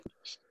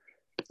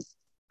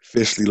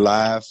Officially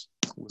live.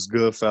 What's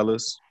good,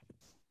 fellas?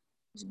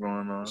 What's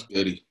going on?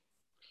 Steady.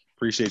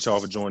 Appreciate y'all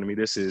for joining me.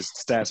 This is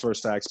Stats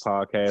vs. Facts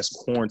podcast,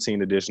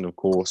 quarantine edition, of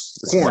course.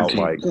 This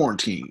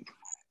Quarantine.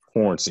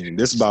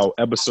 This is about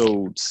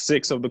episode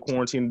 6 of the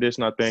quarantine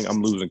edition, I think.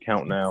 I'm losing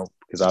count now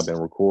because I've been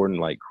recording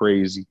like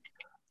crazy.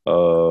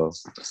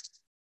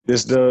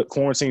 The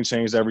quarantine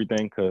changed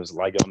everything because,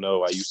 like y'all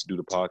know, I used to do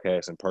the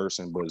podcast in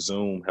person, but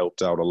Zoom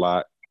helped out a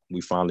lot. We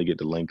finally get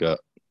to link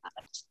up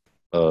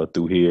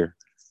through here.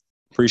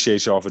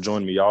 Appreciate y'all for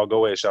joining me. Y'all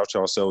go ahead, shout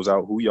yourselves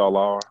out, who y'all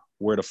are,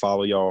 where to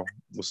follow y'all.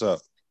 What's up?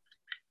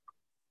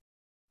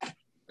 I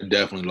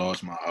definitely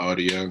lost my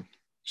audio,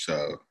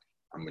 so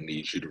I'm gonna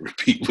need you to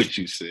repeat what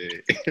you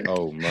said.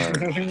 Oh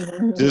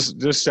man,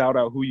 just shout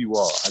out who you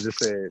are. I just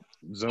said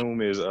Zoom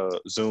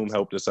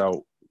helped us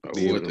out.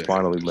 Be able to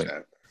finally link.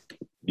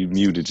 You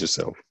muted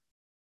yourself.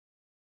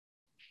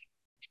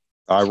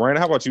 All right, Ryan,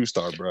 how about you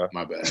start, bro?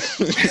 My bad.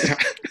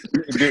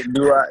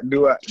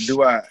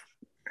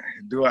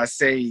 Do I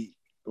say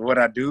what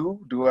I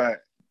do? Do I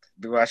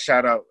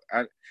shout out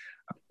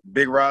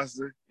Big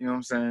Roster? You know what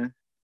I'm saying?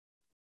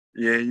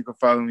 Yeah, you can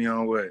follow me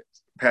on what?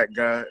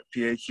 PAQ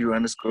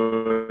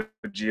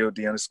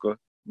 _GOD_.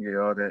 Yeah,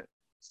 all that.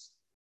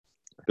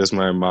 This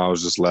man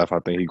Miles just left. I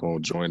think he gonna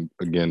join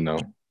again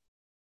though.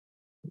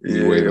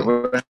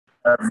 Yeah,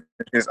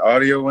 his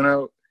audio went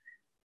out.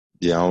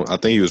 Yeah, I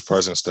think he was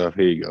pressing stuff.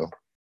 Here you go.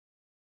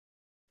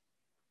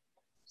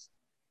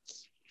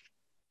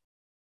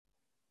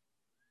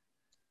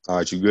 All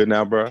right, you good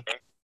now, bro?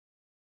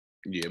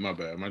 Yeah, my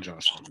bad. My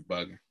Johnson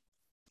bugging.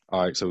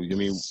 All right, so you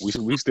mean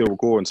we still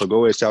recording? So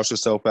go ahead, shout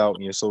yourself out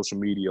in your social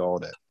media, all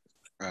that.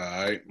 All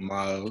right,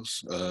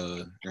 Miles.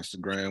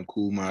 Instagram,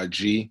 cool my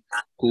G,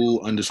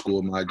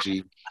 cool_my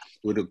G,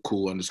 Twitter,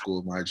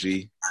 cool_my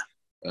G.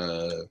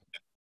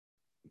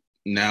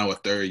 Now a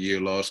third-year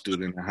law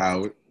student at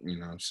Howard. You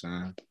know what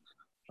I'm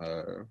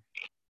saying?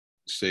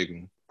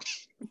 Signal.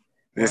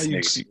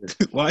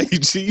 Why you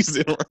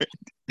cheesing, right?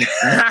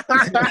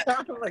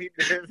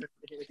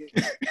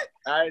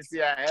 I asked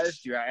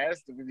you. I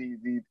asked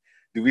him,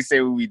 do we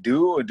say what we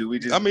do or do we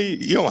just? I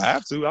mean, you don't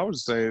have to. I was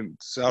just saying,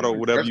 shout out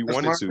whatever you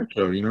wanted to.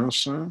 You know what I'm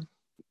saying?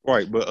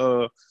 Right,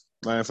 but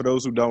man, for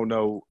those who don't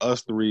know,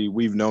 us three,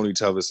 we've known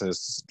each other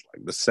since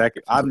like the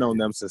second. I've known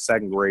them since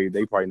second grade.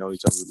 They probably known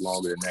each other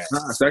longer than that.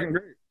 Nah, second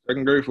grade.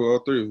 Second grade for all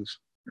three of us.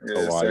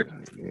 Yeah,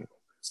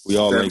 we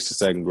all linked to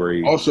second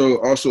grade.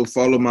 Also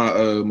follow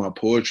my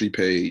poetry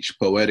page,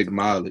 Poetic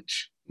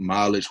Mileage.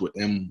 Mileage with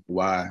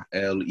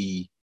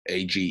MYLEAGE.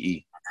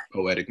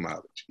 Poetic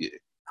Mileage. Yeah.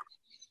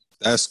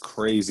 That's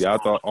crazy. I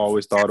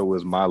always thought it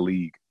was my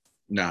league.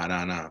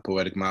 Nah.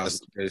 Poetic Mileage.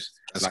 That's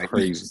like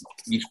crazy.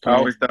 I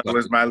always thought it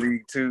was my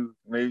league too.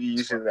 Maybe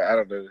you should. I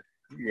don't know.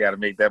 You got to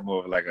make that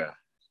more of like a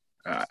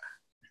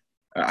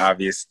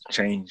obvious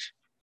change.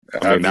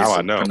 I mean, now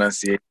I know.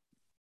 Pronunciation.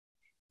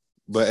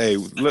 But hey,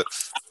 look.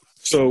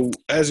 So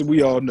as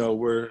we all know,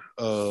 we're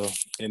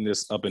in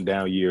this up and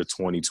down year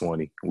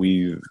 2020.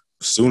 Not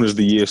soon as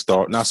the year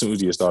started,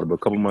 but a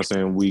couple months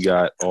in, we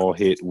got all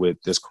hit with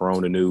this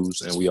corona news,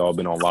 and we all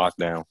been on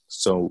lockdown.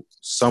 So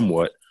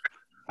somewhat,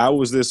 how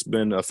has this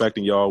been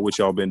affecting y'all? What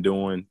y'all been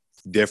doing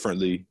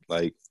differently,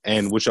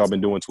 and what y'all been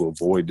doing to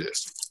avoid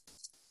this?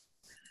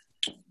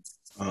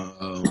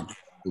 For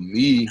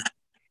me,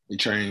 it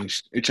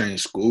changed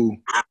school.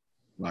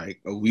 Like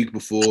a week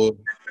before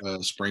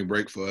spring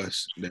break for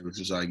us, they were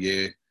just like,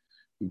 yeah,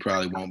 we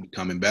probably won't be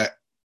coming back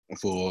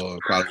for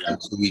probably like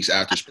 2 weeks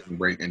after spring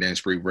break. And then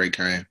spring break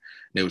came.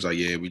 They was like,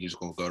 yeah, we just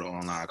gonna go to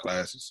online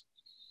classes.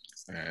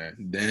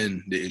 And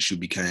then the issue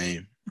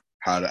became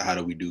how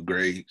do we do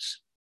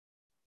grades?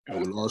 And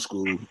with law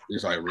school,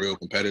 it's like real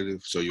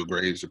competitive, so your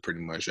grades are pretty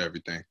much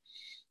everything.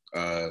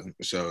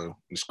 So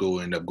the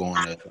school ended up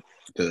going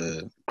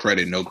to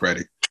credit, no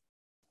credit.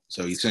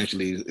 So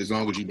essentially, as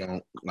long as you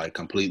don't like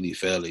completely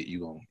fail it,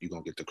 you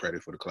gonna get the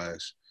credit for the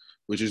class,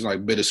 which is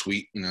like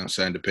bittersweet, you know what I'm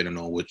saying, depending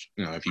on which,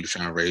 if you're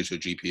trying to raise your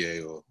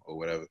GPA or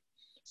whatever.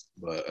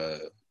 But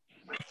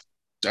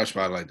that's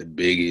probably like the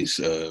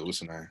biggest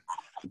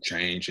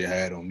change it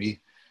had on me.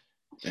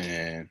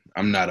 And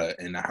I'm not a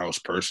in the house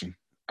person.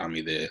 I'm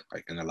either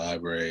like in the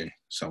library,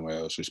 somewhere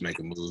else, just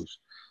making moves.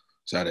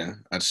 So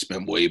I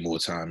spent way more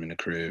time in the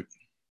crib.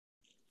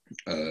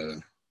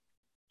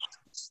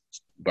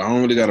 But I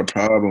don't really got a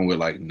problem with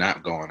like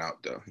not going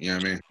out though. You know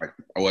what I mean? Like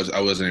I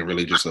wasn't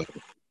really just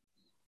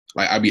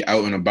I'd be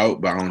out and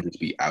about, but I don't just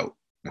be out.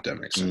 If that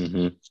makes sense.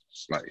 Mm-hmm.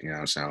 Like, you know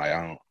what I'm saying? Like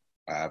I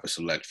have a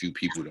select few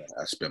people that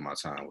I spend my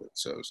time with.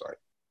 So it's like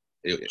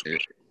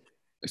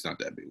it's not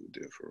that big of a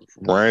deal for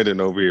Brandon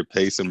over here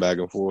pacing back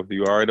and forth.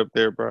 You all right up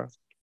there, bro?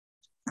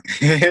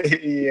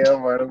 Yeah,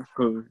 man, I'm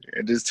cool.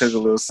 I just took a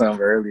little something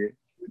earlier.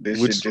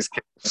 This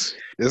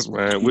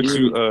man,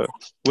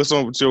 what's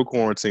on with your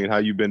quarantine? How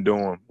you been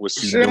doing? What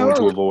you doing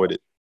to avoid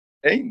it?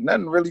 Ain't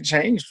nothing really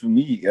changed for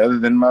me other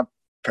than my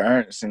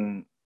parents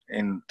and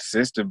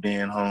sister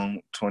being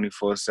home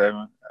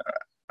 24/7.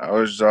 I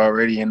was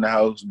already in the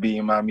house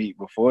beating my meat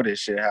before this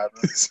shit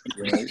happened.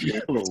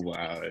 Oh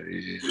wow!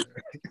 Yeah.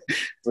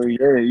 So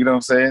yeah, you know what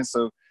I'm saying.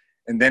 So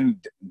and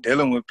then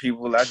dealing with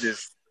people, I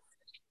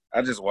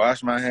just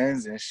wash my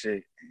hands and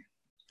shit.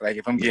 Like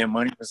if I'm getting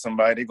money for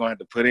somebody, they're gonna have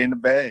to put it in the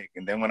bag,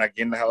 and then when I get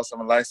in the house, I'm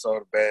gonna Lysol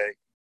the bag,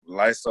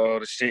 Lysol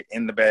the shit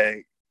in the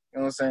bag. You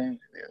know what I'm saying?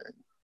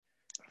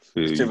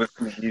 Yeah. Shit was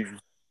pretty easy.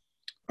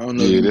 I don't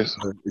know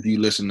if you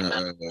listen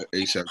to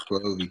ASAP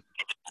Rocky,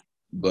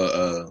 but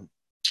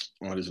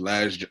on his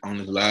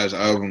last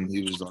album,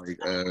 he was like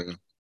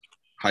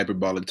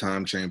hyperbolic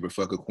time chamber,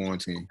 fuck a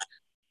quarantine.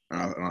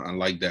 I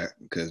like that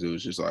because it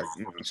was just like,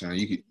 you know what I'm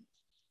saying,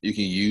 you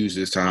can use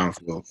this time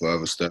for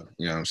other stuff.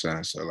 You know what I'm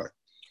saying? So like,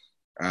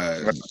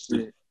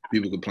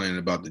 people complaining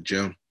about the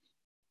gym,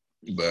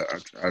 but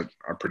I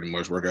pretty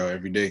much work out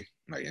every day,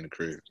 like in the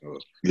crib. So.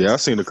 Yeah,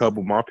 I've seen a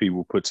couple of my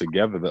people put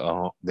together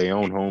their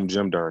own home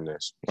gym during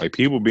this. Like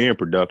people being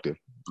productive.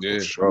 Yeah,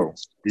 sure.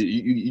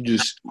 You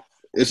just,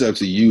 it's up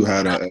to you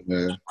how to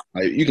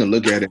like. You can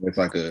look at it as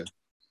like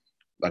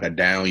a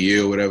down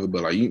year or whatever,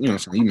 but like you know what I'm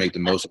saying, you make the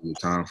most of the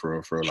time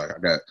for like I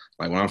got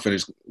like when I'm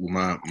finished with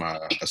my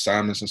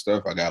assignments and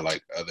stuff, I got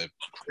like other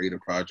creative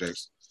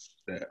projects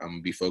that I'm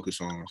gonna be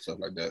focused on and stuff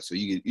like that. So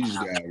you just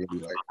gotta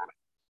really like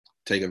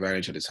take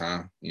advantage of the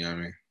time. You know what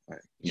I mean?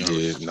 Like, you know,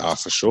 yeah, nah,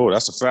 for sure.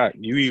 That's a fact.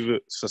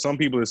 For some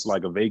people it's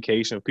like a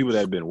vacation. People that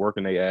have been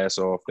working their ass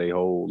off their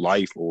whole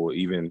life, or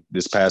even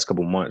this past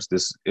couple months,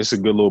 it's a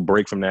good little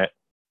break from that.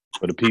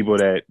 For the people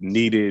that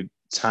needed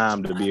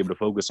time to be able to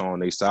focus on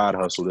their side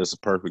hustle, this is a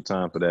perfect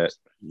time for that.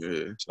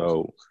 Yeah.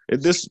 So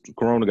this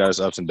corona got its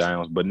ups and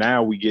downs, but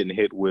now we getting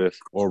hit with,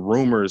 or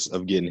rumors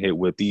of getting hit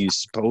with, these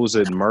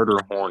supposed murder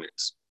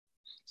hornets.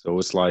 So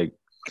it's like,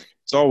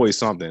 it's always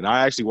something.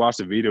 I actually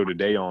watched a video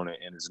today on it,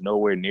 and it's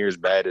nowhere near as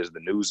bad as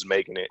the news is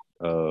making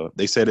it.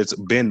 They said it's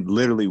been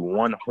literally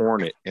one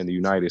hornet in the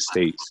United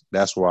States.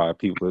 That's why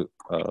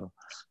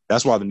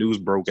that's why the news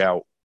broke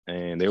out,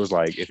 and they was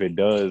like, if it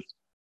does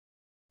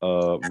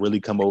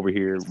really come over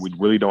here, we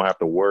really don't have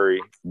to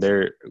worry.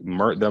 Them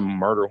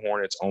murder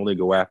hornets only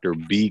go after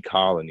bee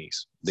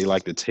colonies. They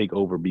like to take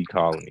over bee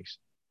colonies.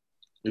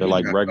 They're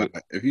like regular.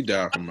 If you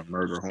die from a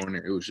murder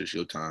hornet, it was just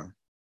your time.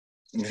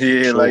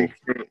 Yeah, sure. Like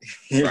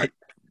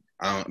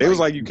it was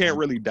like you can't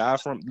really die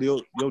from.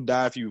 You'll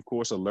die if you, of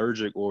course,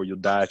 allergic, or you'll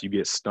die if you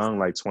get stung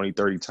like 20,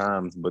 30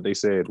 times. But they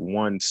said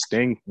one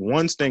sting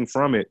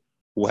from it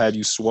will have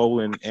you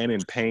swollen and in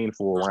pain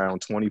for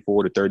around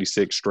 24 to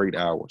 36 straight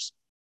hours.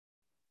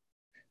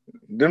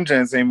 Them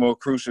jumps ain't more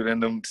crucial than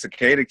them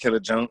cicada killer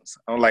jumps.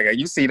 I'm like,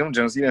 you see them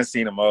jumps, you done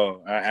seen them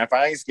all. If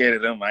I ain't scared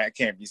of them, I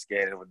can't be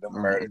scared of them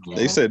murder.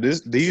 They said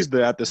these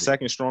are the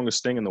second strongest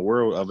sting in the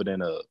world, other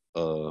than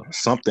a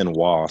something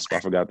wasp.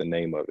 I forgot the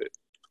name of it.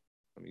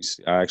 Let me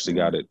see. I actually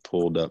got it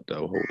pulled up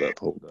though.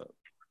 Hold up.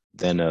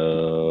 Then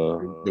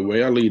the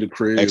way I leave the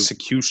crib,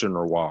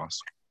 executioner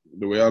wasp.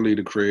 The way I leave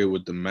the crib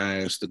with the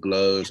mask, the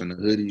gloves, and the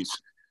hoodies,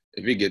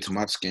 if it get to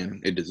my skin,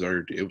 it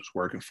deserved it. It was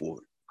working for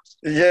it.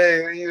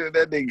 Yeah,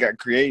 that thing got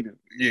creative.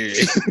 Yeah.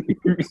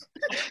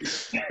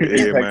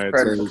 Yeah, man.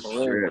 But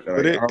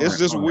it's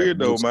just weird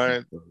though,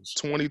 man.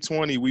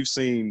 2020, we've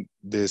seen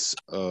this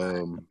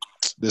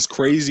this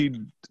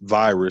crazy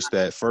virus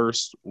that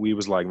first we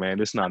was like, man,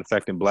 this not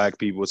affecting black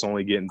people. It's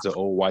only getting to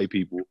old white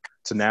people.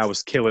 To now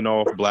it's killing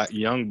off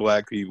young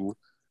black people.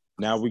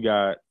 Now we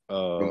got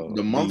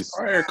the month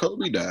prior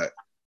Kobe died.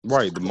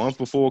 Right, the month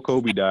before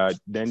Kobe died,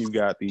 then you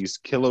got these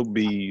killer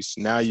bees.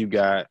 Now you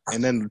got,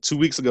 and then 2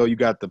 weeks ago, you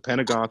got the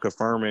Pentagon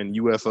confirming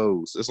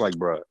UFOs. It's like,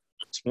 bro,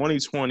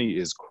 2020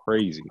 is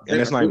crazy,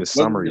 and it's not even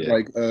summer yet.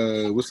 Like,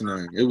 what's the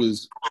name? It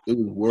was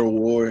World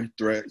War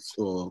threats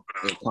or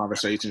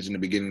conversations in the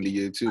beginning of the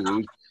year too. It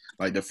was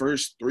like the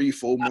first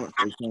 3-4 months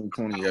of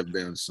 2020 have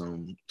been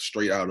some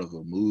straight out of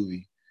a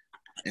movie.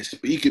 And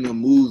speaking of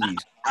movies,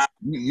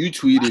 you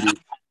tweeted it,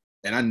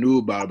 and I knew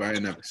about it, but I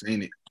had never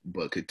seen it.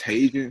 But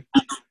Contagion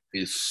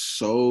is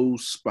so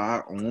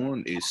spot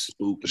on. It's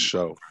spooky.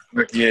 Show.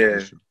 Yeah.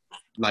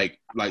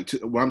 Like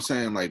what I'm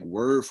saying, like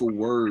word for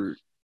word.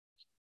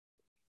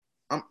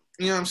 You know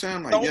what I'm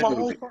saying? Like, my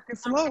whole fucking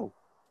flow.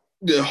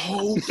 The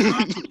whole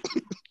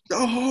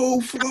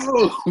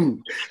flow.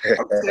 I'm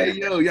saying,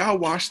 y'all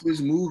watched this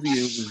movie and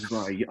it was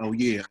like, oh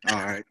yeah,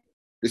 all right.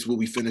 This is what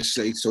we finna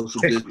say,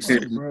 social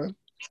distancing, bro.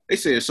 They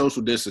said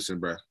social distancing,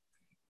 bro.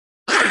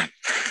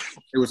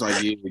 It was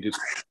like, yeah,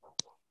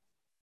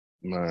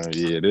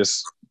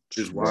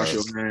 just wash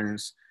your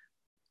hands.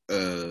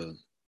 Hand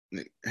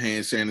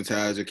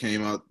sanitizer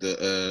came out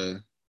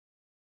the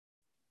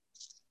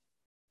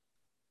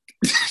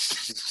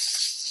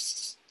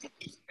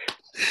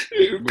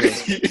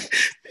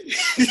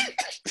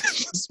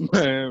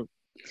man.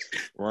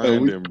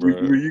 Random, bro.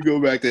 When you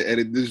go back to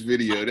edit this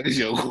video, that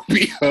shit will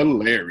be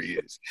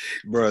hilarious,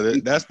 bro.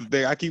 That's the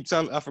thing.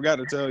 I forgot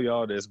to tell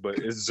y'all this, but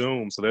it's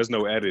Zoom, so there's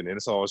no editing.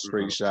 It's all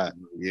straight shot.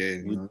 Yeah,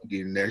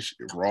 getting that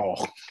shit raw.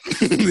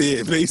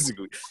 Yeah,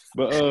 basically.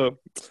 But I'm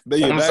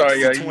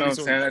sorry, y'all. You know what I'm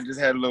saying? I just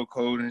had a little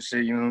cold and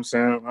shit. You know what I'm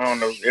saying? I don't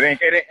know.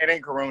 It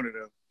ain't Corona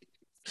though.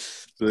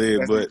 So,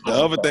 yeah, but the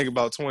other thing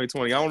about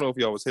 2020, I don't know if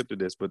y'all was hip to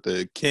this, but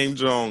the Kim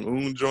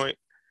Jong-un joint,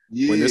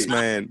 when this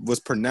man was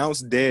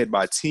pronounced dead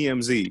by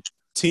TMZ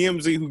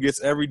TMZ who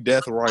gets every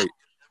death right.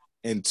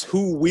 And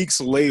 2 weeks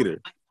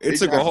later, it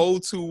took a whole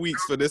 2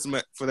 weeks for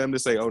them to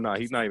say, "Oh no,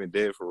 he's not even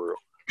dead for real."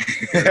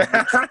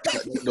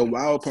 The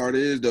wild part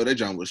is though, that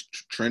John was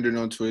trending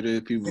on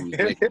Twitter. People was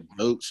making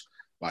jokes,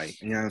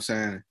 like, you know what I'm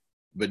saying.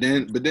 But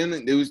then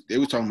they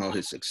was talking about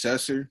his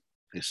successor,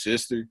 his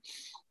sister.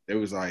 It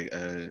was like,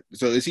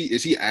 so is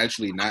he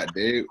actually not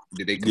dead?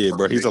 Did they? Yeah,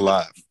 bro, he's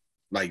alive.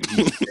 Like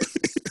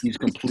he's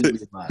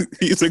completely alive.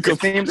 It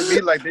seemed to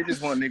me like they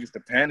just want niggas to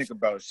panic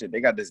about shit. They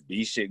got this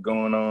B shit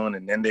going on,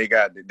 and then they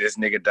got this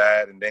nigga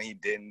died, and then he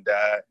didn't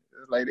die.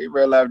 Like they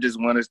real life just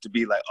want us to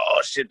be like,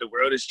 oh shit, the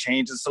world is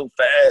changing so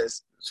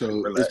fast.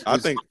 So I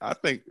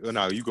think.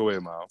 No, you go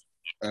ahead, Miles.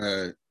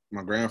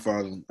 My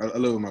grandfather, I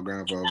live with my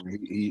grandfather.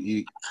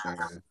 He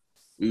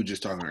we were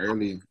just talking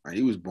earlier. Like,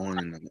 he was born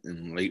in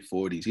the late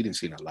 40s. He didn't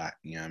see a lot.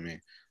 You know what I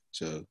mean?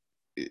 So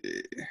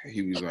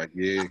he was like,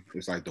 yeah,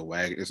 it's like the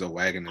wagon. It's a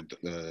wagon,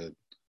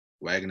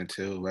 wagging the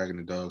tail, wagging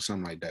the dog,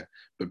 something like that.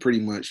 But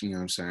pretty much, you know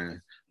what I'm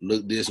saying?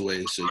 Look this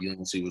way so you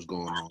don't see what's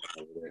going on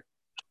over there,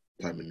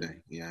 type of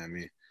thing. You know what I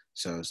mean?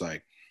 So it's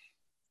like,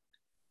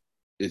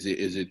 is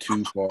it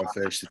too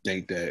far-fetched to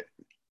think that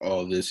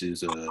all this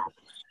is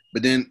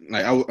but then,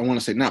 like, I want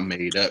to say not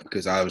made up,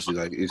 because obviously,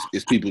 like,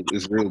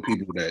 it's real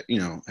people that, you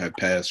know, have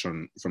passed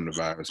from the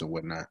virus and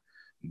whatnot.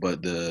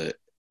 But the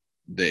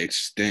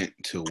extent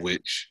to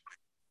which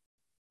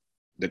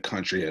the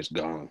country has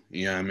gone,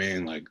 you know what I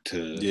mean? Like,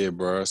 yeah,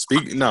 bro.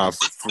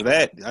 For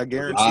that, I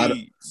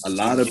guarantee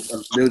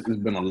there's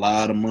been a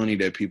lot of money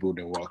that people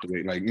that walked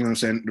away. Like, you know what I'm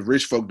saying? The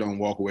rich folk don't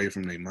walk away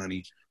from their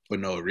money for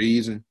no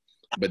reason.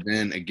 But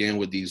then again,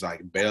 with these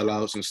like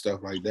bailouts and stuff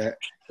like that,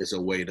 it's a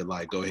way to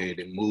like go ahead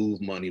and move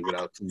money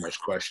without too much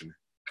questioning.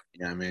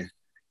 You know what I mean?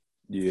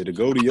 Yeah, to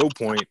go to your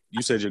point,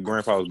 you said your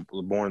grandfather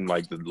was born in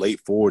like the late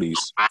 40s.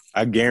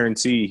 I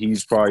guarantee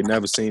he's probably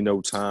never seen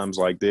no times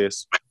like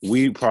this.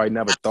 We probably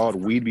never thought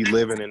we'd be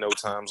living in no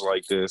times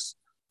like this.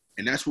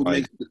 And that's what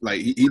makes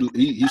like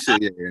he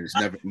said, yeah, it's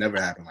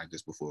never happened like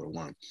this before.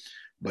 One,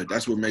 but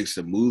that's what makes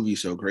the movie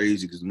so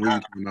crazy, because the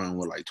movie came out in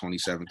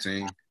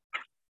 2017.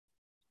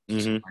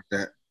 Mm-hmm. Like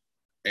that.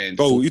 And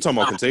you talking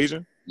about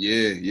Contagion?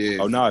 Yeah.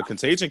 Oh no,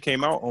 Contagion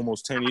came out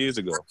almost 10 years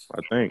ago, I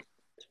think.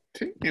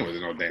 It was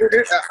no damn.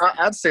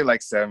 I'd say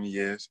like 7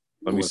 years.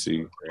 Let me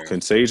see.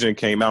 Contagion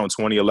came out in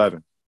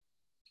 2011.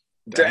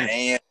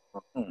 Damn.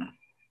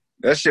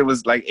 That shit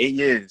was like 8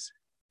 years.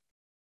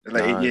 It's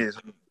like 8 years.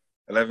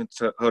 11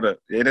 to, hold up.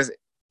 It is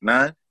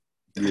 9?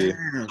 Yeah.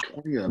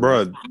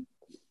 Bro.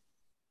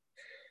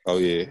 Oh,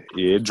 yeah.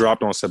 Yeah, it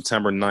dropped on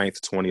September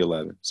 9th,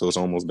 2011. So it's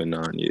almost been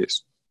 9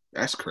 years.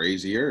 That's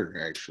crazier,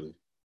 actually.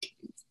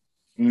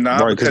 Nah,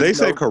 right, because they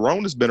said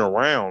Corona's been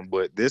around,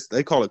 but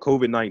they call it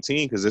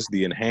COVID-19 because it's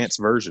the enhanced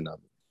version of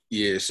it.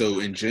 Yeah,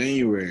 so in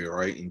January,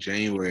 right? In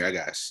January, I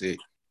got sick.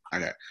 I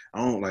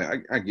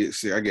get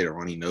sick. I get a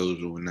runny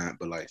nose or whatnot,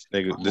 but like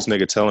this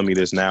nigga telling me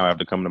this now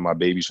after coming to my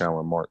baby shower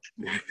in March.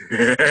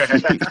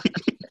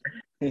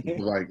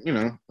 Like, you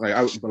know, like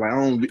I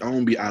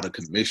don't be out of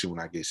commission when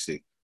I get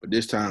sick. But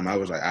this time I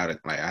was like out of,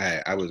 like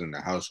I was in the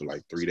house for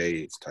like 3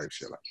 days type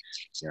shit, like,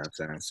 you know what I'm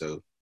saying?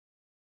 So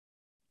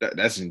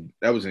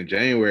that was in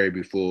January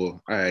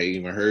before I had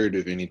even heard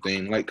of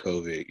anything like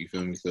COVID. You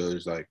feel me? So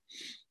it's like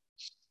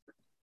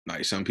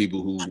some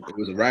people it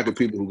was a rack of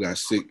people who got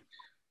sick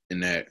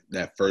in that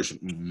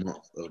first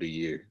month of the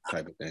year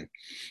type of thing.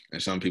 And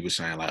some people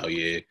saying like, oh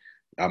yeah,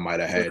 I might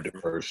have had the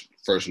first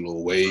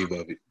little wave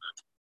of it.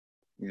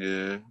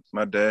 Yeah,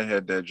 my dad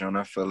had that joint.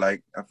 I feel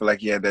like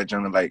he had that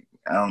joint like,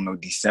 I don't know,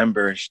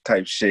 December-ish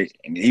type shit,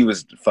 and he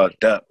was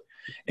fucked up.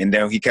 And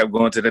then he kept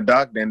going to the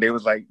doctor, and they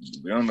was like,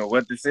 we don't know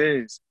what this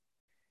is.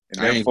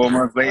 And then 4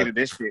 months later,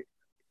 this shit.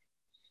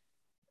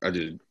 I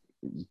just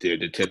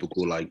did the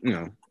typical, like, you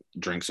know,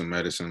 drink some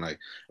medicine. Like,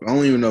 I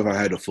don't even know if I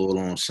had the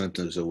full-on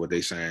symptoms of what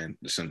they saying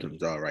the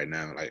symptoms are right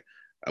now. Like,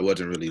 I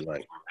wasn't really,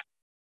 like,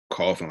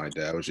 coughing like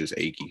that. I was just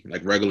achy,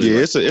 like regular.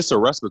 Yeah, it's a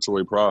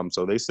respiratory problem.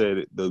 So they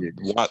said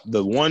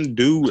the one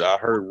dude I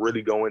heard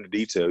really go into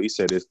detail. He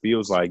said it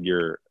feels like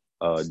you're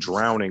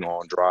drowning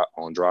on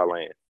dry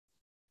land.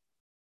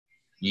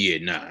 Yeah,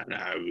 nah,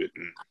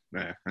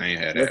 I ain't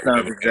had that. That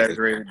sounds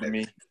exaggerated to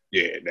me.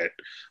 Yeah,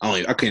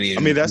 I can't even.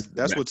 I mean,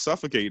 that's what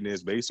suffocating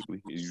is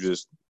basically.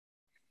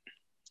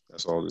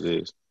 That's all it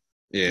is.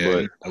 Yeah,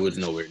 but I was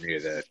nowhere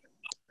near that.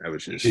 I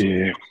was just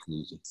easy.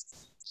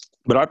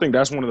 But I think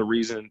that's one of the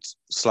reasons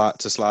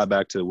to slide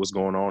back to what's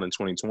going on in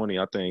 2020.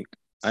 I think,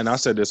 and I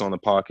said this on the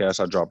podcast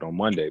I dropped on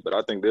Monday, but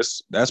I think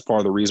that's part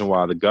of the reason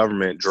why the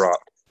government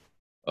dropped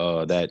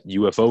that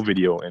UFO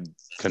video and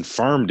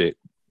confirmed it,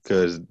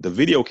 because the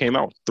video came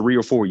out 3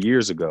 or 4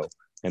 years ago,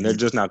 and they're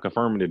just not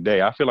confirming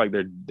today. I feel like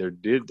they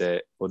did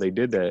that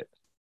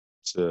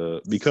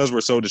because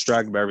we're so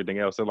distracted by everything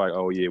else. They're like,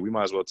 oh yeah, we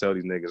might as well tell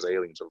these niggas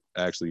aliens are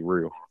actually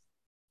real.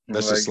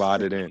 Let's just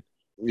slide it in.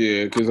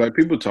 Yeah, because like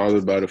people talked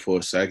about it for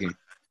a second,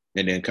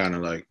 and then kind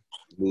of like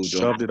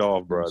shoved it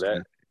off, bro.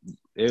 That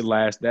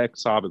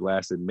topic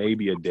lasted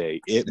maybe a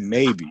day. It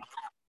maybe.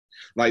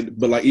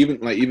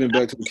 Even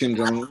back to the Kim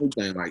Jong Un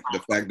thing, like the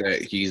fact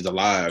that he's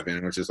alive,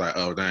 and it's just like,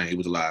 oh dang, he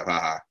was alive,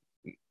 haha.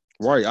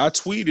 Right. I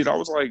tweeted. I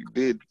was like,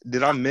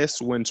 did I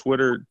miss when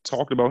Twitter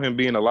talked about him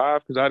being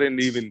alive? Because I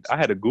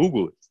had to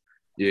Google it.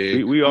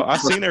 Yeah, I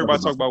seen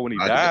everybody talk about when he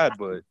died,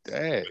 but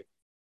dang.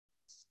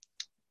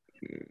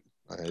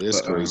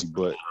 It's crazy,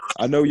 but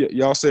I know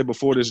y'all said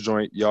before this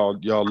joint,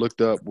 y'all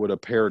looked up what a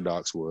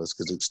paradox was,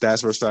 because it's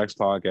Stats vs. Facts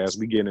podcast.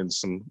 We get into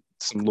some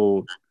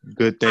little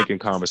good thinking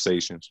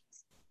conversations.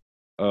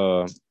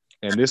 And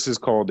this is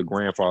called the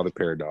grandfather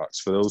paradox.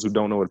 For those who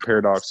don't know what a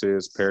paradox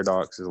is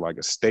like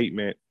a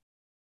statement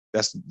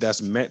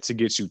that's meant to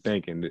get you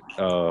thinking.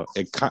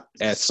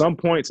 At some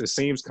points it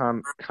seems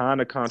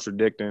kind of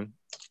contradicting,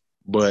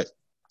 but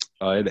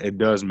it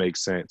does make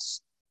sense.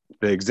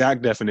 The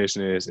exact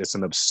definition is it's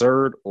an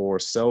absurd or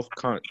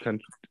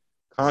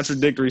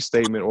self-contradictory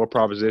statement or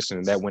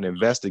proposition that when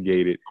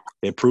investigated,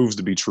 it proves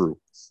to be true.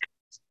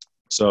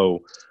 So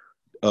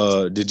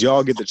did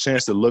y'all get the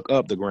chance to look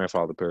up the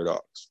grandfather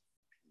paradox?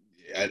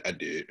 Yeah, I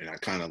did, and I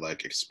kind of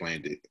like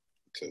explained it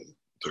to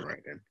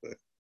Ryan, but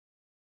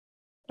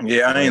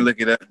yeah, I ain't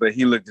look it up, but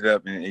he looked it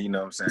up, and you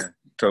know what I'm saying,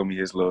 told me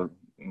his little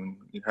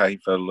how he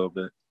felt a little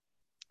bit.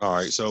 All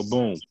right, so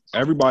boom.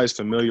 Everybody's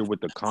familiar with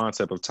the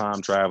concept of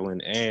time traveling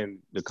and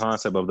the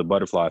concept of the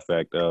butterfly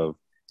effect of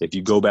if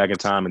you go back in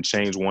time and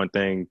change one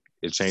thing,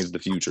 it changes the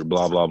future,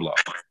 blah, blah, blah.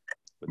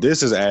 But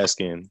this is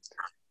asking,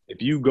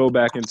 if you go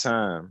back in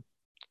time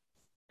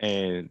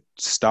and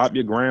stop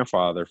your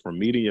grandfather from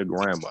meeting your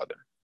grandmother,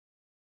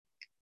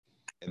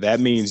 that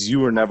means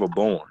you were never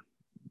born.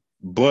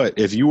 But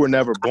if you were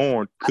never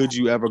born, could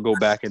you ever go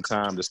back in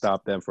time to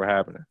stop them from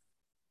happening?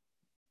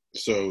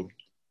 So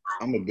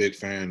I'm a big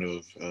fan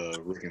of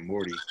Rick and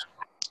Morty,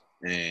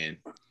 and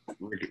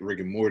Rick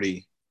and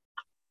Morty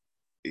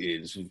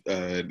is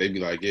they be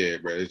like, yeah,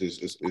 bro,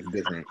 it's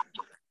different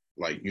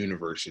like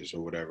universes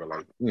or whatever,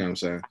 like, you know what I'm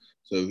saying.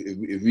 So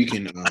if we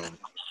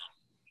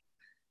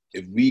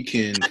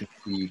can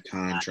conceive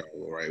time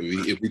travel, right?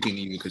 If we can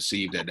even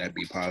conceive that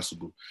be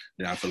possible,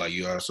 then I feel like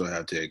you also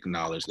have to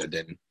acknowledge that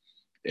then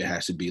it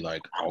has to be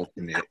like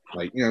alternate,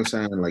 like, you know what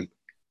I'm saying, like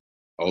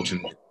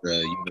alternate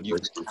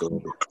universes.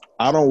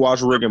 I don't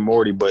watch Rick and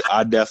Morty, but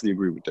I definitely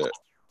agree with that.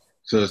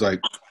 So it's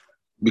like,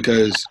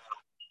 because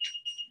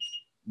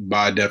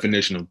by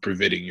definition of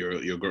preventing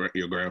your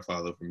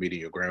grandfather from meeting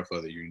your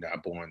grandfather, you're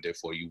not born,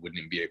 therefore you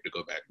wouldn't be able to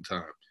go back in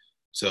time.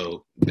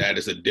 So that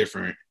is a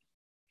different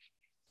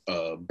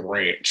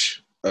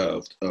branch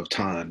of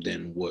time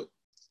than what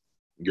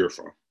you're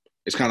from.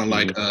 It's kind of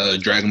like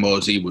Dragon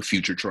Ball Z with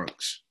future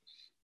Trunks.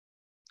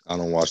 I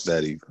don't watch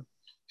that either.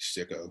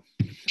 Sicko.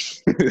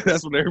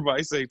 That's what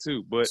everybody say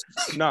too. But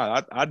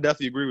I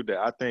definitely agree with that.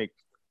 I think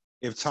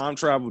if time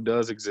travel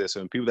does exist,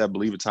 and people that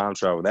believe in time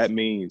travel, that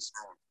means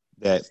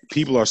that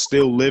people are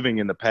still living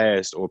in the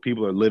past or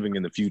people are living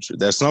in the future.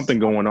 There's something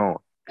going on,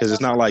 because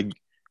it's not like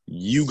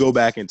you go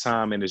back in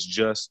time and it's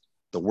just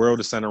the world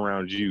is centered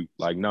around you.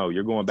 Like, no,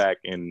 you're going back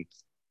in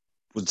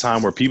the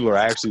time where people are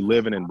actually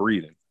living and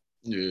breathing.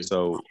 Yeah.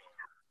 So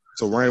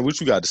Ryan,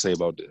 what you got to say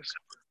about this?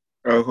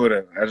 Oh, hold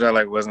up. I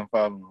just wasn't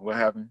following. What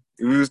happened?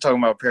 We was talking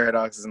about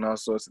paradoxes and all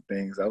sorts of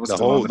things. I was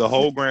the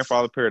whole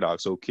grandfather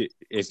paradox. So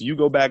if you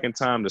go back in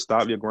time to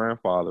stop your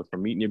grandfather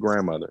from meeting your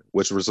grandmother,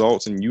 which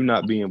results in you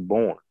not being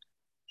born,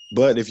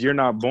 but if you're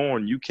not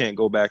born, you can't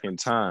go back in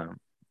time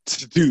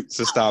to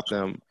stop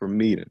them from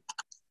meeting.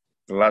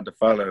 A lot to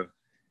follow.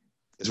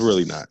 It's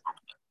really not.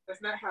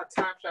 That's not how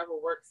time travel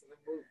works in the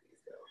movies,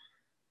 though.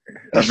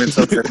 I've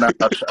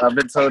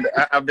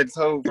been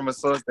told from a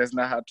source that's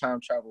not how time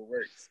travel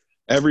works.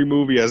 Every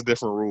movie has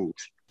different rules.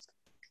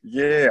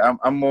 Yeah,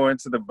 I'm more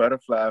into the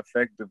butterfly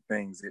effect of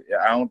things.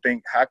 I don't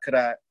think, how could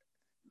I?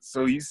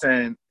 So you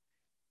saying,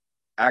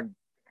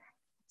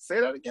 say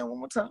that again one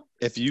more time?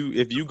 If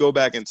you go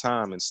back in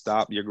time and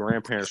stop your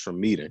grandparents from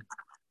meeting,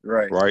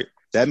 right,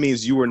 that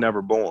means you were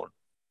never born.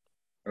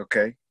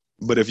 Okay.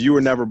 But if you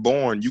were never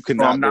born, you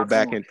cannot go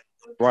back born. in.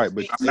 Right,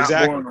 but I'm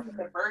exactly.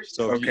 Not born.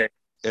 So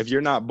if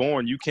you're not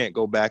born, you can't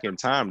go back in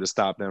time to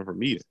stop them from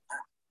meeting.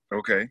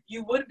 Okay.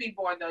 You would be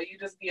born though. You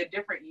just be a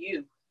different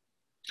you.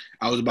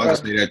 I was about to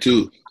say that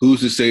too.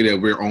 Who's to say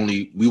that we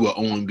will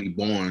only be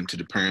born to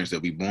the parents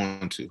that we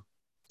born to?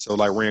 So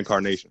like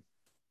reincarnation.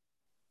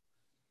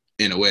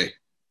 In a way,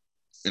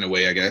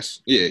 I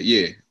guess.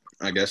 Yeah,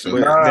 I guess so.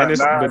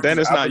 But then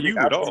it's not you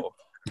at all.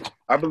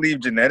 I believe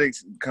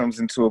genetics comes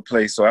into a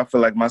place, so I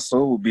feel like my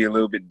soul would be a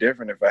little bit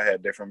different if I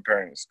had different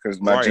parents,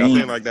 because my genes. I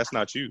feel like that's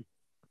not you.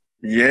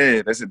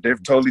 Yeah, that's a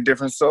totally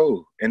different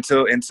soul.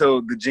 Until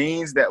the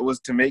genes that was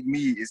to make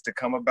me is to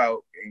come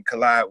about and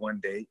collide one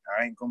day.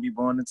 I ain't gonna be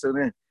born until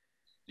then.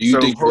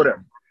 Hold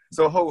up.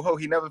 So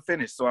he never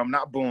finished. So I'm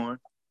not born.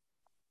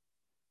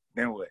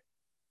 Then what?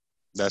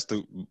 That's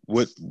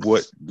what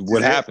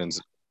happens.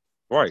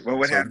 Right. Well,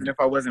 what happened if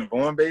I wasn't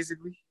born,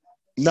 basically?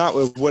 Not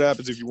what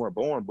happens if you weren't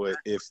born, but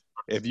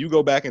if you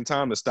go back in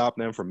time to stop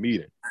them from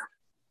meeting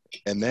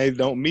and they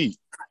don't meet,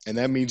 and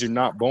that means you're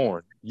not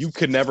born, you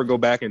could never go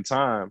back in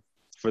time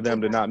for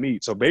them to not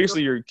meet. So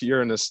basically you're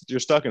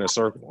stuck in a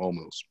circle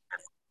almost.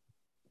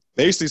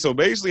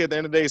 Basically, at the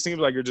end of the day, it seems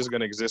like you're just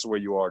gonna exist where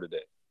you are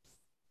today.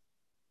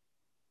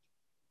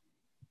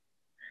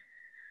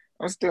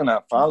 I'm still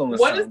not following.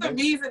 What is the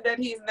reason that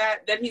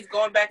he's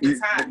going back in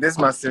time? This is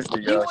my sister,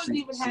 y'all. He wouldn't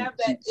even have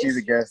that issue. She's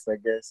a guest, I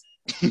guess.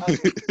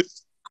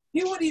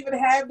 He wouldn't even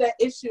have that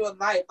issue in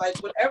life. Like,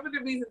 whatever the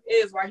reason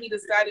is why he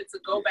decided to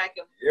go back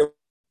and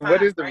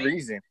what is the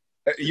reason?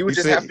 You would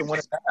just have to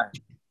want to die.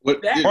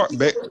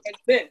 That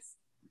exists.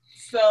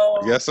 So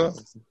I guess so.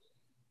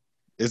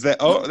 Is that?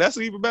 That's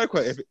an even better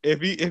question.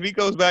 If he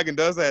goes back and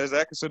does that, is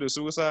that considered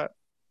suicide?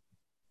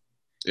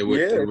 It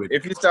would.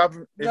 If you stop.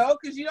 No,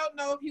 because you don't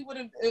know if he would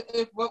have.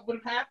 If what would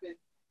have happened.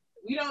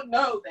 We don't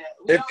know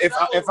that.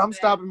 If I'm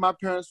stopping my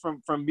parents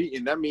from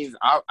meeting, that means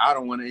I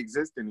don't want to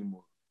exist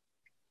anymore.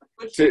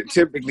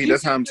 Typically,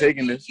 that's how I'm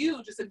taking this.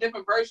 You, just a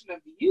different version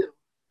of you.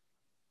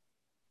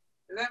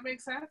 Does that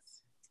make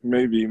sense?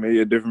 Maybe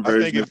a different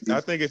version. I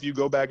think if you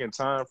go back in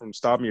time from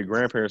stopping your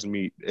grandparents to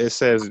meet, it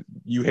says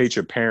you hate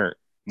your parent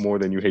more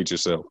than you hate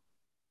yourself.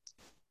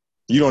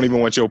 You don't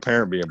even want your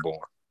parent being born.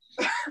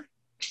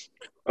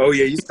 Oh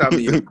yeah, you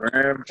stopping your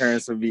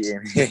grandparents from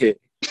being.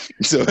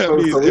 So that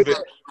means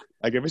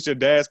if it's your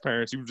dad's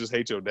parents, you just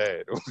hate your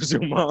dad. Or if it's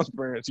your mom's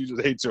parents, you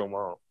just hate your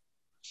mom.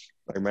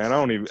 Like, man, I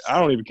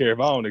don't even care if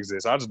I don't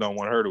exist. I just don't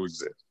want her to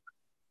exist.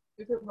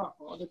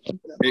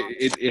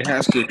 It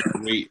has to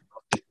create.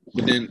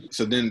 But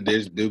then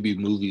there'll be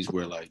movies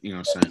where, like, you know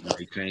what I'm saying,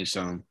 like, change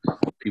some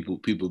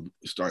people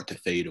start to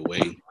fade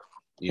away.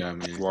 You know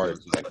what I mean? Right.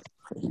 Like,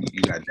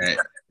 you got that.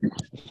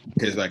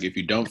 Because, like, if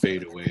you don't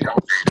fade away,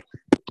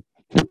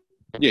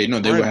 yeah, no,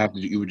 they would have to.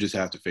 You would just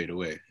have to fade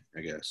away,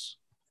 I guess.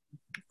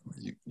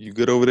 You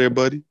good over there,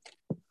 buddy?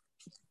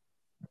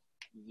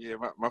 Yeah,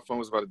 my phone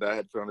was about to die. I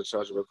had to put on the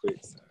charger real quick.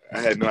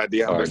 I had no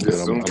idea how much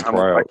this Zoom.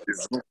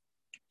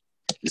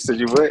 You said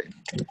you what?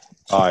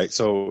 All right,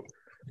 so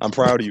I'm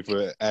proud of you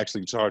for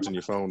actually charging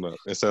your phone up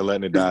instead of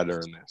letting it die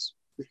during this.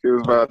 It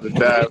was about to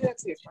die.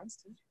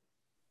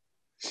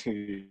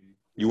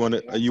 You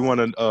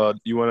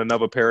want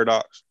another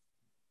paradox?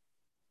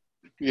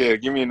 Yeah,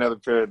 give me another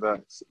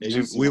paradox.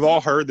 We've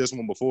all heard this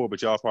one before,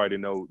 but y'all probably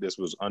didn't know this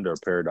was under a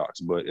paradox.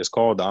 But it's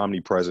called the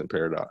omnipresent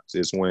paradox.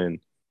 It's when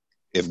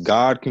if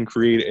God can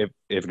create,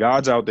 if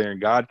God's out there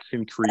and God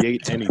can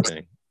create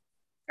anything,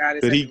 God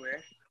is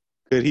everywhere.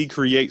 Could he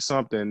create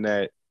something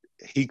that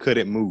he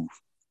couldn't move?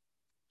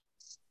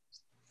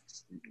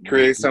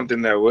 Create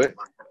something that what?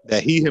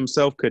 That he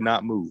himself could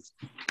not move.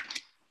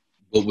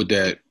 What would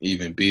that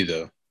even be,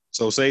 though?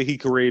 So say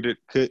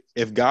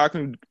if God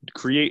can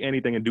create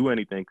anything and do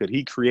anything, could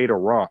he create a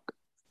rock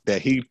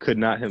that he could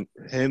not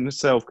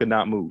himself could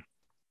not move?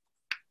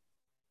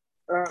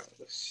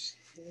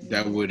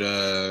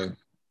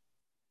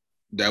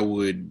 That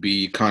would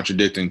be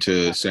contradicting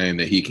to saying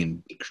that he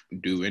can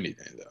do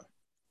anything, though.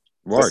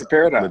 Right. That's a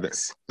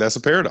paradox. That's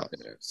a paradox.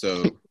 Yeah,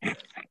 so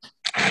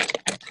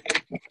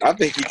I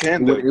think he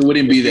can do it. It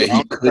wouldn't be that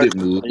he couldn't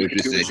move, it's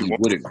just that he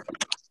wouldn't move.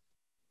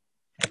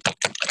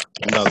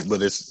 No, but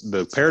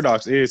the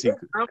paradox is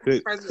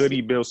could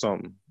he build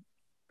something?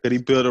 Could he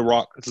build a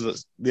rock?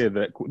 Yeah,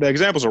 the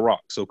example's a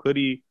rock. So could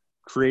he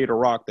create a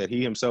rock that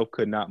he himself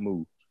could not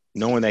move,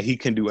 knowing that he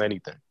can do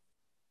anything?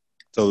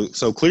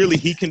 So clearly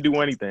he can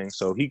do anything.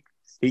 So he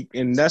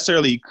and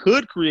necessarily he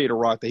could create a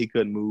rock that he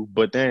couldn't move,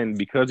 but then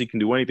because he can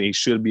do anything, he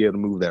should be able to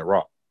move that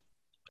rock.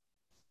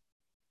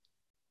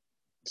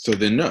 So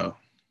then no.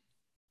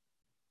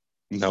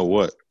 No,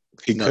 what?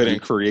 He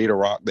couldn't create a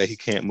rock that he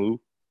can't move?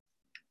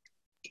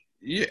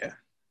 Yeah,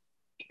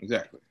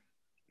 exactly.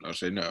 I'll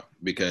say no,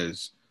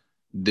 because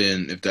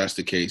then if that's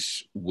the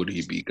case, would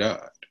he be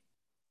God?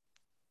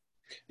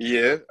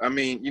 Yeah, I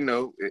mean,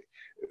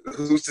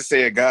 who's to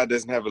say a God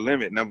doesn't have a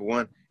limit? Number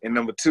one, and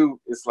number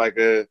two, it's like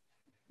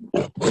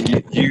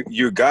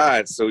you're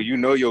God, so you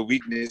know your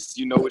weakness,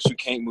 you know what you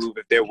can't move.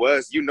 If there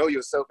was, you know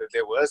yourself. If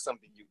there was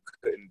something you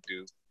couldn't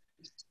do,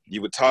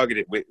 you would target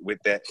it with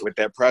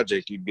that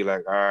project. You'd be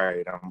like, all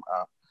right,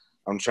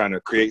 I'm trying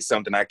to create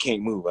something I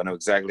can't move. I know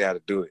exactly how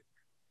to do it.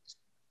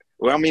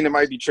 Well, I mean, it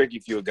might be tricky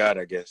if you're a God,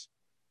 I guess.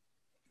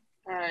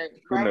 All right.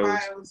 Who knows?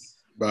 Miles.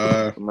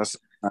 Bye.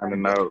 I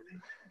don't know.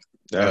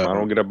 Damn, I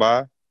don't get a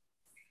bye?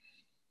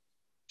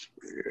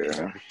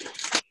 Yeah.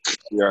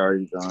 You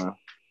already gone.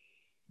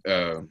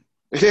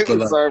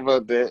 Like, sorry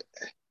about that.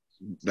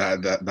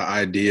 The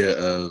idea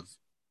of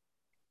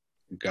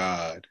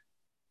God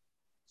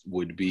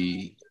would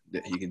be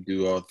that he can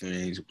do all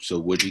things. So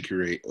would he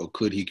create, or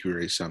could he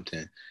create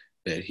something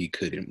that he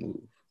couldn't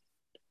move?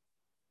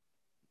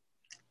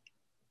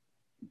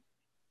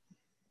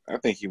 I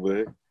think he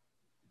would.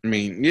 I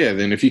mean, yeah,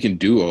 then if he can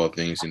do all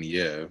things, then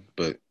yeah,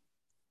 but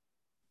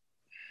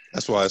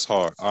that's why it's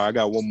hard. All right, I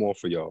got one more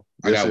for y'all.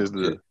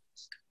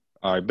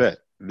 All right, bet.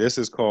 This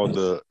is called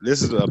a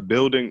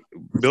building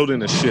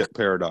a ship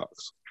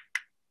paradox.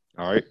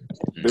 All right.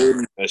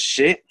 Building a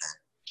shit?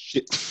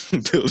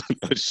 Building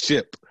a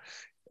ship.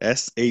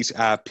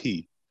 SHIP.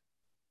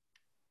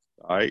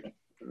 All right.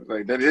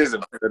 Like, that is a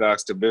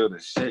paradox to build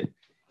a shit.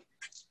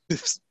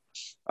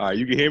 All right,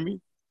 you can hear me?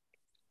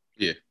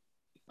 Yeah.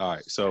 All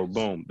right, so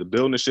boom, the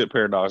building the ship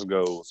paradox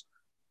goes.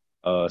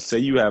 Say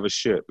you have a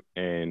ship,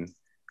 and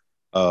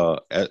a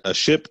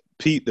ship,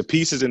 the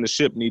pieces in the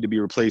ship need to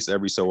be replaced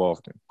every so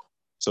often.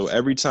 So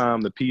every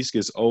time the piece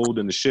gets old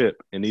in the ship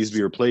and needs to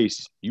be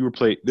replaced, you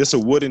replace this a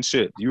wooden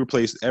ship. You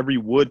replace every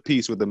wood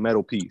piece with a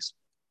metal piece.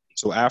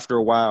 So after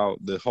a while,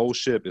 the whole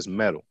ship is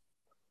metal.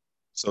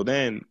 So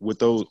then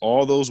with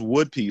all those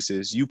wood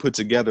pieces, you put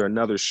together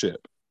another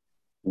ship.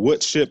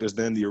 What ship is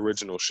then the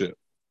original ship?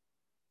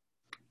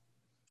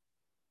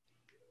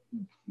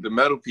 The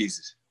metal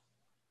pieces.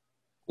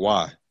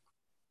 Why?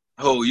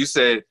 Oh, you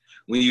said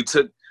when you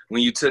took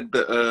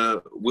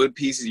the wood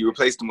pieces, you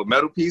replaced them with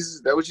metal pieces?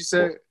 Is that what you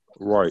said?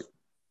 Right.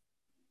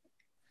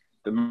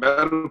 The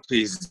metal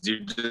pieces,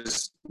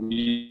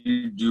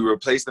 you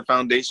replace the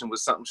foundation with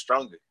something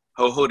stronger.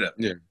 Hold up.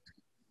 Yeah.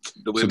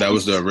 So that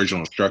was the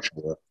original structure.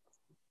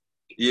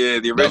 Yeah,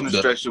 the original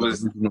structure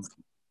was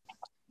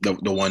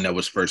the one that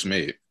was first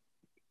made,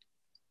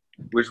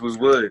 which was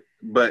wood,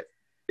 but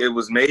it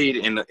was made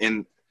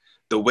in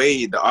the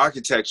way the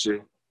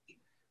architecture.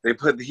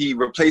 He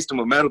replaced them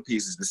with metal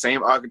pieces, the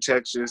same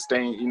architecture,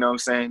 staying. You know what I'm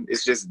saying?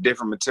 It's just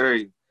different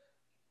material,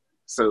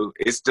 so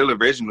it's still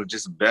original,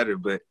 just better.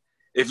 But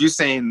if you're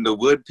saying the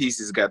wood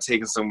pieces got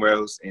taken somewhere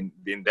else, and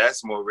then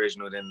that's more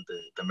original than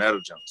the metal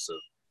jump. So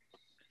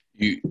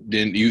you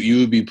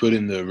would be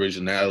putting the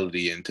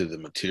originality into the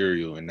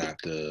material and not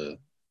the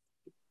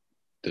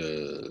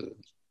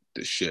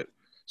ship.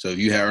 So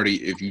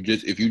if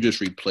you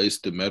just replace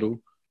the metal,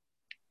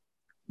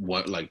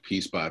 like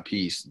piece by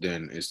piece,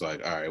 then it's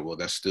like, all right, well,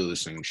 that's still the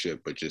same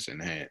ship, but just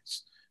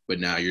enhanced. But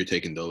now you're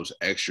taking those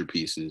extra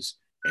pieces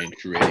and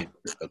creating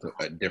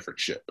a different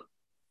ship.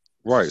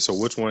 Right. So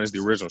which one is the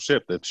original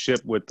ship? The ship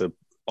with the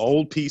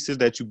old pieces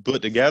that you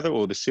put together,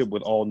 or the ship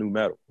with all new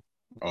metal?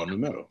 All new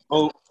metal.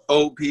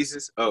 Old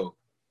pieces. Oh,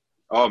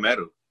 all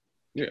metal.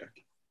 Yeah.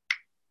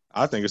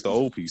 I think it's the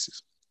old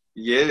pieces.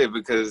 Yeah,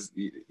 because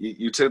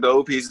you took the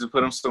old pieces and put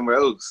them somewhere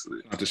else.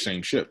 Not the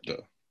same ship,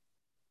 though.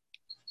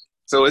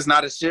 So it's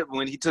not a ship.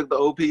 When he took the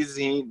old pieces,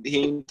 he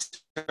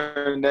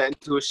turned that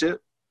into a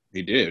ship?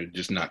 He did,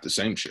 just not the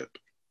same ship.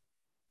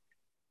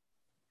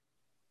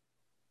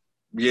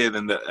 Yeah,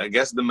 then I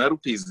guess the metal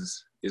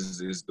pieces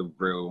is the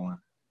real one.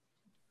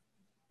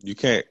 You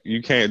can't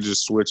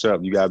just switch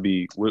up. You gotta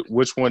be.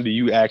 Which one do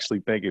you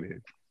actually think it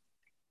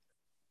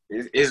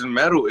is? It's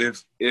metal.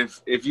 If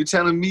you're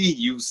telling me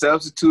you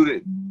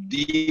substituted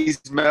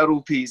these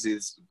metal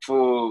pieces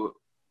for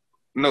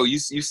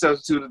you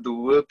substituted the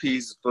wood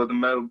pieces for the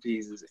metal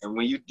pieces, and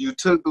when you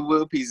took the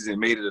wood pieces and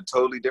made it a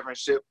totally different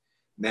ship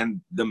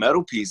than the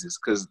metal pieces,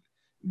 because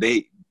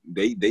they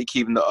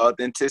keeping the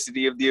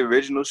authenticity of the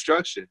original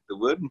structure. The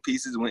wooden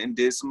pieces went and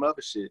did some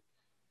other shit.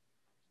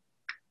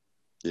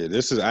 Yeah,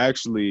 this is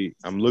actually,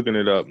 I'm looking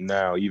it up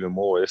now even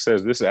more. It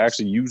says this is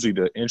actually usually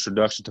the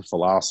introduction to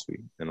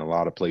philosophy in a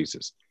lot of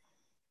places.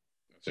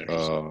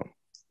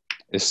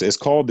 It's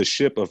called the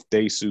ship of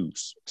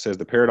theseus. It says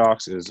the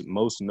paradox is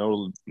most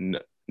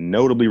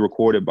notably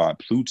recorded by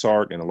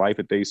Plutarch in the life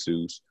of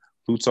theseus.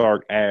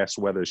 Plutarch asked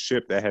whether a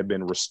ship that had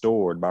been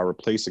restored by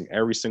replacing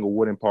every single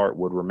wooden part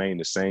would remain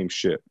the same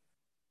ship.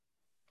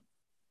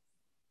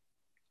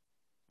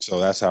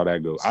 So that's how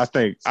that goes. I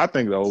think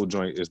the old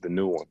joint is the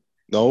new one.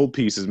 The old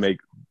pieces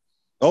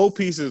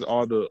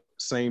are the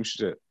same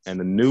ship, and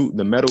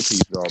the metal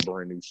pieces are a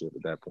brand new ship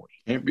at that point.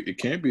 It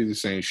can't be the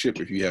same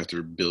ship if you have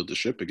to build the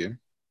ship again.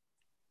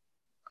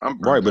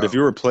 Right, but if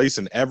you're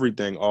replacing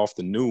everything off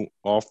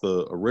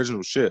the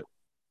original ship,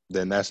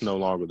 then that's no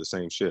longer the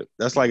same ship.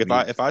 That's like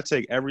if I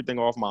take everything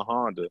off my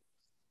Honda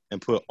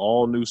and put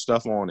all new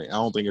stuff on it, I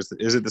don't think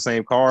is it the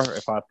same car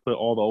if I put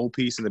all the old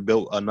pieces and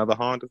built another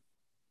Honda?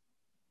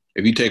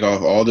 If you take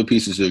off all the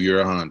pieces of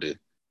your Honda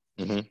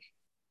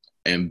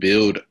and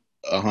build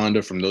a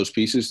Honda from those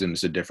pieces, then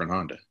it's a different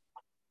Honda.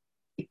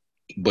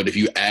 But if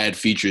you add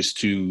features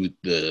to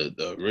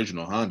the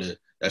original Honda,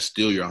 that's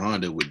still your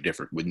Honda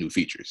with new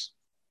features.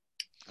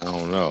 I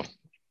don't know.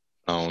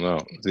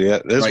 Yeah,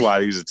 that's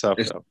why these are tough.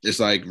 It's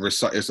like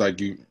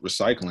you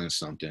recycling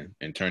something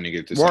and turning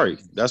it to right.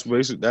 something. That's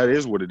basically that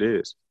is what it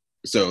is.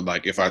 So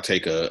like if I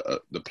take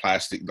the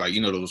plastic, like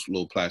those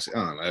little plastic, I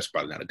don't know, that's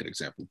probably not a good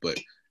example, but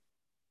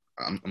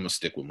I'm gonna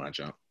stick with my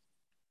jump.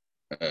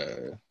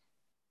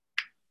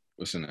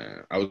 What's in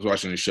there? I was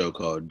watching a show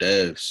called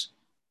Devs,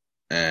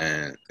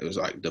 and it was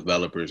like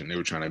developers, and they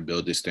were trying to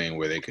build this thing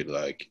where they could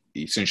like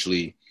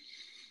essentially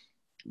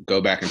go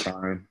back in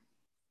time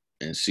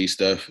and see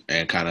stuff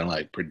and kind of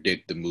like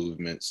predict the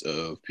movements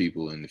of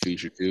people in the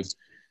future too.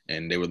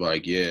 And they were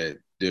like, yeah,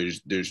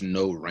 there's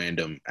no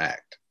random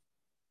act.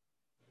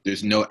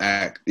 There's no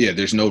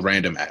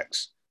random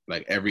acts.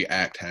 Like every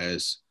act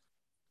has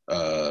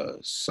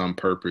some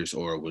purpose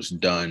or was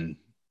done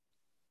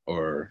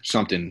or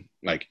something.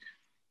 Like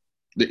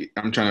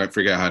I'm trying to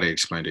figure out how they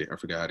explained it. I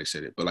forgot how they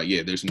said it, but like,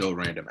 yeah, there's no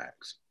random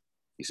acts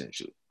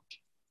essentially.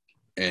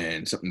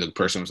 And the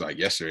person was like,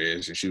 yes, there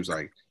is. And she was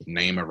like,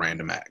 name a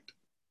random act.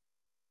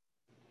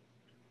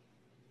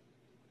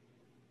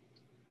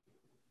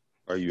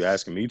 Are you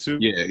asking me to?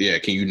 Yeah.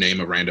 Can you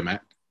name a random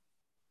act?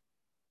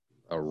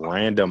 A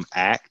random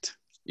act?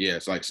 Yeah,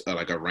 it's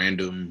like a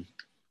random,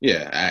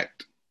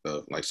 act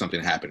of like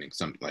something happening,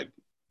 something like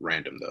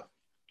random though.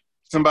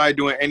 Somebody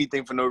doing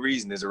anything for no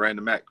reason is a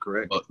random act,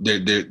 correct? But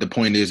the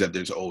point is that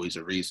there's always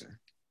a reason.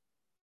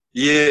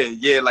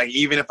 Yeah. Like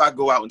even if I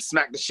go out and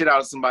smack the shit out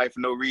of somebody for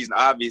no reason,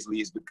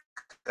 obviously it's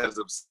because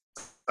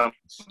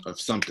of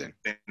something.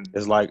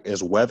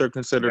 Is weather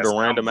considered a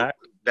random act?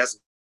 That's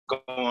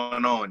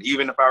going on.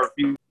 Even if I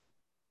refuse.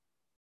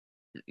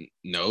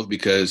 No,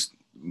 because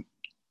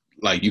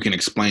like you can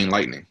explain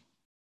lightning.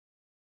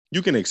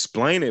 You can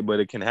explain it,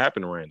 but it can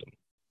happen random.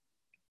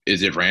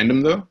 Is it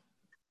random though?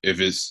 If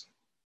it's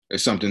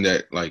something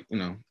that like,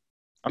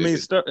 I mean,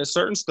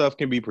 certain stuff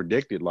can be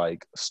predicted,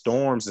 like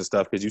storms and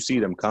stuff, because you see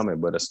them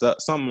coming. But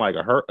something like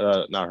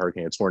not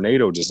hurricane, a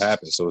tornado just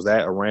happened. So is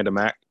that a random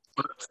act?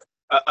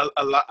 A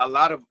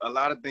lot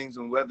of things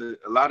in weather,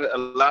 a lot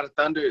of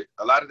thunder,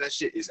 a lot of that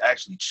shit is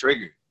actually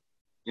triggered.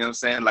 You know what I'm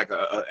saying? Like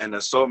an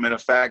assortment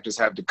of factors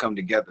have to come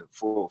together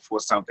for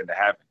something to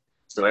happen.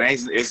 So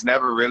it's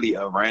never really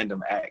a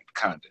random act,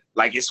 kind of.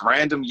 Like it's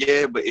random,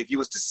 yeah, but if you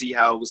was to see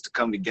how it was to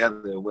come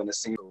together, it wouldn't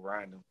seem so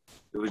random.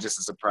 It was just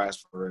a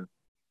surprise for real.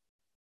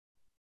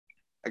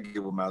 I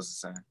get what Miles is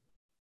saying.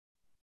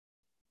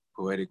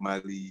 Poetic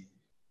Miley.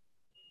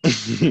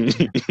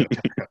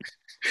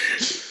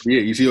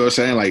 Yeah, you see what I'm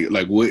saying?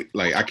 Like what?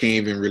 Like I can't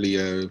even really.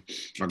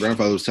 My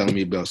grandfather was telling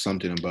me about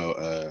something about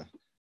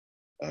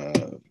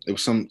it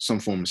was some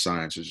form of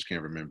science. I just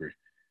can't remember.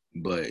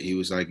 But he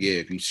was like, yeah,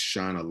 if you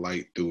shine a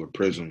light through a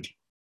prism,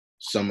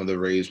 some of the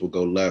rays will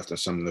go left and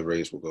some of the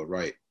rays will go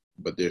right.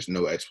 But there's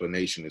no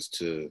explanation as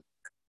to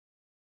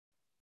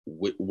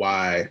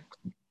why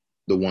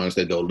the ones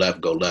that go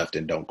left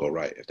and don't go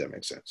right, if that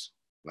makes sense.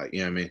 Like, you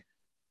know what I mean?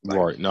 Like,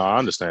 right. No, I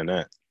understand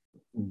that.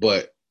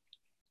 But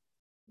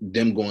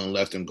them going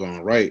left and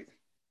going right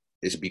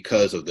is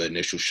because of the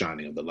initial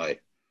shining of the light.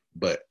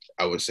 But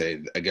I would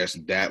say, I guess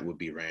that would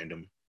be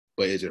random.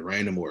 But is it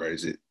random or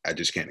is it, I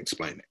just can't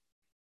explain it.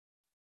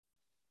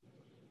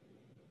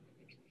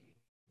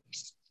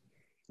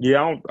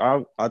 Yeah,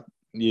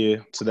 yeah,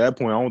 to that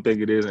point, I don't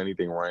think it is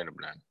anything random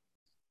now.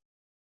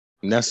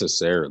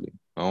 Necessarily.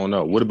 I don't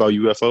know. What about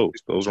UFOs?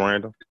 Those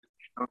random?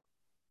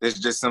 There's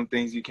just some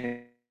things you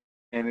can't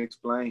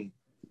explain.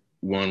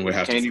 One would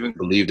have to even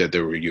believe that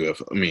there were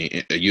UFO. I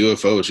mean, a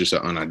UFO is just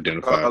an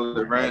unidentified. Call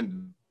it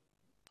random.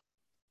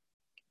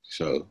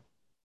 So,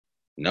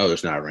 no,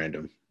 it's not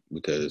random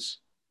because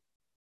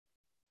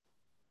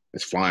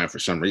it's flying for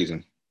some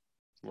reason.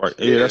 Right.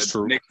 Yeah, that's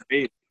true.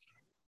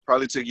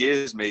 Probably took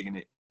years making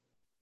it.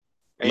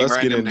 Let's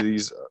get into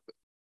these.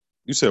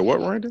 You said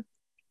what, random?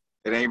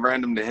 It ain't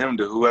random to him,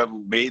 to whoever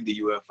made the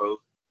UFO.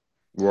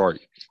 Right.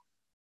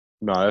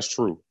 No, that's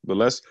true.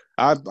 But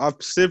I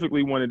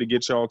specifically wanted to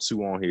get y'all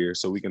two on here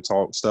so we can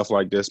talk stuff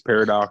like this,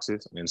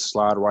 paradoxes, and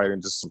slide right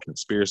into some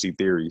conspiracy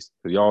theories.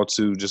 So y'all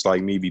two, just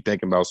like me, be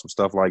thinking about some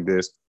stuff like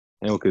this,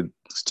 and we could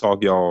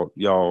talk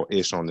y'all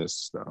ish on this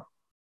stuff.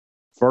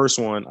 First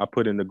one I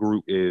put in the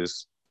group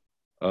is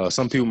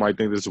some people might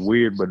think this is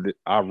weird, but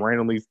I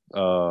randomly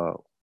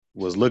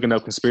was looking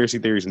up conspiracy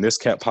theories, and this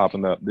kept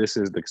popping up. This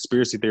is the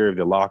conspiracy theory of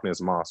the Loch Ness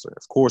Monster.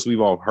 Of course,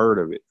 we've all heard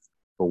of it.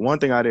 But one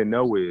thing I didn't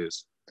know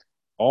is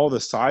all the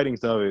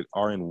sightings of it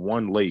are in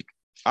one lake.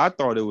 I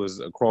thought it was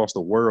across the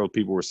world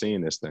people were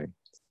seeing this thing.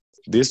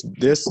 This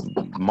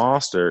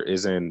monster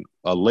is in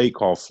a lake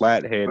called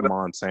Flathead,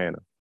 Montana.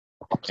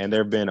 And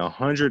there have been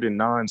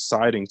 109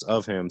 sightings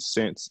of him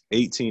since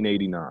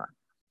 1889.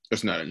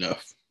 That's not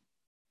enough.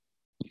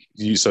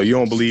 So you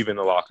don't believe in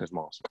the Loch Ness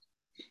Monster?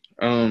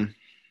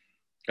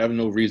 I have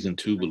no reason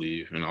to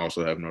believe, and I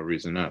also have no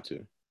reason not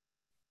to.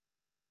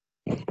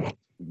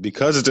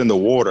 Because it's in the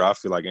water, I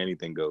feel like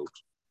anything goes.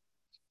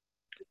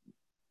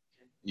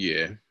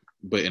 Yeah,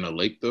 but in a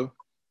lake, though?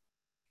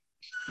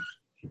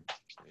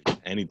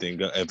 Anything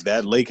goes. If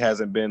that lake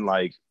hasn't been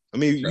like, I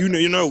mean,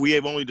 you know, we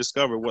have only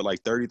discovered, what,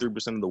 like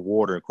 33% of the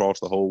water across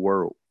the whole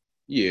world.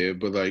 Yeah,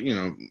 but like, you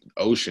know,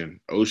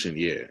 ocean,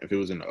 yeah. If it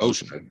was in the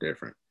ocean, that's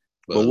different.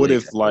 But what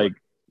if, like,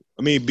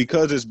 I mean,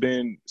 because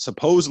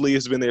supposedly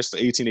it's been there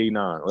since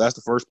 1889. Well, that's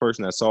the first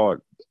person that saw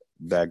it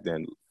back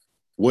then.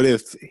 What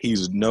if he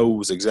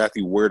knows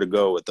exactly where to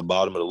go at the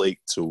bottom of the lake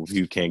so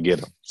you can't get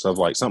him?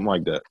 Something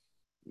like that.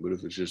 What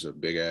if it's just a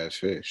big ass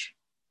fish?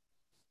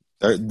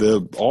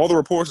 All the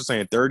reports are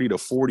saying 30 to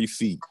 40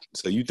 feet.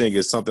 So you think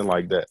it's something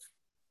like that?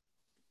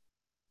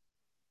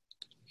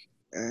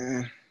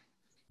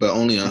 But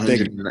only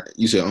 100.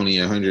 You said only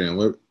 100 and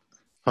what?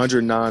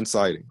 109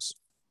 sightings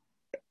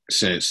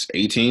since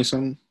 18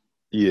 something.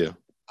 Yeah,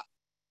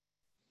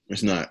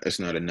 it's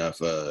not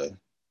enough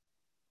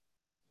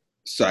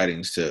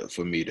sightings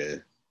for me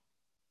to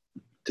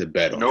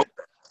bet on. Nope,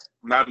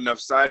 not enough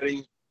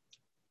sightings,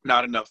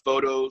 not enough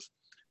photos,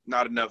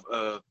 not enough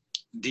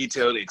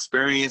detailed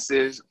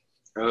experiences.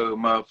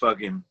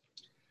 Motherfucking,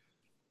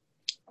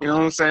 you know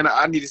what I'm saying?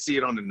 I need to see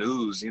it on the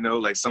news. You know,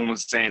 like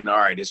someone's saying, "All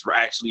right, it's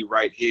actually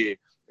right here."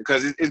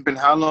 Because it's been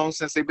how long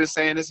since they've been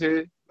saying this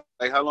here?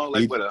 Like how long?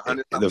 Like what,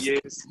 100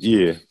 years?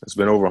 Yeah, it's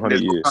been over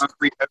 100 years.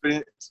 Concrete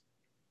evidence.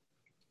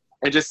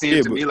 It just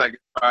seems to me like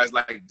I was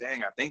like,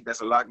 dang, I think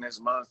that's a Loch Ness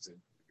monster.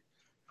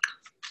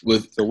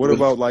 So what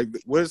about like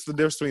what's the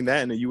difference between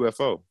that and a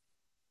UFO?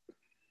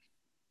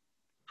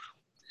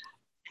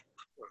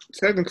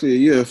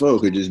 Technically, a UFO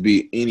could just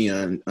be any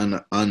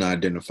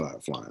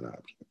unidentified flying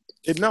object.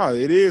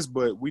 It is,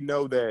 but we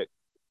know that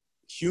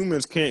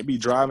humans can't be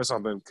driving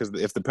something because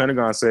if the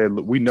Pentagon said,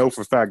 we know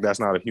for a fact that's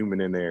not a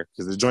human in there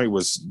because the joint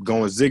was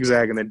going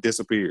zigzag and then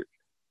disappeared.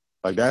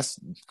 Like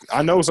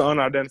I know it's an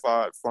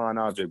unidentified flying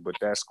object, but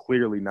that's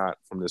clearly not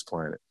from this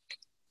planet.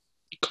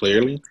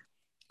 Clearly.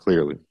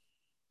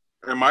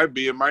 It might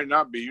be, it might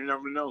not be. You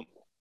never know.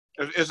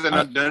 It's an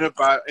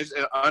unidentified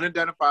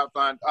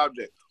flying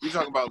object. We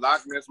talking about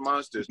Loch Ness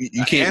monsters.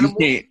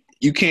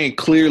 You can't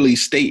clearly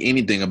state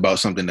anything about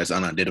something that's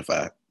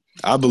unidentified.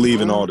 I believe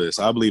in all this.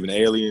 I believe in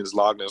aliens,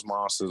 Loch Ness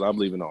monsters. I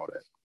believe in all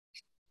that.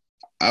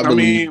 I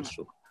believe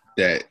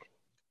that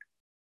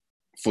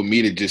for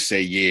me to just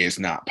say, yeah, it's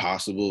not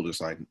possible,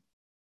 it's like, you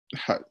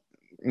know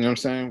what I'm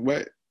saying?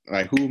 What?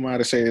 Like, who am I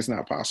to say it's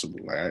not possible?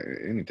 Like,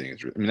 anything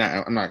is. I mean,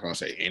 I'm not going to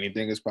say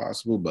anything is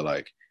possible, but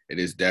like, it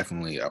is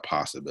definitely a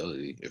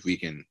possibility. If we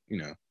can, you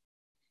know,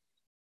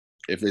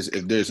 if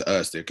there's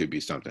us, there could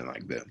be something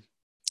like them.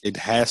 It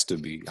has to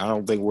be. I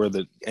don't think we're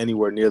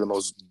anywhere near the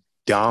most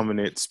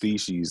dominant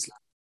species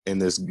in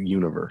this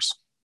universe.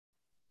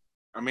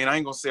 I mean, I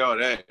ain't gonna say all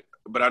that,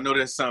 but I know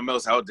there's something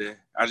else out there.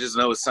 I just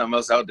know it's something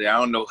else out there. I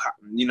don't know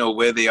how,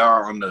 where they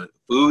are on the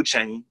food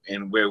chain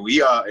and where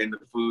we are in the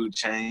food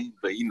chain,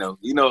 but I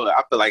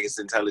feel like it's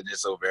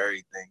intelligence over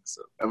everything.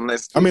 So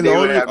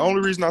the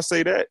only reason I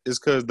say that is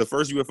because the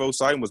first UFO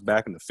sighting was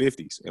back in the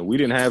 50s, and we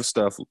didn't have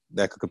stuff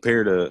that could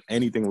compare to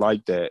anything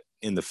like that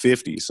in the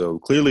 50s. So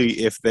clearly,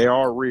 if they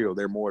are real,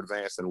 they're more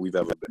advanced than we've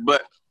ever been.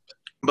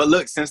 But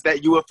look, since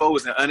that UFO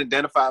was an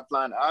unidentified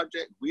flying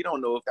object, we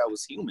don't know if that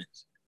was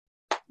humans.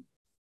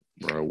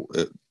 Bro,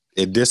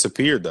 it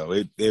disappeared though.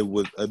 It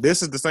was.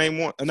 This is the same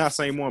one, not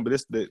same one, but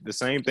it's the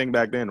same thing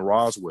back then.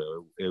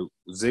 Roswell, it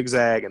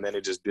zigzag and then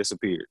it just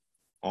disappeared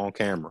on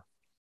camera.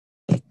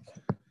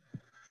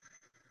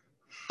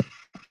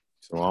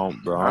 So I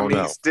don't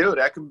know. Still,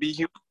 that could be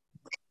human.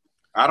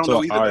 I don't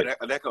know either.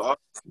 Right. That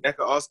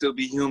could all still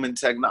be human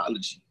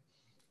technology.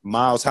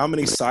 Miles, how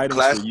many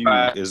sightings for you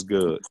is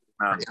good?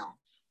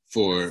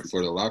 For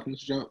the Loch Ness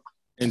jump?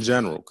 In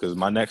general, because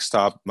my next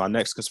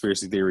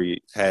conspiracy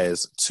theory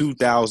has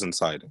 2,000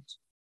 sightings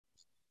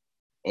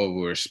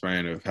over a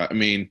span of. I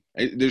mean,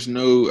 there's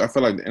no. I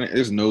feel like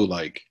there's no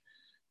like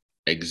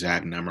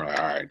exact number. Like,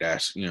 all right,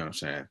 that's what I'm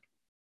saying.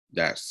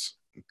 That's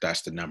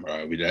the number.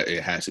 All right,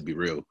 it has to be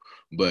real.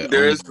 But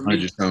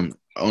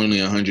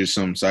only 100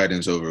 some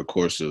sightings over a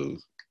course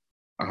of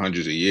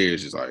hundreds of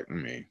years is like, I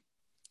mean.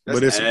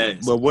 But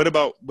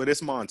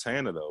it's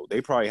Montana though.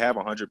 They probably have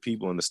 100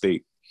 people in the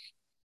state.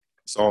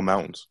 It's all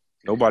mountains.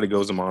 Nobody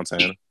goes to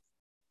Montana.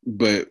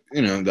 But,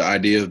 the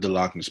idea of the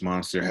Loch Ness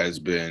Monster has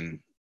been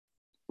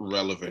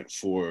relevant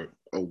for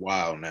a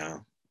while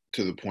now,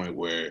 to the point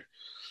where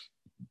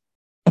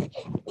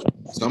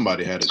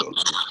somebody had to go.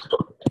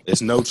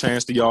 There's no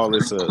chance to y'all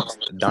it's a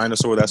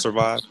dinosaur that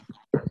survived?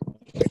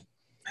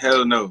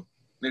 Hell no.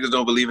 Niggas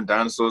don't believe in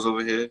dinosaurs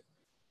over here.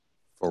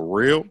 For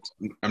real?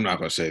 I'm not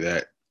going to say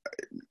that.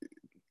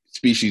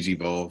 Species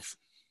evolve.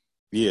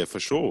 Yeah, for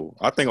sure.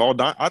 I think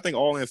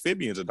all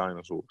amphibians are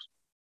dinosaurs.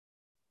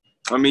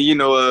 I mean,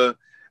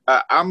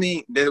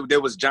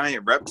 there was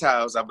giant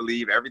reptiles, I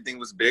believe. Everything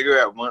was bigger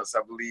at once,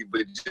 I believe.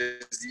 But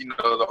just,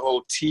 the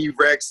whole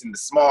T-Rex and the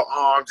small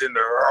arms and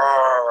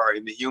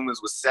the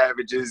humans were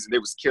savages and they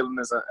was killing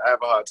us. I have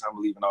a hard time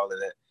believing all of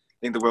that. I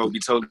think the world would be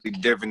totally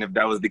different if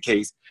that was the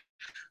case.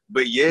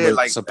 But yeah,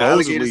 like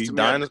supposedly,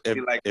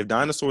 if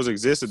dinosaurs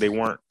existed, they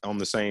weren't on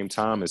the same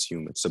time as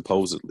humans,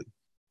 supposedly.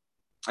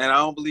 And I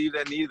don't believe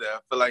that neither. I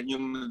feel like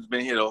humans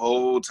been here the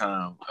whole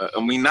time. I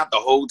mean, not the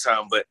whole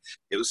time, but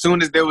as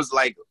soon as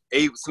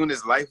as soon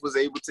as life was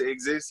able to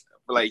exist, I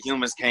feel like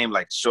humans came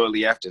like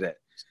shortly after that.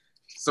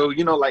 So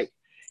like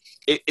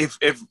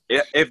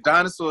if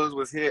dinosaurs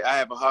was here, I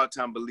have a hard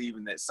time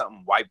believing that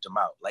something wiped them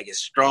out. Like as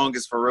strong,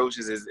 as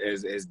ferocious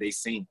as they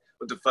seem.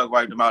 What the fuck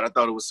wiped them out? I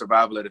thought it was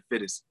survival of the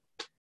fittest.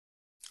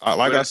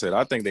 I said,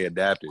 I think they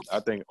adapted. I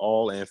think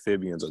all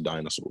amphibians are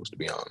dinosaurs, to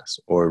be honest,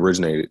 or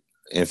originated.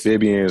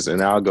 Amphibians, and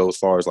I'll go as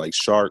far as like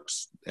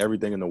sharks,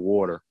 everything in the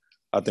water.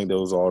 I think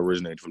those all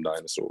originated from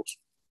dinosaurs.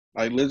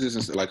 Like lizards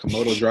and like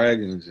Komodo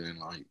dragons and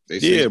like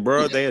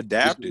they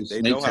adapted.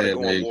 They know how to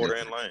go on water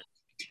and land.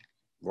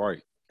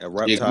 Right. And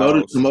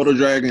reptiles. Komodo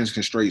dragons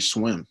can straight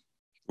swim.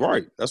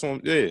 Right. That's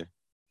what. Yeah.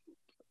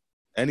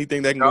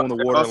 Anything that can go in the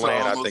water and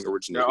land, I think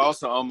originated. They're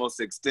also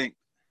almost extinct.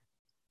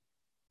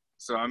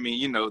 So I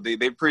mean,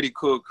 they're pretty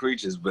cool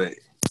creatures, but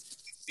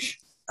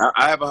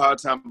I have a hard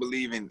time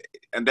believing,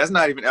 and that's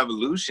not even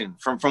evolution.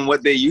 From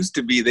what they used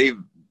to be,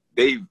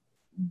 they've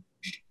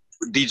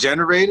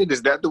degenerated.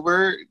 Is that the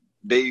word?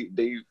 They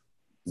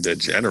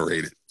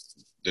degenerated.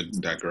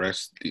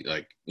 Digressed.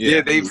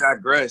 They've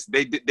digressed.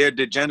 They're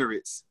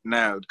degenerates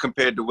now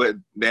compared to what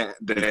the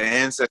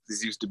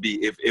ancestors used to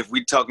be. If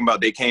we talking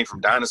about they came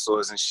from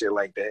dinosaurs and shit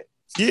like that,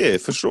 Yeah,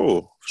 for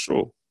sure.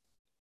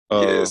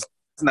 Yes,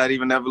 it's not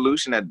even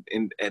evolution.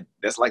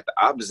 That's like the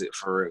opposite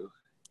for real.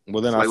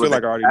 Well, then It's I like feel what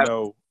like I already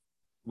know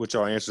what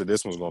y'all answer to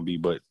this one's going to be,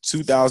 but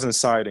 2,000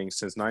 sightings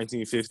since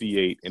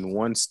 1958 in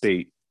one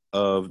state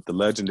of the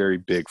legendary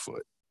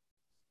Bigfoot.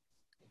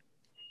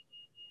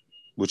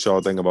 What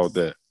y'all think about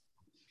that?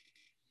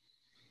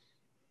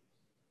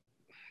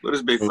 What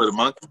is Bigfoot, a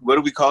monkey? What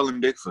do we call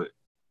him Bigfoot?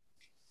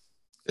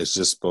 It's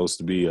just supposed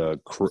to be a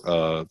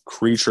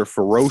creature,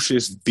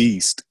 ferocious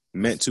beast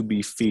meant to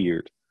be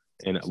feared.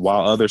 And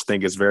while others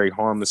think it's a very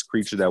harmless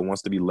creature that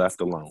wants to be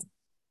left alone.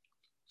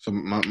 So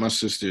my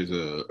sister's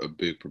a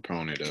big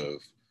proponent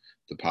of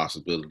the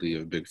possibility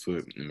of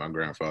Bigfoot, and my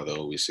grandfather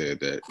always said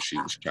that she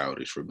was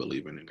childish for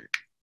believing in it.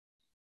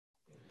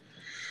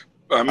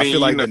 I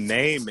feel like the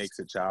name makes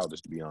it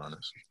childish, to be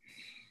honest.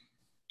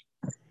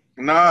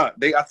 Nah,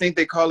 I think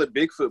they call it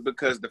Bigfoot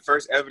because the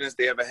first evidence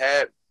they ever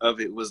had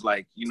of it was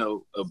like,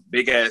 a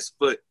big ass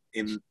foot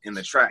in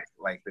the track.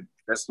 Like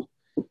that's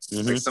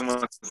like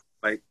someone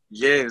like,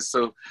 yeah.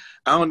 So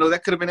I don't know.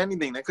 That could have been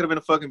anything. That could have been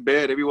a fucking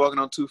bear. They be walking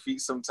on 2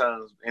 feet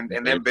sometimes, and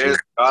then bears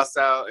are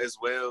docile as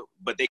well,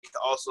 but they can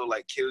also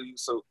like kill you.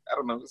 So I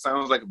don't know. It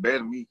sounds like a bear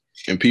to me.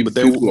 And people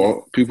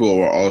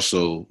are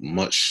also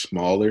much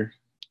smaller.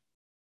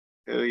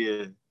 Hell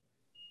yeah.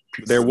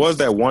 There was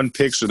that one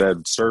picture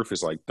that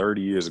surfaced like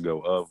 30 years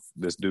ago of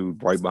this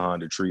dude right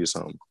behind a tree or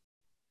something.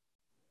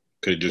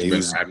 Could have just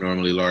been an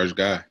abnormally large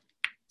guy.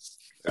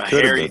 A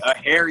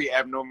hairy,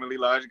 abnormally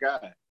large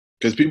guy.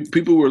 Because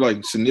people were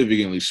like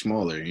significantly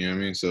smaller, you know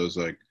what I mean? So it's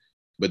like,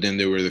 but then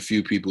there were the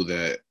few people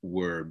that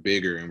were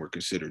bigger and were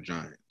considered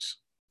giants.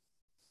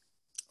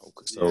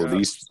 Okay,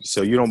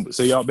 so y'all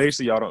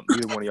don't,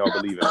 neither one of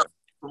y'all believe in it.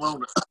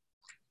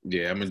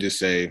 Yeah, I'm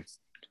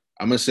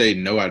gonna say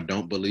no, I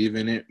don't believe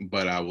in it,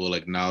 but I will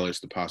acknowledge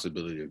the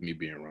possibility of me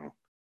being wrong.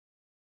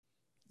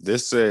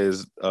 This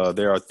says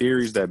there are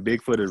theories that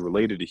Bigfoot is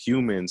related to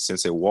humans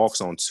since it walks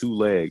on 2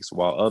 legs,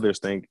 while others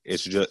think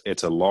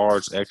it's a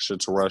large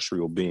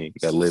extraterrestrial being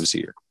that lives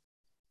here.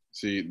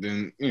 See,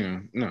 then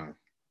no,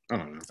 I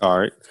don't know. All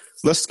right,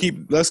 let's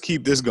keep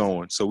this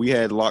going. So we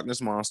had Loch Ness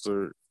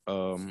Monster,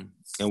 and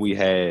we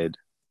had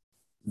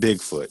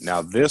Bigfoot.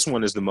 Now this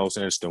one is the most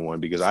interesting one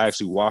because I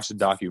actually watched a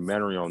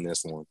documentary on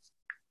this one,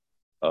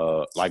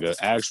 like an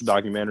actual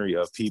documentary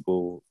of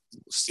people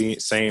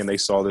saying they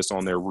saw this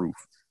on their roof.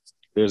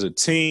 There's a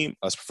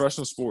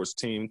professional sports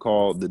team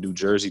called the New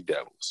Jersey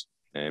Devils,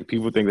 and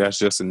people think that's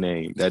just a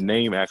name. That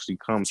name actually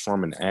comes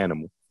from an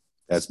animal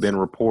that's been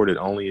reported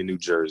only in New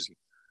Jersey.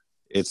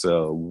 It's a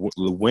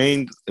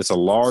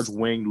large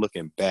winged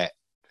looking bat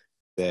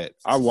that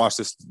I watched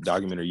this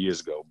documentary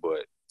years ago,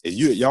 but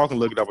y'all can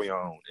look it up on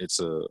your own. It's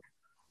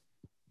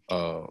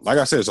like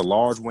I said, it's a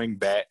large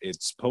winged bat.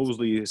 It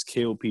supposedly has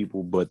killed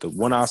people, but the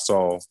one I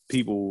saw,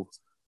 people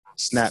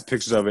snap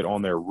pictures of it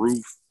on their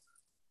roof.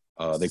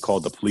 They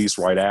called the police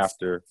right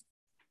after.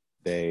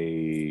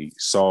 They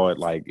saw it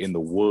like in the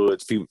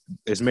woods.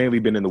 It's mainly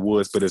been in the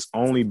woods, but it's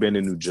only been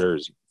in New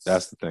Jersey.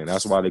 That's the thing.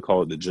 That's why they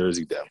call it the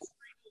Jersey Devil.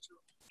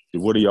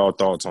 What are y'all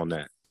thoughts on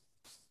that?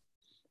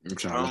 I'm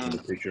trying to look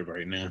at the picture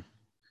right now.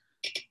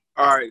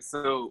 All right,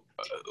 so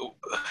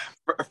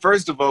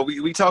first of all,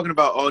 we talking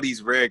about all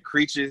these rare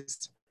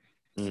creatures.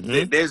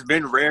 Mm-hmm. There's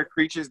been rare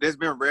creatures. There's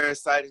been rare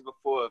sightings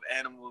before of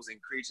animals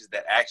and creatures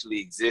that actually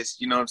exist.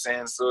 You know what I'm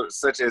saying? So,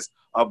 such as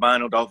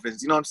albino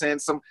dolphins. You know what I'm saying?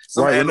 Some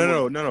right.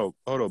 animals. No.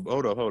 Hold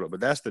up. But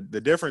that's the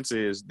difference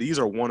is these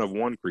are one of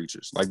one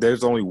creatures. Like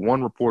there's only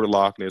one reported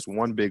Loch Ness,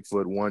 one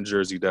Bigfoot, one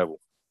Jersey Devil.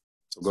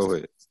 So go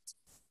ahead.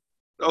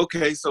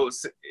 Okay, so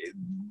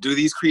do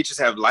these creatures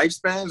have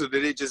lifespans or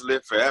do they just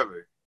live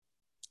forever?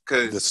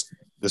 Because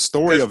the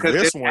story of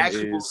this one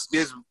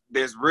is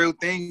there's real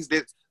things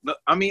that.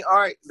 I mean, all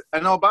right,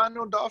 an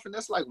albino dolphin,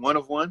 that's like one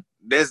of one.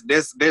 There's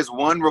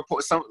one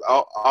report. Some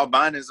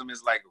albinism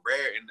is like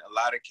rare in a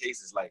lot of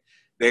cases. Like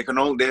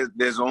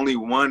there's only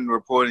one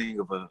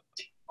reporting of a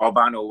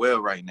albino whale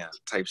right now,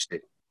 type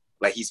shit.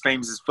 Like he's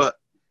famous as fuck.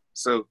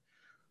 So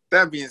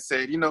that being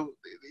said,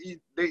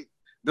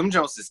 them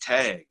Jones is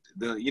tagged.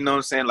 You know what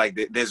I'm saying? Like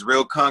there's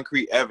real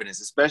concrete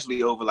evidence,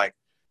 especially over like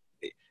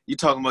you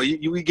talking about.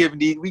 We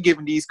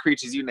giving these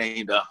creatures you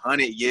named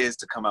 100 years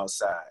to come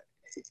outside.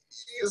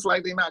 It's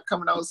like they're not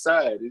coming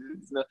outside.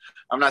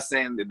 I'm not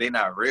saying that they're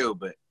not real,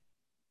 but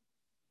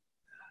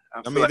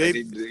I mean,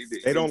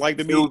 they don't like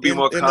to be in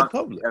the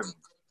public. Evidence.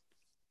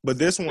 But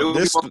this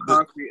one,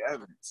 concrete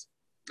evidence.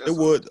 It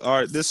would.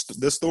 All right,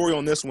 the story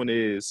on this one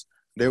is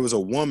there was a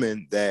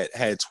woman that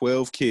had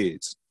 12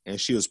 kids,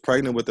 and she was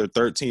pregnant with her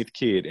 13th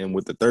kid. And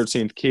with the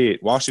 13th kid,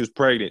 while she was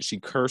pregnant, she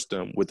cursed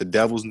them with the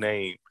devil's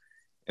name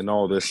and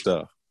all this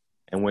stuff.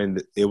 And when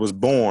it was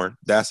born,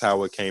 that's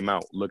how it came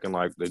out, looking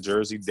like the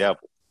Jersey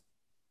Devil.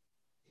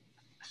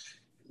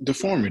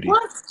 Deformity.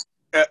 What?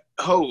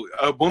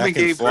 A woman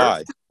gave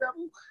birth to the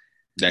devil?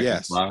 That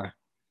can fly.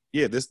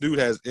 Yeah, this dude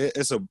has. Like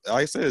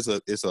I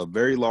said, it's a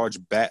very large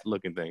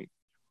bat-looking thing.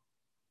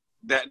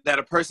 That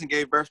a person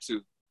gave birth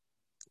to.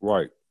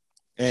 Right.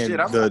 And shit,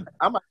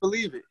 I might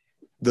believe it.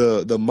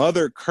 The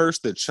mother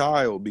cursed the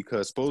child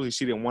because supposedly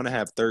she didn't want to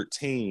have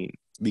 13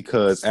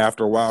 because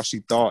after a while she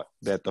thought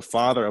that the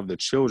father of the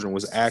children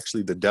was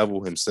actually the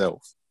devil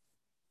himself,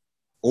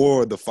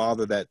 or the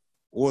father that,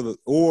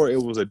 or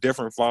it was a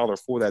different father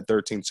for that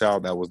 13th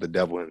child that was the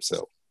devil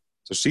himself.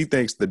 So she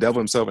thinks the devil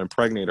himself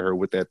impregnated her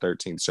with that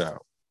 13th child.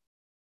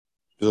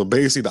 So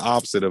basically the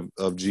opposite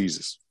of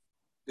Jesus.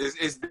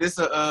 Is this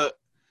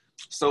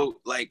so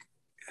like,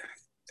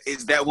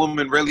 is that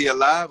woman really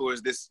alive, or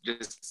is this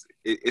just,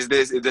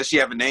 does she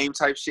have a name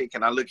type shit?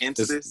 Can I look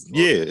into this?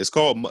 Yeah, it's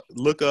called,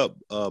 look up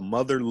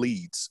Mother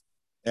Leeds,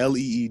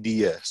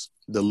 Leeds,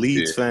 the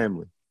Leeds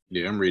family.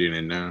 Yeah, I'm reading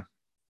it now.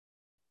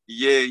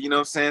 Yeah, you know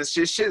what I'm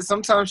saying? Shit,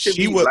 sometimes shit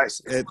She be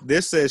was, like,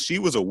 this says she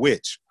was a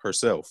witch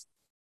herself.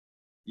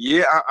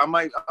 yeah, I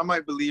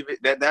might believe it.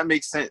 That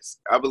makes sense.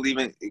 I believe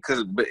it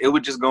but it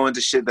would just go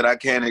into shit that I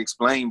can't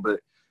explain. But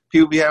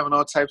people be having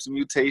all types of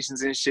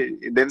mutations and shit.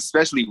 And then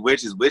especially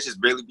witches. Witches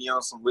really be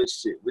on some witch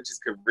shit. Witches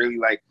could really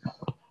like,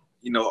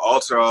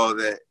 alter all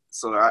that.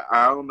 So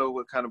I don't know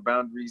what kind of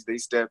boundaries they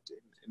stepped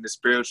in the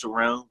spiritual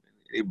realm.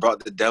 They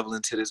brought the devil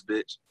into this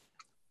bitch.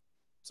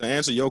 To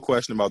answer your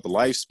question about the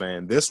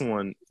lifespan, this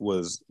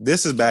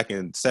is back in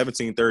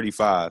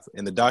 1735,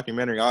 and the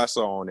documentary I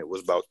saw on it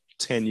was about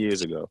 10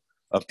 years ago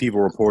of people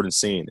reporting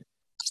seeing it.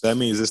 So that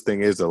means this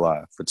thing is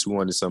alive for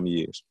 200 some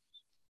years.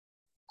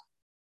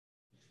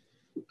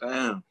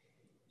 Damn.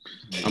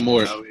 I'm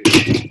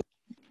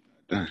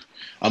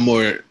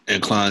more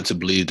inclined to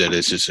believe that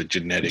it's just a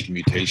genetic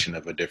mutation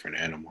of a different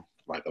animal,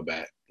 like a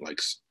bat.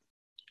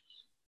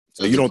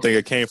 So you don't think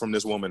it came from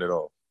this woman at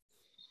all?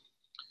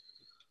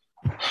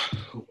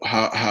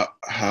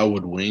 How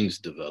would wings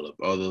develop?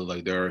 Although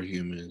like there are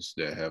humans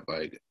that have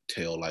like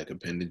tail-like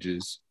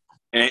appendages.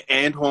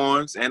 And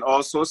horns and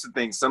all sorts of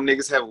things. Some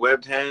niggas have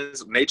webbed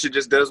hands. Nature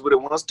just does what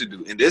it wants to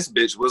do. And this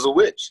bitch was a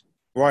witch.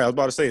 Right, I was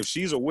about to say, if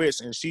she's a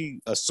witch and she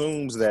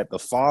assumes that the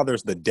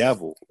father's the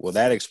devil, well,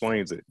 that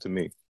explains it to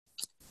me.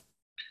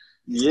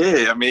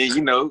 Yeah, I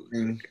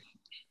mean,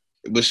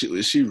 But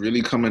was she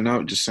really coming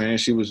out just saying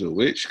she was a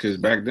witch? Because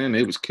back then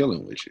they was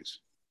killing witches.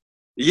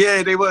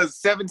 Yeah, they was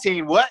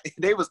 17. What?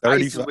 They was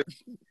 35.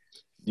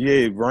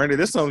 Yeah, Brandon,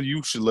 this is something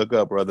you should look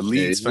up, bro. The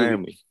Leeds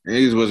family.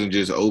 He wasn't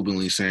just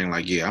openly saying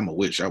like, "Yeah, I'm a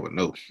witch." I would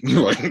know.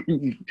 Like,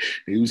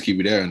 he was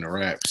keeping that in the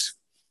raps.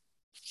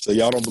 So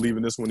y'all don't believe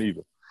in this one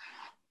either?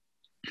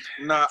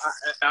 No,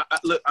 I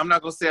look, I'm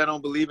not gonna say I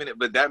don't believe in it,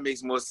 but that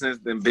makes more sense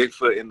than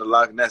Bigfoot in the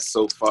Loch Ness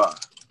so far,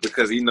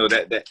 because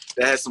that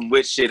has some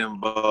witch shit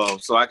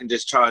involved. So I can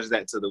just charge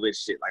that to the witch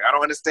shit. Like, I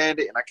don't understand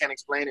it and I can't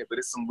explain it, but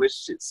it's some witch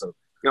shit. So you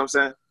know what I'm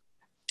saying?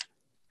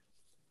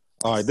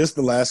 All right, this is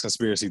the last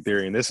conspiracy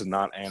theory, and this is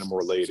not animal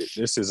related.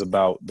 This is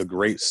about the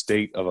great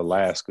state of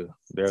Alaska.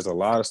 There's a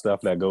lot of stuff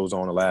that goes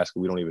on in Alaska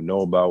we don't even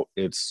know about.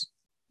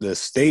 The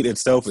state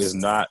itself is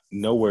not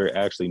nowhere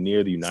actually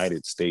near the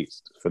United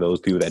States, for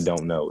those people that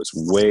don't know. It's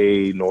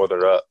way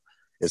northern up.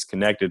 It's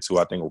connected to,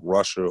 I think,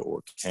 Russia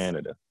or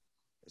Canada.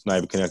 It's not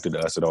even connected to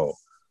us at all.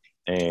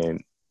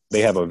 And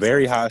they have a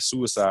very high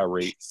suicide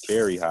rate,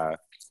 very high.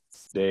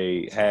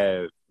 They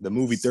have, the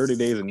movie 30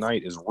 Days a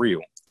Night is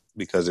real,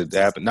 because it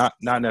happened, not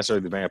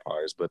necessarily the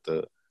vampires, but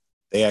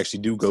they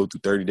actually do go through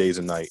 30 days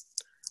a night.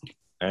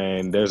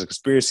 And there's a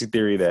conspiracy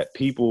theory that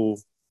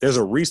there's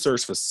a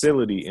research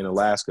facility in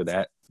Alaska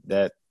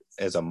that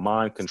is a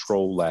mind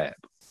control lab.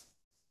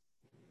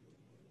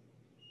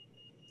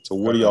 So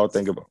what do y'all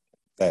think about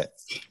that?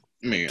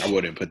 I mean, I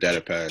wouldn't put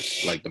that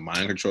past, like the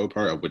mind control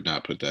part, I would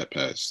not put that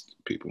past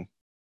people.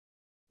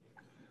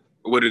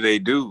 What do they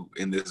do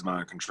in this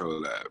mind control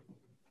lab?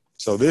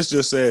 So this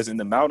just says, in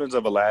the mountains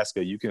of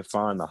Alaska, you can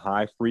find the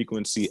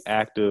high-frequency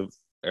active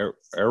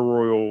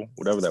aerial,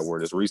 whatever that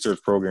word is, research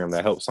program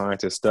that helps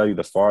scientists study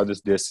the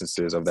farthest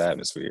distances of the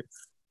atmosphere.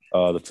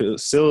 The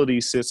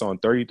facility sits on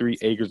 33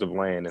 acres of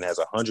land and has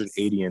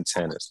 180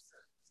 antennas.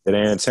 The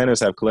antennas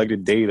have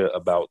collected data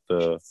about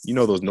those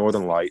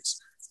northern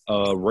lights,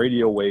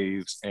 radio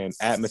waves, and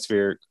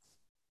atmospheric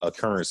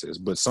occurrences.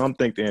 But some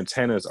think the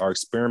antennas are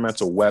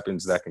experimental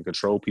weapons that can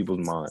control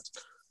people's minds.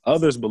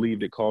 Others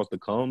believed it caused the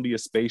Columbia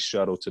Space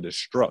Shuttle to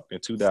destruct in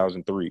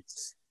 2003.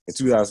 In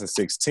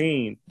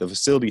 2016, the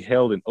facility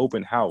held an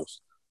open house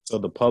so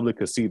the public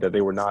could see that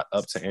they were not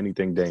up to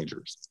anything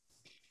dangerous.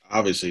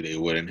 Obviously, they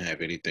wouldn't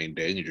have anything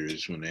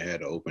dangerous when they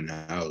had an open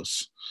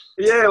house.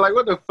 Yeah, like,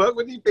 what the fuck?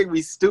 What do you think?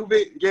 We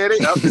stupid? Yeah, they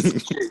up to some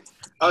shit.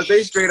 Oh,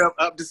 they straight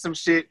up to some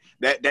shit.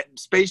 That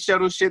space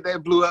shuttle shit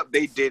that blew up,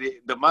 they did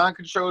it. The mind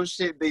control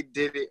shit, they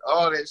did it.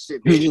 All that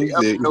shit. They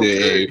up to no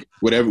good.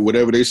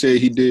 Whatever they said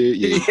he did,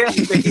 yeah,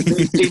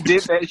 they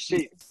did that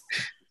shit.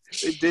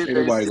 They did that.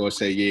 Everybody gonna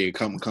say, yeah,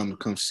 come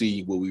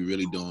see what we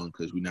really doing,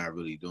 because we're not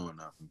really doing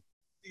nothing.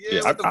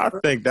 Yeah, I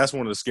think that's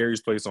one of the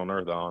scariest places on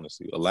earth,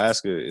 honestly.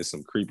 Alaska is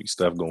some creepy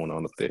stuff going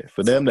on up there.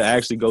 For them to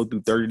actually go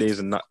through 30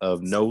 days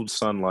of no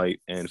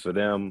sunlight, and for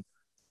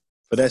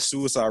that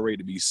suicide rate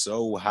to be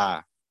so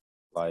high,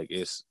 like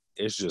it's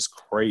just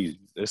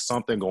crazy. There's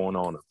something going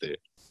on up there.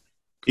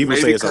 People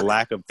say it's a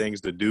lack of things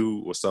to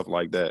do or stuff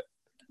like that.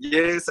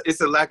 Yeah,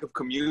 it's a lack of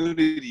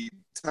community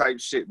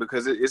type shit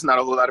because it's not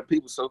a whole lot of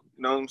people. So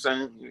you know what I'm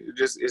saying?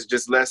 It's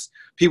just less.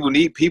 People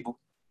need people.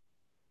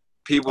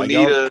 People Like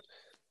need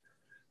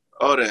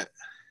all that.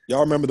 Y'all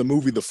remember the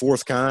movie The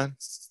Fourth Kind?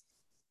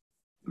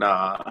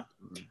 Nah.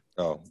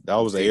 Oh, that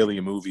was an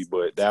alien movie,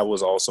 but that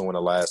was also in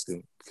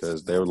Alaska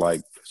because they were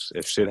like,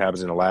 if shit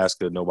happens in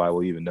Alaska, nobody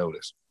will even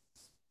notice.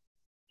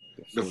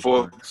 The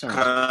fourth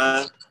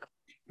kind.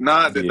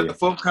 Nah, the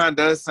fourth kind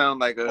does sound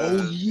like a.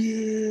 Oh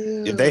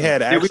yeah. If they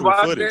had actual Did we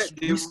watch footage, that?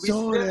 Did we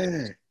saw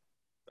that.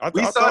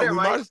 We saw thought that, we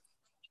right? might.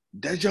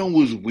 That joint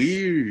was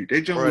weird.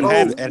 That joint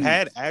Bro, was it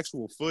had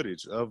actual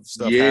footage of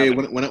stuff yeah,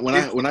 happening.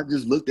 when I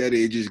just looked at it,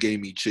 it just gave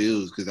me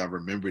chills because I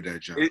remember that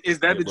joint. Is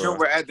that the joint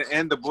where at the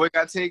end the boy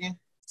got taken?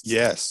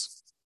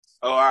 Yes.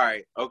 Oh, all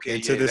right. Okay.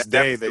 And to this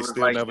day, they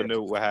still never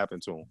knew what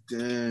happened to him.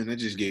 Damn, that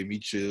just gave me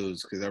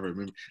chills because I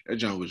remember that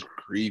joint was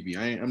creepy.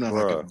 I'm not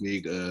like a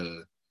big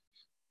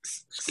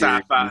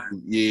sci-fi.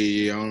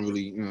 Yeah, I don't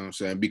really, you know what I'm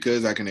saying?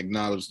 Because I can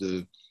acknowledge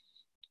that,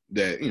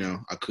 you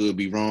know, I could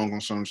be wrong on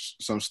some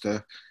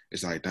stuff.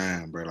 It's like,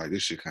 damn, bro, like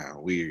this shit kind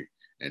of weird.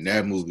 And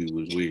that movie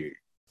was weird.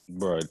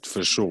 Bro,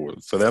 for sure.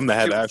 For them to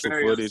have actual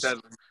footage,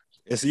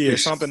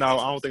 it's something I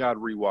don't think I'd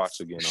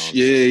rewatch again. Honestly.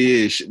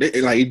 Yeah.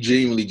 Like, it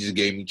genuinely just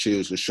gave me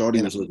chills because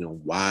Shorty was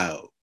looking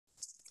wild.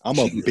 I'm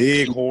a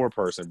big horror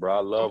person, bro. I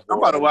love horror. I'm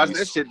about to watch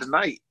that shit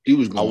tonight. He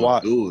was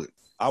going through it.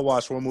 I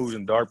watch horror movies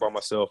in dark by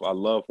myself. I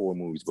love horror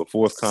movies, but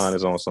Fourth Con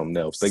is on something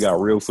else. They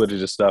got real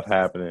footage of stuff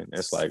happening.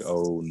 It's like,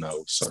 oh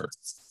no, sir,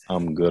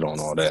 I'm good on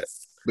all that.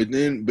 But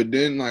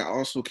then, like,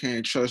 also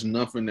can't trust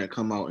nothing that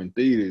come out in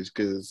theaters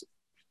because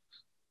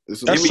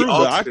that's true.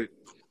 But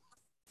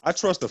I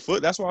trust the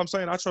foot. That's what I'm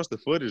saying. I trust the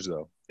footage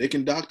though. They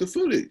can dock the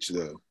footage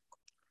though.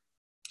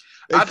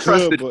 I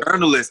trust the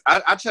journalist.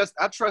 I trust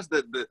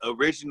the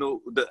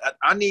original.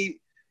 I need,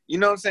 you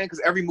know what I'm saying?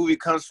 Because every movie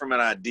comes from an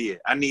idea.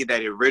 I need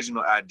that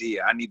original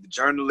idea. I need the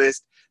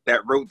journalist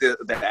that wrote the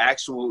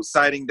actual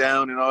sighting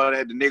down and all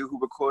that. The nigga who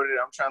recorded it.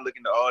 I'm trying to look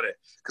into all that.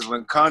 Because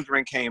when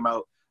Conjuring came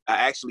out,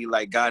 I actually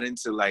like got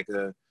into like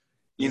the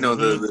main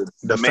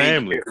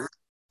family. Character.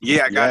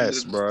 Yeah, I got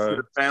into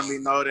the family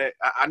and all that.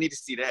 I need to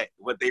see that.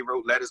 What they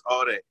wrote, letters,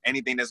 all that.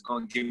 Anything that's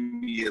going to give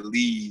me a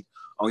lead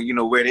on, you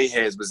know, where their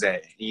heads was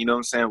at. You know what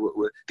I'm saying?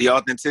 With the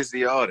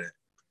authenticity of all that.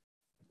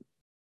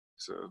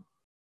 So.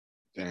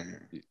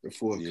 Damn, the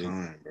Fourth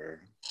Kind, bro.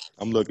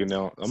 I'm looking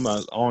now. I'm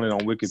not on it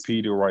on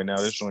Wikipedia right now.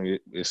 This one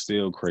is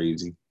still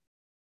crazy.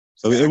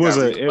 So they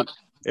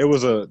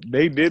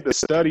did the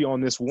study on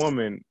this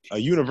woman. A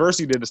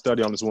university did the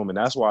study on this woman.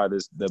 That's why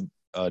the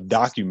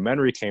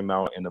documentary came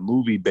out and the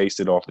movie based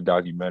it off the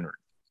documentary.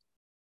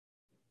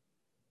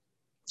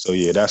 So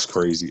yeah, that's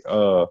crazy.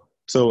 So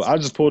I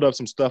just pulled up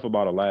some stuff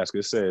about Alaska.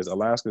 It says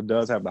Alaska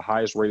does have the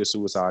highest rate of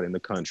suicide in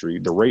the country.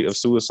 The rate of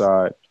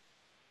suicide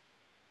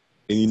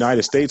in the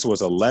United States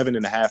was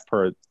 11.5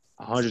 per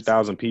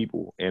 100,000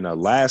 people. In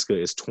Alaska,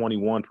 it's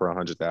 21 per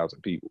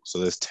 100,000 people. So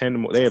there's 10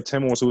 more. They have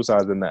 10 more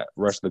suicides than that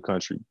rest of the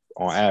country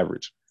on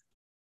average.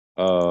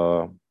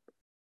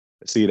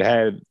 See, it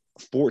had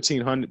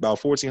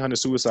about 1,400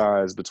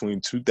 suicides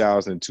between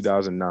 2000 and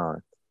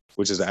 2009,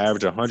 which is an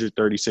average of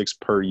 136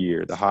 per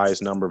year, the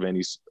highest number of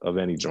any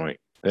joint,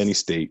 any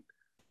state.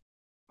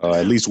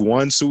 At least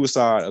one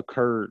suicide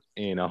occurred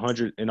in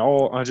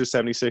all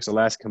 176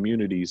 Alaska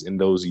communities in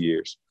those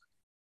years.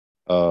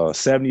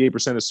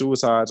 78% of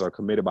suicides are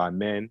committed by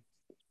men,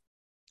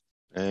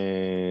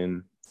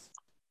 and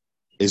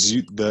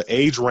the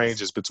age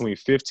range is between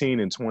 15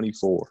 and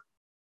 24.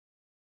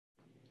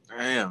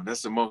 Damn,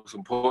 that's the most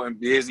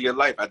important years of your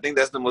life. I think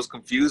that's the most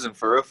confusing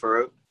for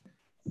real.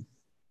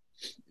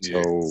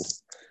 Yeah. So,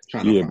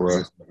 yeah,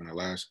 bro. In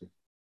Alaska.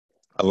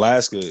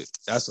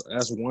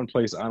 That's one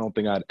place I don't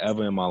think I'd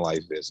ever in my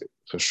life visit,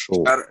 for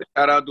sure.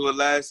 Shout out to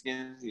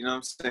Alaskans, you know what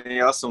I'm saying?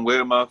 Y'all some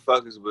weird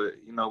motherfuckers, but,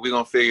 you know, we're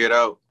going to figure it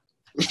out.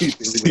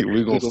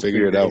 We're going to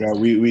figure it out.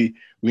 We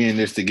in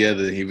this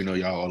together, even though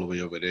y'all all the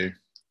way over there.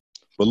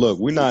 But look,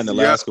 we're not in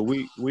Alaska.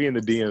 Yeah. We in the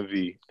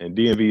DMV, and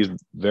DMV is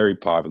very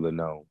popular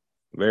known,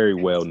 very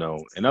well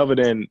known. And other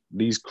than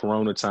these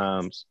Corona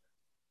times,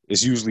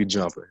 it's usually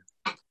jumping.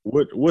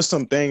 What's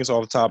some things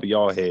off the top of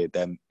y'all head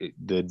that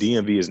the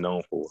DMV is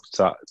known for?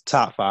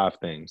 Top 5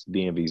 things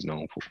DMV is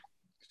known for.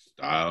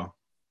 Style.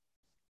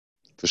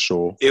 For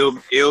sure.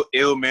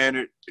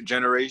 Ill-mannered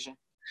generation.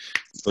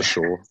 For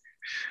sure.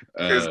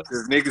 Because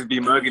niggas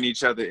be mugging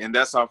each other, and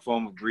that's our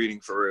form of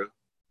greeting for real.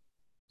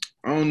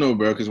 I don't know,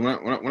 bro. Because when I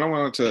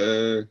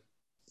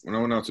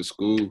went out to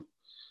school,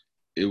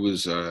 it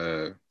was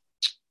some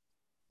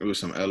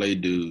LA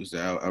dudes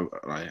that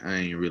I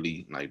ain't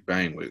really like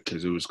bang with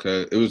because it was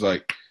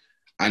like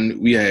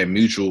we had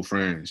mutual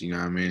friends, you know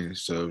what I mean?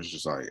 So it was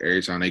just like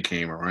every time they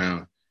came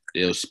around,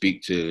 they'll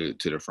speak to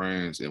the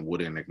friends and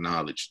wouldn't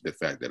acknowledge the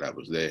fact that I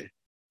was there,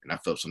 and I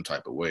felt some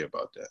type of way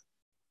about that.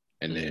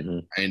 And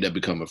then I ended up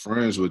becoming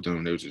friends with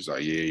them. They was just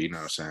like, yeah, you know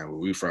what I'm saying? Where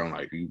we from,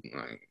 like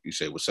you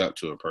say what's up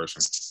to a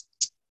person.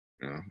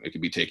 You know, it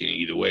could be taken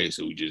either way,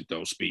 so we just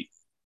don't speak.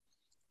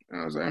 And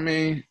I was like, I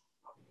mean,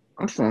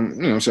 I'm from,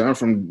 you know what I'm saying? I'm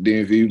from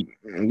DMV,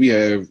 and we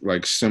have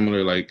like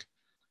similar, like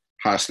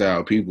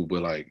hostile people,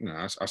 but like, you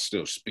know, I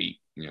still speak,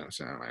 you know what I'm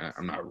saying? Like,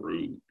 I'm not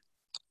rude,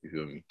 you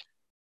feel me?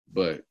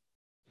 But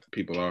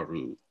people are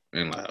rude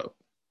and loud.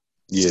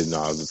 Yeah,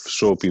 nah, for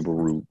sure people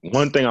rude.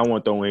 One thing I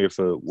want to throw in here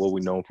for what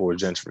we're known for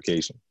is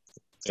gentrification.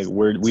 Like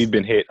we've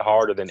been hit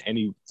harder than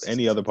any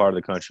other part of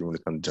the country when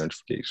it comes to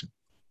gentrification.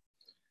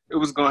 It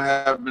was gonna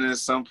happen at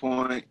some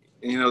point.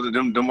 You know,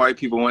 them white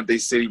people want their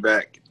city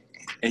back,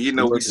 and you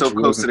know we so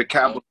close to the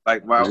capital.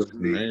 Like, wow,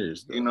 you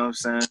know what I'm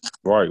saying?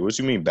 Right. What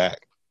you mean back?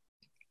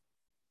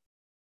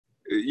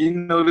 You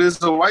know, this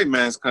is a white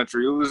man's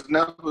country. It was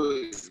never,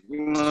 you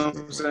know what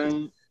I'm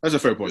saying? That's a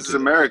fair point. This is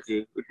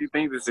America. What do you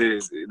think this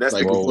is? That's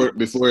like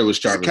before it was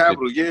chocolate. The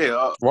capital,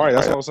 yeah. Right.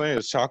 That's what I'm saying.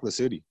 It's Chocolate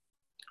City.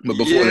 But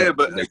before that,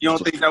 but you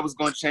don't think that was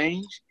going to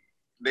change?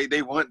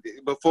 They want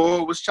before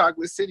it was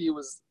Chocolate City. It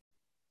was.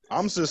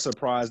 I'm just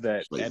surprised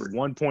that at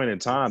one point in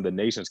time, the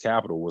nation's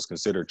capital was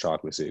considered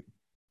Chocolate City.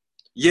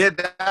 Yeah,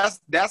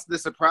 that's the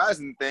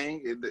surprising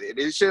thing.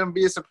 It shouldn't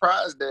be a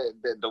surprise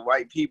that the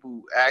white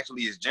people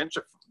actually is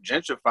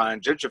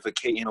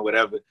gentrifying or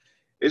whatever.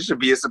 It should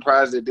be a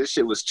surprise that this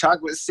shit was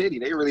Chocolate City.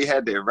 They really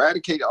had to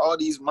eradicate all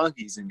these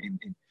monkeys and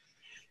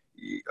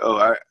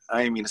I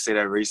didn't mean to say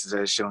that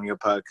racist ass shit on your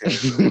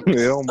podcast.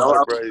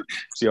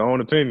 It's your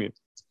own opinion.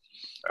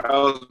 I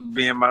was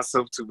being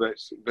myself too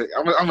much, but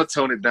I'm gonna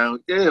tone it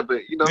down. Yeah,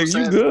 but you know what I'm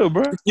saying? You good,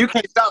 bro. You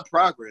can't stop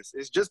progress.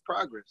 It's just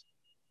progress.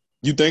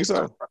 You think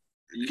so?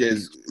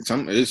 Because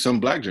it's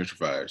some black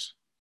gentrifiers.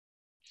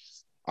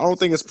 I don't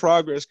think it's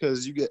progress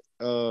because you get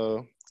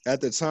at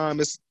the time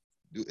it's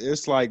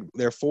like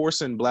they're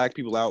forcing black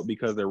people out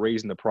because they're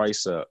raising the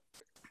price up,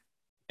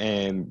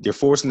 and you're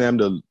forcing them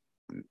to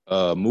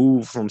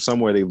move from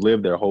somewhere they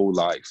lived their whole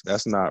life.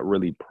 That's not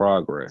really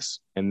progress.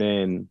 And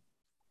then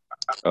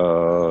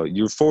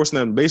you're forcing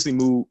them to basically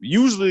move.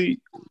 Usually,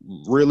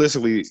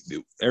 realistically,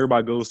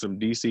 everybody goes from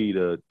DC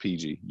to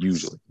PG.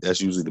 Usually,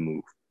 that's usually the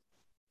move.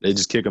 They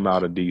just kick them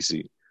out of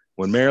DC.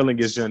 When Maryland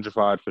gets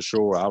gentrified, for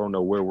sure, I don't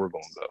know where we're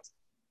going to go.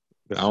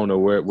 I don't know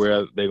where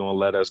they're going to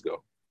let us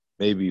go.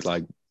 Maybe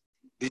like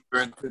deeper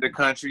into the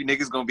country,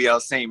 niggas going to be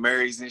out St.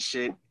 Mary's and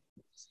shit.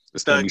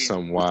 It's going to be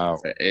something wild.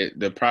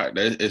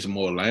 It's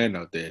more land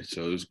out there,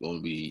 so it's going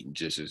to be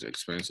just as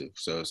expensive.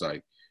 So it's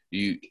like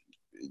in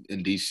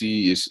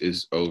DC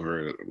is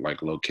over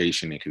like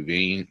location and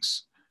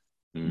convenience,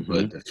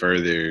 but the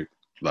further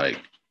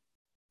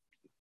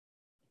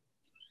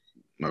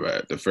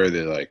the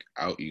further like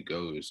out you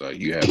go, it's like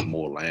you have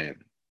more land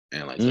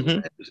and like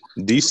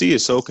DC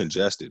is so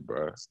congested,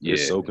 bro. Yeah,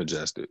 it's so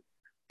congested.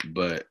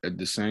 But at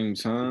the same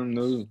time,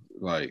 though,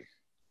 like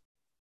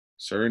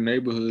certain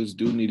neighborhoods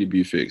do need to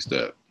be fixed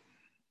up.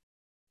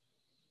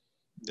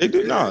 They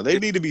do. No, they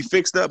need to be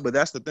fixed up, but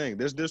that's the thing.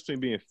 There's difference between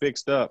being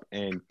fixed up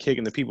and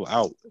kicking the people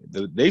out.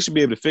 They should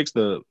be able to fix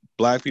the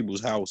black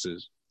people's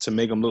houses to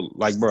make them look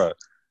like, bro.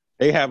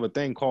 They have a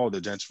thing called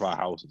the gentrified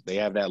houses. They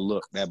have that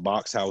look, that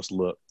box house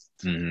look.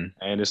 And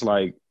it's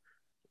like,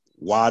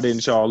 why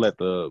didn't y'all let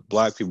the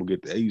black people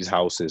get these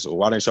houses, or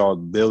why didn't y'all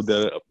build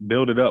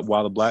it up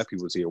while the black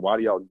people was here? Why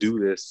do y'all do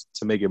this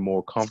to make it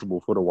more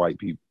comfortable for the white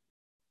people?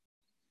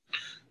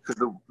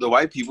 Because the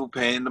white people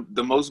paying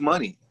the most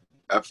money.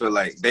 I feel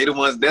like they the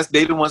ones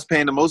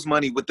paying the most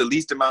money with the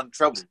least amount of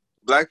trouble.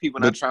 Black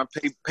people not trying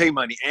to pay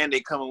money, and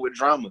they coming with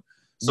drama.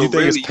 So you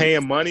think it's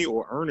paying money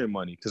or earning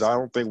money? Because I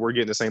don't think we're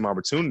getting the same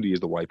opportunity as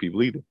the white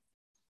people either.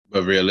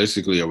 But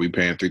realistically, are we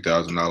paying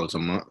 $3,000 a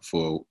month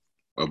for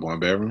a one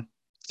bedroom?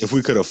 If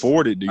we could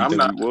afford it, do you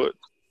think we would?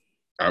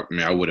 I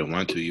mean, I wouldn't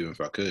want to, even if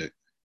I could.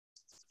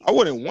 I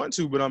wouldn't want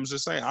to, but I'm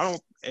just saying, I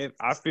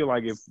feel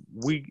like if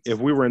we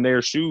were in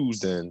their shoes,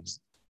 then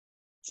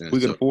we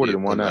could afford it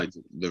and why not? Like,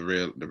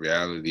 the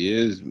reality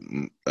is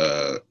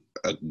a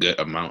good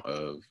amount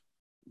of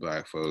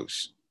black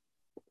folks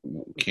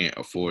can't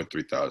afford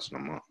 $3,000 a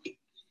month.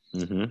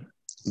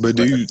 But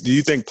do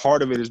you think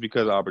part of it is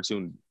because of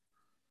opportunity?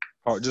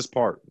 Just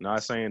part,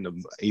 not saying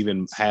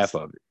even half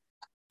of it.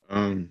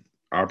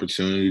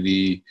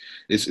 Opportunity.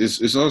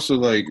 It's also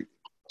like,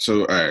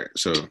 so. All right,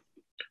 so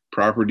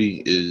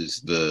property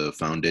is the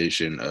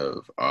foundation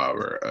of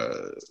our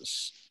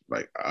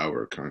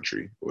our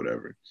country,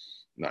 whatever.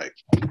 Like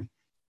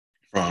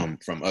from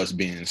us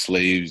being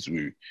slaves, we,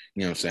 you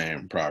know what I'm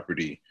saying,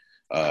 property.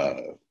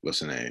 What's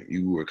the name?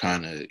 You were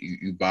kind of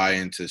you buy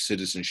into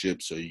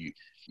citizenship, so you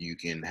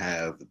can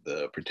have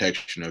the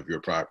protection of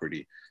your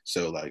property.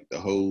 So like the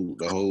whole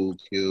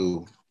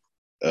kill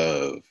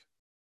of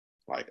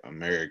like the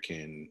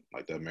American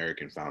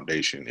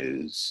foundation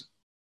is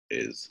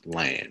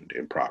land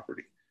and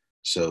property.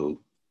 So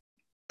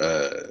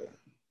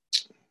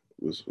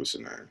what's the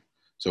name?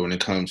 So when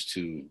it comes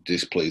to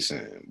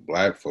displacing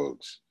black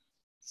folks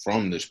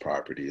from this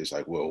property, it's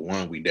like, well,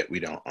 one, we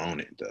don't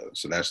own it though.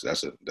 So that's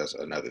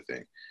another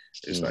thing.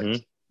 It's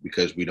like,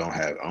 because we don't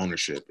have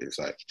ownership, it's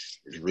like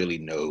there's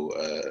really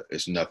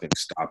it's nothing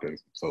stopping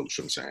folks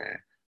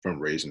from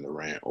raising the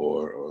rent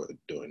or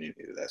doing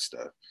any of that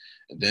stuff.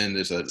 And then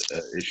there's an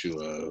issue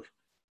of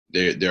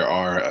there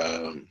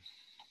are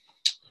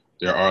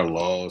there are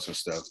laws and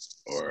stuff,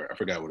 or I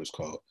forgot what it's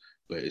called,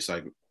 but it's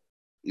like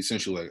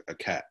essentially like a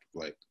cap.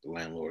 Like the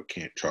landlord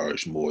can't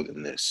charge more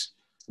than this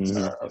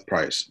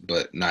price,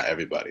 but not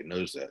everybody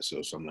knows that.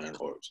 So some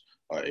landlords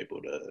are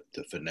able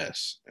to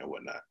finesse and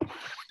whatnot.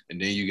 And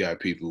then you got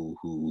people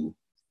who,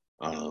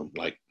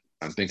 like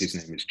I think his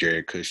name is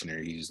Jared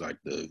Kushner. He's like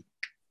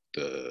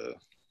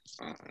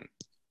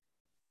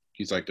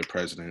he's like the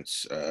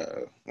president's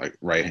like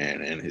right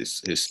hand and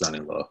his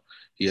son-in-law.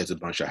 He has a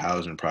bunch of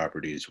housing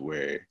properties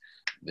where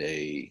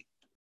they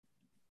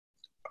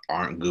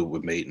aren't good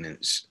with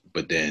maintenance,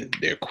 but then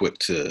they're quick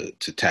to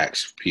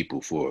tax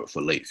people for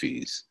late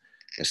fees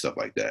and stuff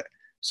like that.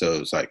 So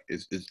it's like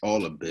it's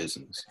all a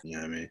business, you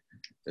know what I mean?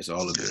 It's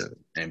all a business,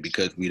 and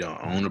because we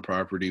don't own the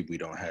property, we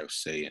don't have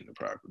say in the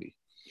property,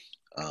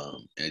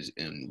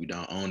 and we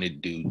don't own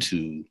it due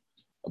to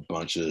a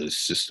bunch of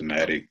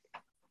systematic,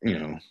 you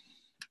know,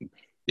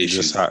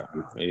 issues.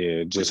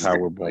 Just how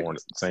we're born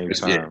at the same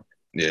time.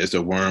 Yeah, it's a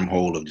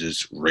wormhole of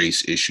just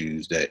race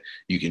issues that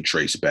you can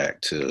trace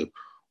back to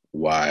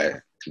why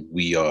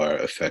we are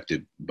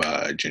affected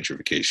by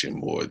gentrification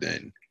more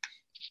than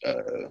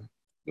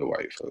the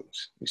white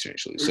folks,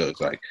 essentially. So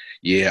it's like,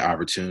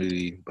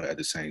 opportunity, but at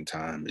the same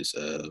time, it's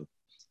the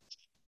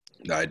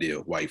idea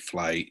of white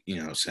flight. You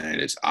know what I'm saying?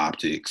 It's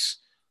optics.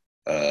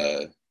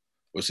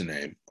 What's the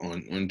name?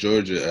 On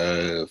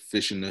Georgia,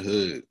 fish in the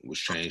hood was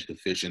changed to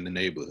fish in the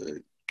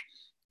neighborhood.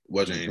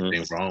 Wasn't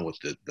anything wrong with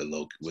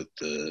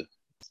the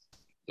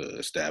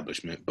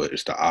establishment, but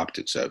it's the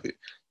optics of it.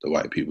 The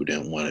white people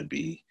didn't want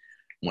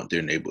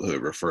their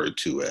neighborhood referred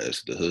to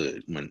as the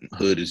hood, when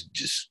hood is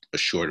just a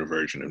shorter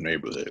version of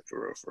neighborhood,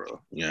 for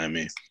real. You know what I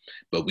mean?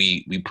 But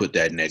we put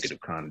that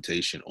negative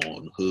connotation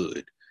on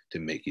hood to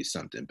make it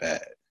something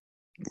bad.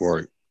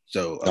 Right.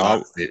 So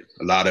a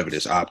lot of it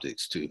is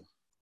optics too.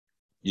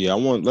 Yeah,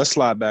 let's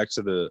slide back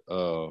to the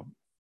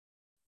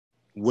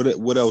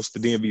what else the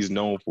DMV is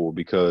known for,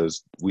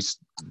 because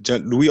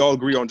do we all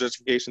agree on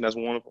gentrification? That's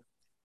one of them.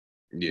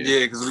 Yeah,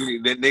 because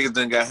the niggas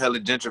done got hella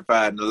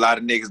gentrified, and a lot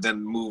of niggas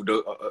done moved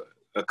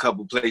a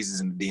couple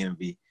places in the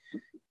DMV.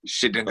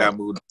 Shit done got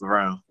moved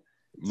around.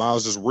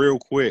 Miles, just real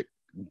quick,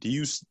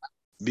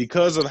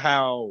 because of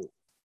how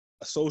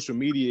social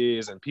media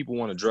is and people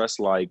want to dress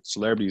like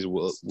celebrities,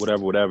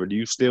 whatever, do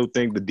you still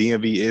think the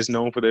DMV is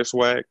known for their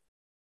swag?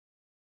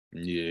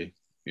 Yeah.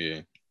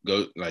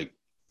 Go like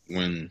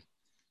when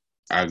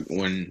I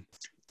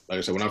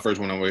said, when I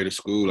first went away to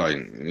school, like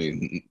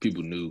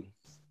people knew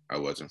I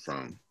wasn't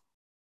from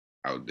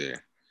out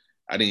there.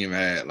 I didn't even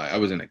have, like, I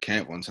was in a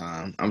camp one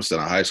time. I'm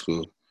still in high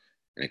school,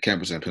 and the camp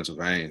was in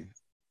Pennsylvania.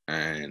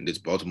 And this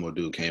Baltimore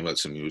dude came up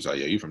to me. He was like,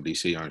 "Yo, you from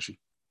DC, aren't you?"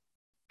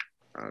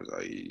 I was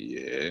like,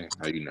 "Yeah."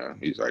 "How you know?"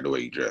 He's like, "The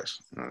way you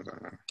dress." I was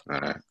like, "All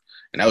right."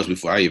 And that was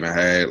before I even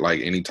had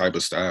like any type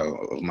of style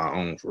of my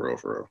own, for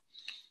real.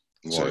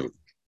 Right. So,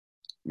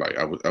 like,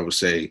 I would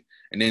say,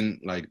 and then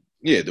like,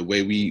 the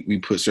way we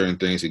put certain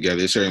things together,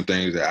 there's certain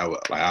things that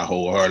I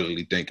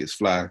wholeheartedly think is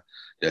fly,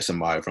 that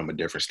somebody from a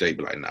different state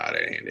be like, "Nah,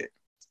 that ain't it."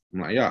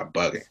 I'm like, "Y'all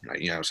bugging." Like,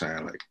 you know what I'm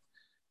saying? Like,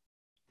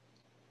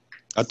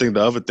 I think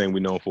the other thing we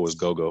know for is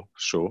go-go,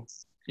 sure.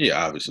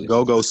 Yeah, obviously.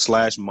 Go-go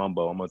 /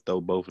 mumbo. I'm gonna throw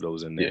both of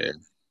those in there. Yeah.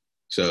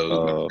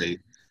 So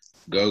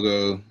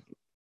go-go,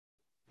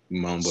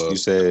 mumbo. You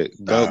said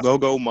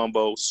go-go,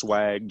 mumbo,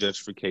 swag,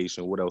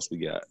 gentrification. What else we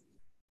got?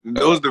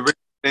 Those are the rich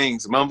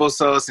things. Mumbo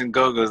sauce and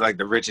go-go is like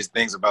the richest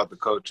things about the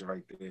culture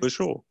right there. For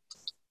sure.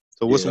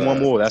 So what's one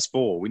more? That's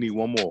 4. We need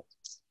one more.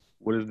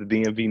 What is the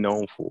DMV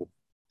known for?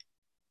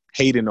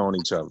 Hating on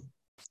each other.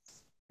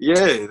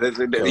 Yeah,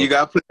 you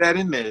gotta put that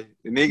in there.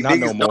 Not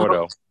no more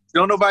though.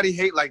 Don't nobody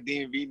hate like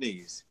DMV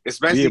niggas,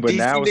 especially but DC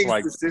now it's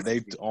niggas like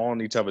they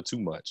on each other too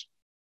much.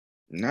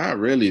 Not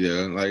really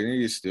though. Like,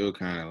 niggas still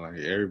kind of like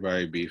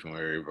everybody beefing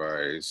with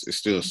everybody. It's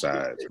still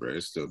sides, bro.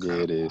 It's still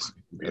kind it is.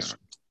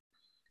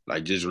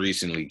 Like, just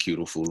recently, Q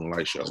the Fool and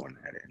Light show on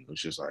that, and it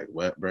was just like,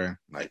 what, bro?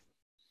 Like,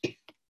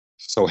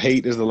 so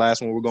hate is the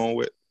last one we're going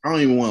with. I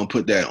don't even want to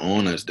put that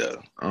on us,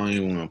 though. I don't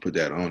even want to put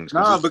that on us.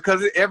 Nah,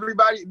 because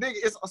everybody, nigga,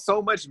 it's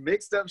so much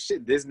mixed up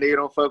shit. This nigga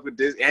don't fuck with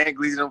this. Ant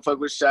Glizzy don't fuck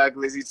with Shy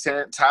Glizzy.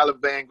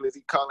 Taliban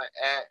Glizzy calling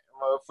Ant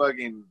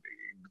motherfucking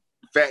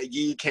Fat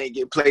Yee can't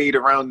get played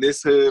around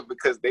this hood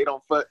because they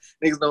don't fuck.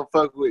 Niggas don't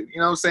fuck with, you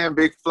know what I'm saying?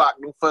 Big Flock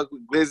don't fuck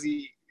with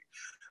Glizzy.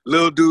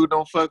 Lil Dude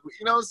don't fuck with,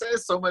 you know what I'm saying?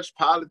 So much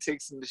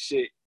politics in the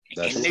shit.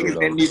 That's and true, niggas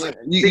didn't even,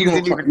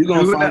 you're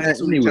gonna find that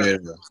anywhere,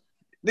 though.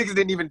 Niggas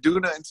didn't even do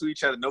nothing to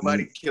each other.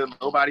 Nobody killed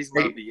nobody's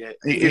mother yet.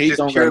 Hate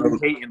don't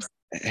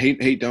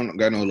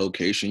got no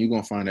location. You're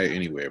gonna find that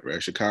anywhere, bro.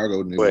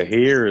 Chicago. But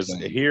here is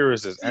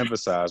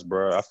emphasized,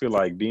 bro. I feel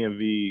like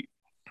DMV,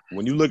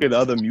 when you look at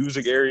other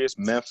music areas,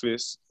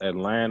 Memphis,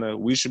 Atlanta,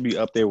 we should be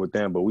up there with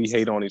them, but we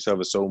hate on each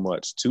other so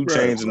much. 2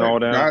 Chainz and all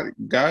that.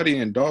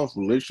 Gotti and Dolph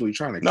were literally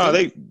trying to kill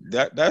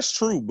that's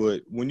true,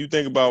 but when you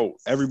think about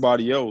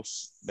everybody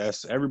else,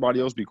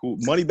 everybody else be cool.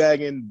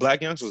 Moneybagg and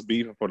Black Youngster was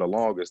beefing for the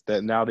longest.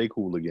 That now they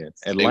cool again.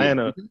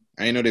 Atlanta.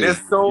 I ain't know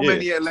there's so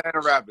many Atlanta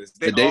rappers.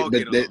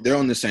 They're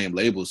on the same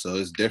label, so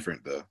it's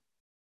different though.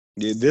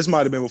 Yeah, this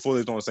might have been before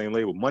they was on the same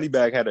label.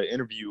 Moneybagg had an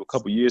interview a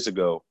couple years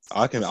ago.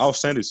 I'll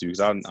send it to you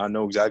because I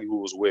know exactly who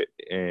it was with.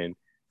 And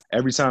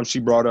every time she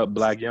brought up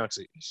Black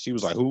Youngster, she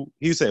was like, "Who?"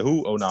 He said,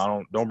 "Who?" Oh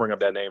no, don't bring up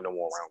that name no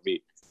more around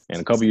me.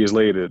 And a couple years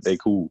later, they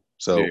cool.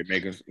 So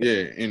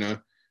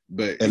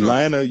But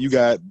Atlanta, you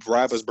got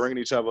rappers bringing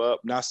each other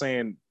up. Not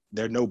saying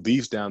there are no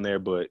beefs down there,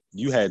 but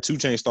you had 2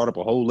 Chainz start up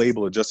a whole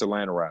label of just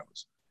Atlanta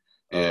rappers.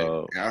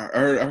 Yeah,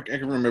 I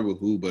can remember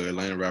who, but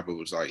Atlanta rapper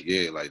was like,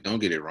 like don't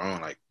get it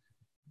wrong, like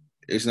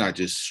it's not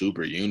just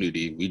super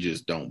unity. We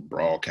just don't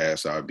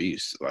broadcast our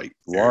beats like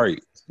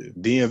right.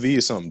 DMV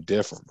is something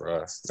different,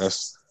 bro. It's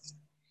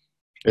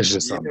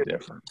just something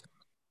different.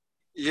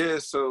 Yeah.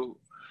 So,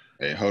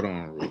 hey, hold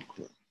on real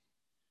quick.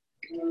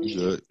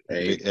 Good.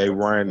 Hey,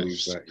 Ryan,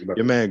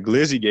 your man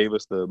Glizzy gave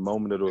us the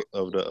moment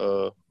of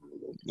the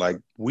like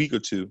week or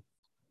two.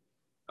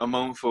 A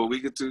moment for a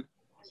week or two.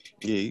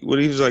 Yeah, what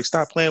he was like,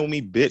 stop playing with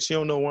me, bitch. You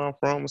don't know where I'm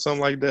from, or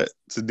something like that.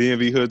 To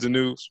DMV Hoods and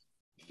News.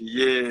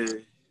 Yeah.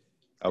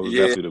 I was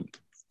definitely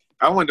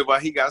I wonder why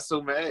he got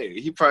so mad.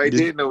 He probably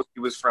did know where he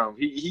was from.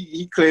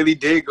 He clearly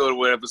did go to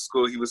whatever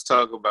school he was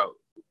talking about.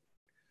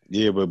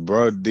 Yeah, but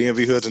bro,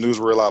 DMV Hoods and News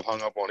real life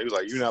hung up on. He was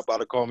like, "You're not about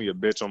to call me a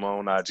bitch on my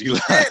own IG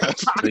live."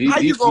 How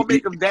you gonna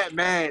make him that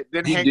mad?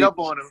 Then hang up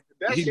on him.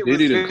 That shit was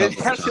good.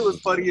 That shit was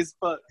funny as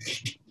fuck.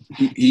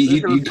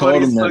 He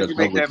told him that a you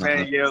make couple that man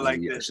times. yell like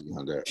this.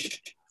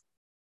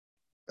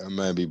 That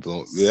man be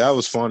blown. Yeah, that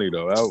was funny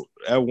though.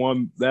 That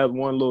one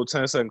little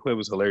 10-second clip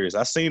was hilarious.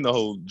 I seen the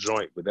whole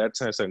joint, but that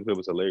 10-second clip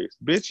was hilarious.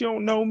 Bitch, you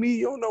don't know me.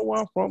 You don't know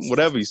where I'm from.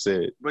 Whatever he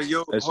said. But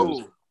yo,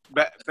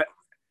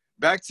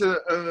 back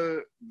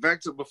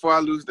to before I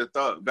lose the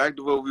thought. Back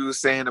to what we were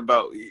saying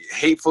about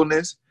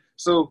hatefulness.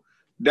 So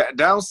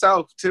down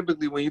south,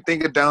 typically when you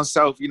think of down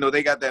south, you know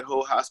they got that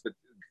whole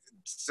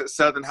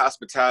southern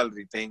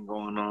hospitality thing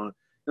going on.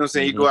 You know what I'm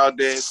saying? Mm-hmm. You go out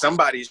there,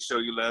 somebody show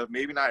you love.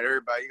 Maybe not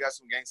everybody. You got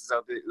some gangsters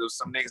out there. There's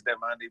some niggas that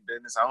mind their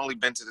business. I only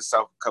been to the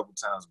South a couple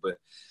times, but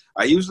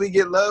I usually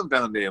get love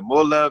down there.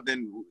 More love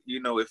than,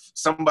 you know, if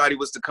somebody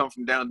was to come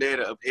from down there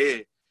to up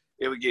here,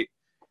 it would get,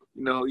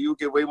 you know, you would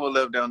get way more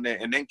love down there.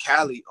 And then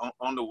Cali,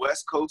 on the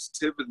West Coast,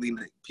 typically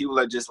people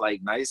are just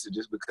like nicer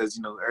just because,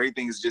 you know,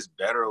 everything is just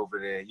better over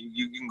there.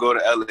 You can go to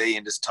LA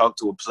and just talk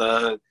to a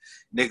plug.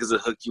 Niggas will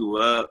hook you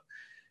up.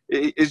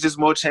 It's just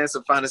more chance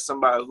of finding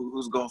somebody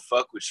who's gonna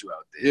fuck with you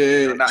out there. Yeah,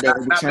 you know, not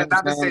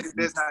to say that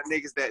there's not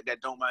niggas that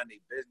don't mind their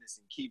business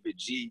and keep it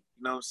G.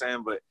 You know what I'm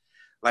saying? But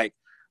like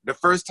the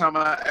first time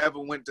I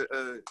ever went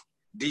to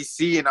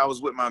DC and I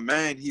was with my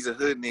man, he's a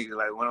hood nigga.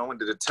 Like when I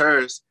went to the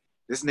Terrace,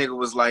 this nigga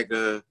was like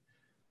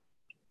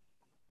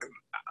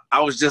I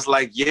was just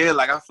like, yeah,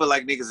 like I feel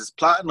like niggas is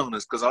plotting on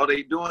us because all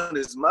they doing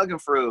is mugging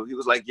for real. He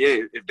was like, yeah,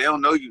 if they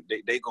don't know you,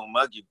 they gonna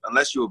mug you.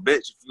 Unless you a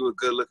bitch, if you a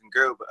good looking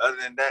girl. But other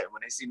than that,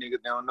 when they see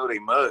niggas they don't know, they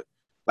mug.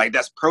 Like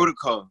that's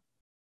protocol.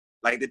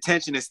 Like the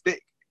tension is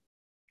thick.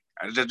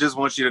 I just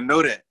want you to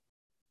know that.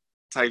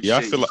 Type yeah,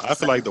 shit. I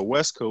feel like the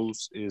West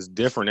Coast is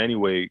different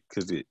anyway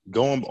because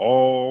going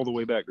all the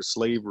way back to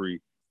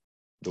slavery,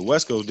 the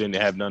West Coast didn't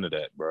have none of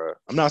that, bro.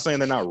 I'm not saying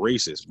they're not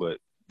racist, but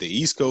the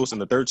East Coast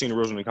and the 13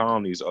 original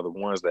colonies are the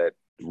ones that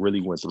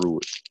really went through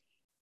it.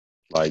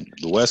 Like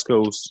the West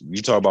Coast,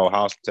 you talk about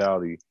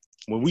hospitality.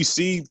 When we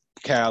see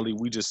Cali,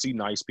 we just see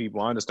nice people.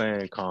 I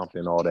understand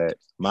Compton, all that.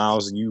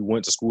 Miles, you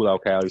went to school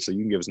out Cali, so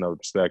you can give us another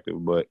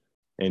perspective. But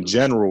in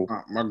general,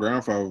 my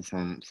grandfather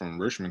from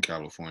Richmond,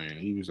 California,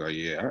 he was like,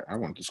 yeah, I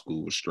went to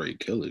school with straight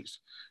killers.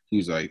 He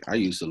was like, I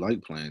used to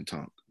like playing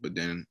Tonk, but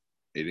then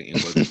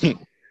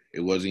it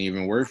wasn't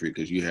even worth it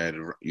because you had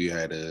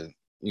a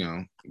you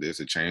know, there's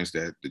a chance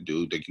that the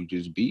dude that you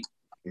just beat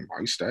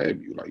might stab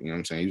you. Like, you know what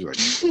I'm saying? He's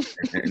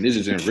like, and this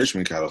is in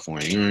Richmond,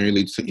 California. You don't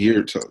really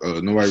hear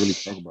nobody really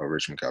talk about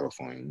Richmond,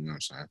 California. You know what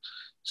I'm saying?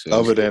 So,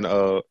 other than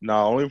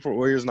only for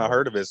reason I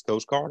heard of it is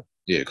Coach Carter.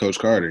 Yeah, Coach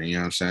Carter. You know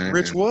what I'm saying?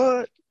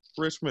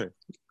 Richmond.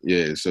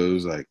 Yeah, so it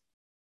was like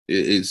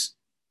it's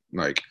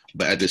like,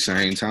 but at the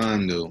same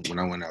time though, when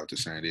I went out to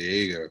San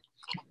Diego,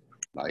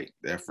 like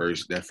that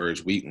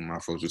first week when my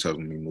folks was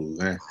helping me move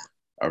in,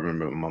 I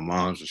remember my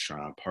mom's was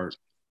trying to park.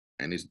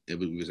 And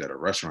we was at a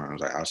restaurant. It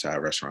was like outside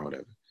restaurant,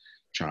 whatever,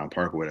 trying to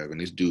park or whatever.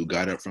 And this dude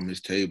got up from his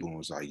table and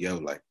was like, yo,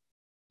 like,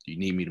 you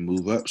need me to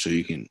move up so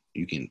you can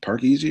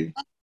park easier?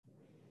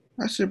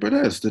 I said, but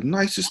that's the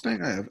nicest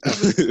thing I have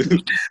ever.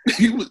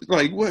 He was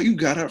like, what? You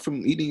got up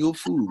from eating your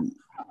food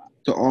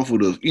to offer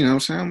the, you know what I'm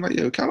saying? I'm like,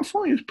 yo,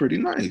 California's pretty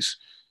nice.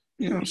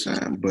 You know what I'm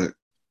saying? But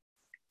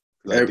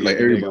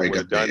everybody would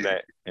have done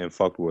that and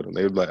fucked with him.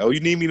 They would be like, oh, you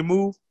need me to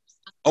move?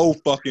 Oh,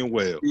 fucking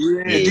well.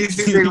 Yeah.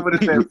 DC nigga would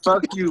have said,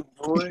 fuck you,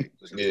 boy.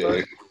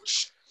 Yeah.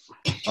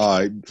 All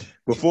right.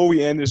 Before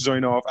we end this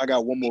joint off, I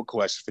got one more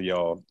question for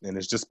y'all, and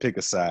it's just pick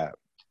a side.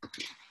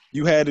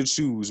 You had to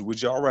choose,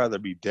 would y'all rather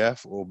be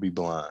deaf or be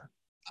blind?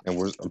 And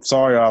I'm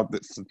sorry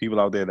for people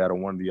out there that are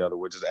one or the other.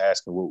 We're just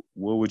asking,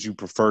 what would you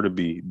prefer to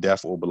be,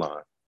 deaf or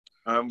blind?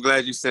 I'm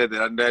glad you said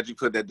that. I'm glad you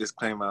put that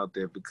disclaimer out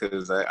there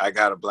because I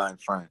got a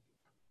blind friend.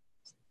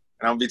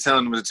 And I'll be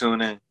telling him to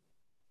tune in.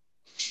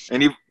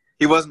 And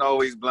he wasn't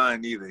always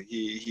blind either.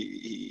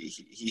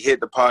 He hit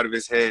the part of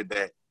his head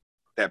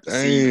that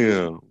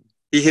perceives.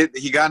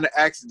 He got in an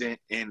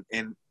accident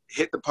and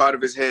hit the part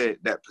of his head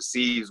that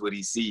perceives what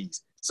he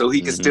sees. So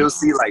he can still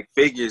see like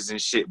figures and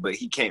shit, but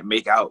he can't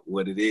make out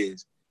what it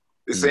is.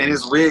 And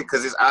it's weird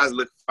because his eyes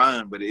look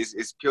fine, but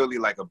it's purely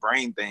like a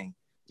brain thing.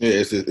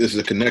 Yeah, it's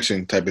a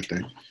connection type of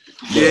thing.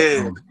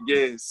 Yeah,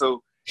 yeah.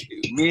 So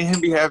me and him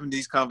be having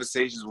these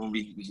conversations when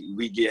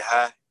we get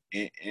high,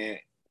 and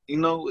you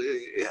know,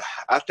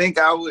 I think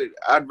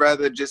I'd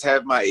rather just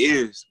have my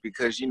ears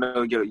because you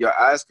know your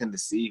eyes can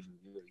deceive you.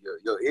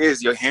 Your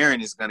ears, your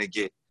hearing is gonna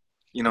get,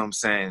 you know what I'm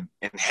saying,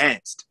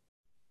 enhanced.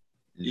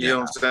 You know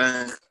what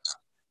I'm saying?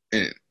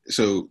 And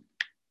so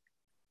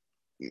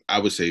I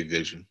would say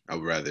vision.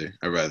 I'd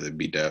rather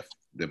be deaf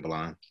than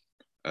blind.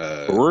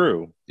 For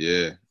real?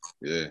 Yeah.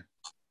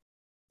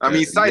 I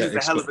mean, sight is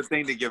a hell of a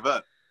thing to give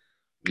up.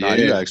 Nah,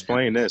 you gotta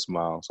explain this,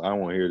 Miles. I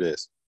don't want to hear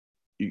this.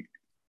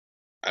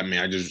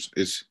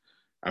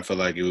 I feel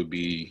like it would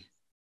be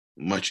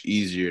much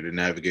easier to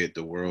navigate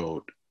the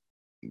world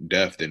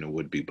deaf than it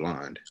would be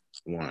blind.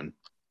 One,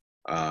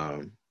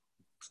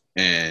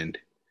 and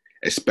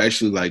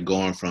especially like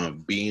going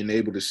from being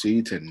able to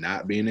see to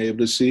not being able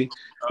to see,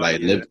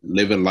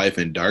 living life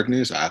in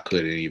darkness. I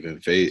couldn't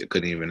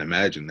even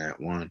imagine that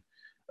one.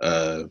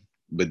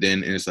 But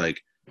then it's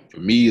like for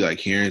me, like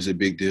hearing is a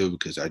big deal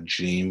because I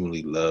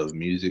genuinely love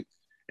music,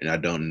 and I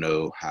don't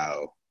know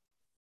how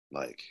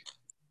like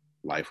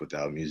life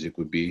without music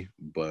would be,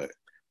 but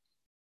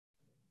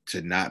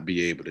to not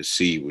be able to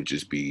see would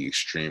just be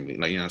extremely,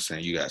 like, you know what I'm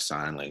saying, you got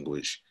sign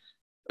language.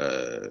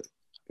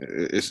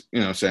 It's, you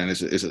know what I'm saying,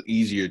 it's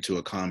easier to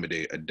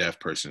accommodate a deaf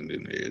person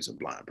than it is a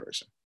blind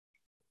person.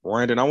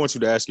 Brandon, I want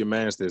you to ask your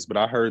mans this, but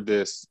I heard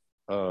this.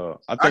 I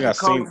think I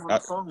seen.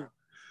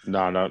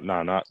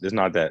 No, it's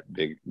not that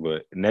big.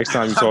 But next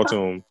time you talk to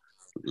him,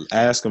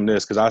 ask him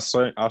this because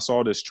I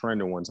saw this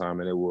trending one time,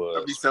 and it was.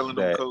 I'll be selling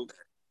them coke.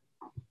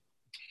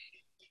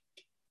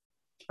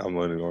 I'm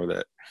gonna ignore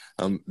that.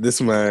 This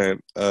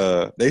man,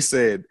 they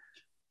said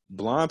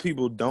blind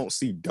people don't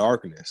see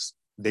darkness;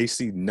 they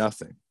see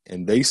nothing,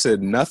 and they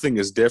said nothing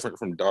is different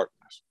from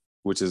darkness,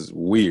 which is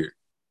weird.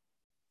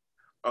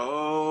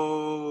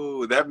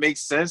 Oh, that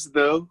makes sense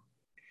though.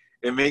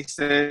 It makes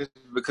sense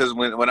because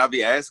when I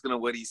be asking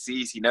him what he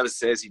sees, he never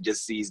says he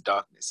just sees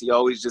darkness. He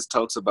always just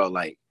talks about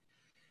like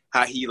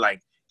how he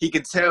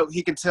can tell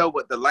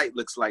what the light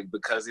looks like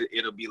because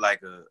it'll be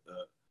like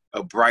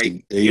a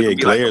bright,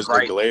 it glares.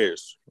 It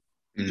glares.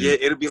 Yeah,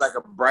 it'll be like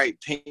a bright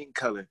pink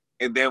color,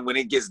 and then when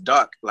it gets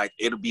dark, like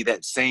it'll be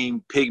that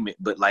same pigment,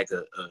 but like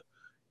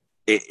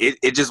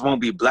it just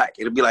won't be black.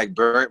 It'll be like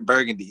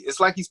burgundy.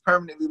 It's like he's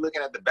permanently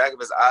looking at the back of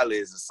his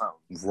eyelids or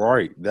something.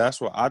 Right. That's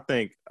what I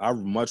think. I'd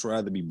much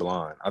rather be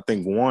blind. I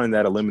think one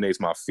that eliminates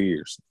my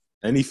fears.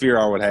 Any fear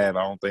I would have,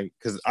 I don't think,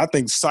 because I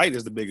think sight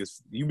is the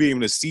biggest. You being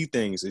able to see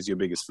things is your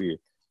biggest fear.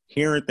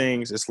 Hearing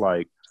things, it's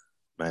like,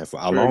 man, for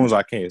as long as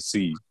I can't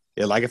see.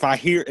 Yeah, like if I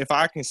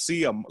can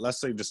see let's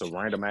say just a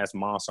random ass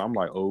monster, I'm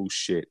like, oh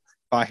shit.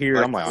 If I hear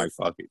it, I'm like, all right,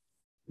 fuck it.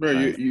 Bro,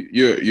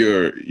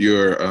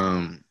 your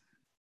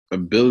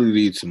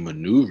ability to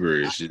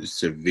maneuver is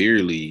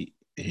severely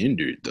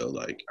hindered though.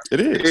 Like it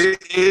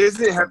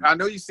is. I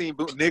know you've seen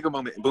Nigga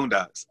Moment in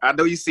Boondocks. I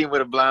know you've seen what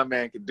a blind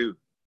man can do.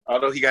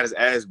 Although he got his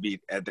ass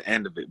beat at the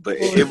end of it, but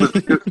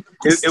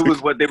it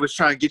was what they was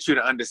trying to get you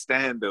to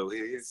understand though.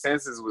 His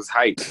senses was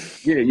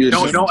heightened. Yeah,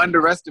 don't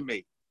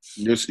underestimate.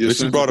 You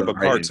brought up a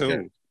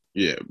cartoon.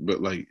 Yeah,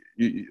 but like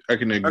I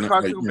can ignore a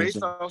cartoon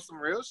based on some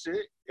real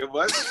shit. It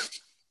wasn't.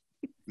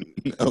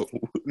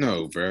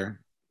 No, bro.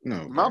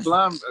 No. My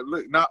blind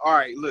all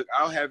right, look,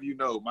 I'll have you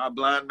know, my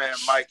blind man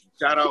Mikey.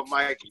 Shout out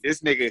Mikey.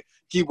 This nigga,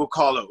 he will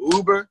call an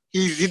Uber.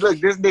 He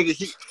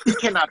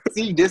cannot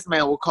see. This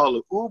man will call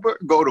an Uber,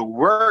 go to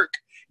work,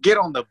 get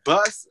on the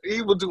bus.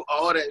 He will do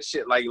all that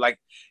shit. Like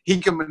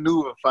he can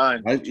maneuver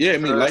fine.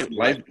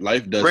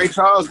 Life doesn't. Ray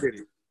Charles did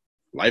it.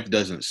 Life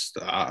doesn't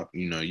stop.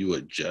 You know, you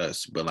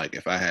adjust. But like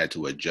if I had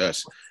to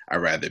adjust, I'd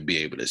rather be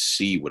able to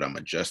see what I'm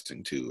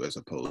adjusting to as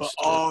opposed to.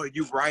 Oh,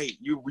 you're right.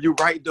 You're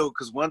right though,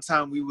 because one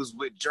time we was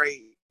with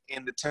Dre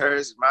in the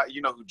terrace.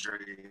 You know who Dre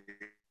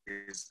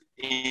is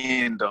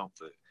in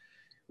Dunford.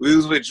 We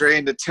was with Dre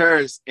in the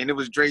terrace, and it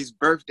was Dre's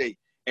birthday.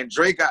 And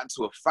Dre got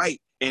into a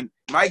fight, and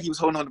Mikey was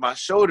holding on to my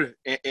shoulder,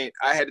 and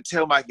I had to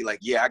tell Mikey like,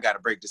 yeah, I gotta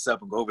break this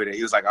up and go over there.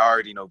 He was like, I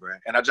already know, bro.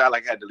 And I just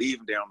like had to leave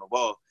him there on the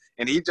wall.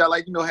 And he just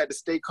like, had to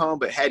stay calm.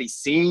 But had he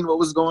seen what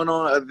was going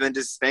on other than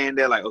just staying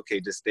there like, okay,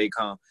 just stay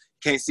calm.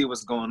 Can't see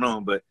what's going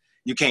on, but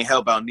you can't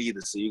help out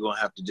neither. So you're going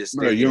to have to just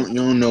stay. Bro, you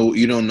don't know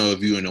if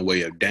you're in a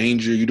way of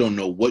danger. You don't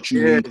know what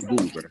you need to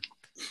do, bro.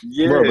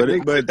 Yeah, bro,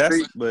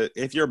 but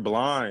if you're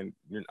blind,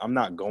 I'm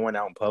not going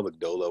out in public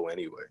dolo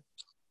anyway.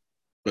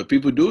 But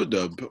people do it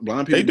though.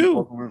 Blind people they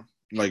do.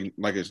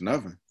 Like it's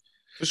nothing.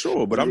 For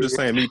sure, but I'm just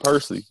saying me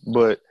personally.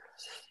 But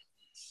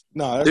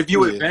no, if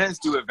you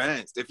advanced, you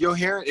advanced. If your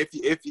hearing,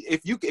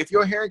 if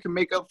your hearing can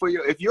make up for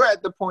if you're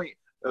at the point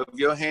of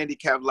your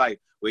handicap life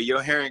where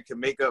your hearing can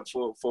make up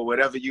for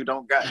whatever you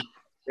don't got,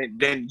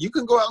 then you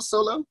can go out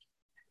solo.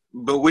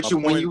 But when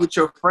you with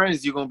your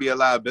friends, you're gonna be a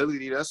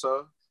liability. That's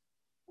all.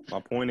 My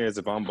point is,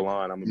 if I'm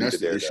blind, I'm gonna be That's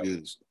the the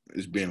daredevil. issue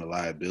is being a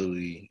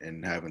liability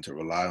and having to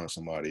rely on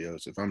somebody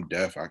else. If I'm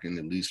deaf, I can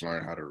at least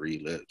learn how to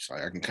read lips.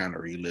 Like I can kind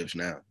of read lips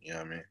now. You know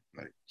what I mean?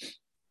 Like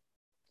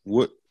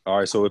What? All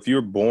right. So if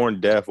you're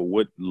born deaf,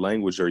 what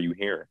language are you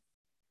hearing?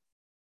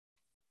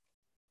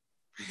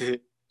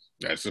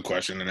 that's the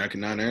question that I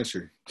cannot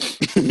answer.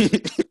 You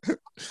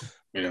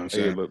know what I'm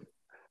saying? Yeah, but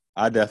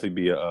I'd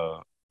definitely be I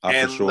for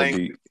Hand sure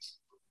language. be.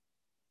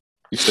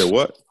 You said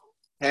what?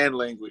 Hand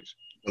language.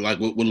 Like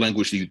what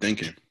language are you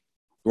thinking?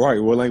 Right.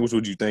 What language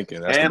would you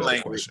thinking? That's Hand the better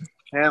language. question.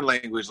 Hand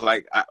language.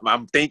 Like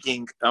I'm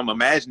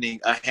imagining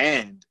a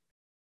hand.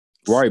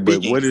 Right, but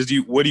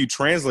speaking. what are you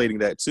translating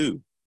that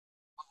to?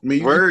 I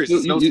mean, Words.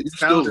 you Sounds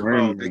still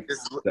learn involved.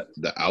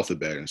 the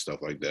alphabet and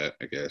stuff like that,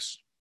 I guess.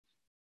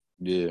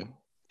 Yeah.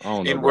 I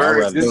don't know, In bro.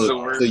 words, this is a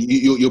word. So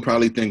you'll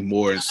probably think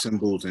more in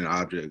symbols and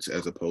objects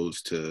as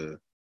opposed to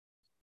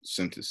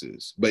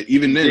sentences. But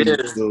even then,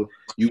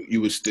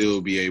 you would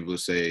still be able to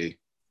say,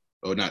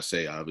 or not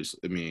say, obviously.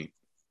 I mean,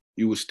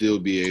 you would still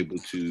be able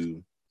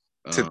to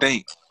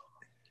think.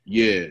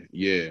 Yeah.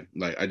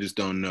 Like I just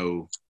don't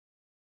know.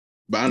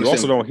 But I you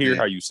also don't hear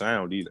how how you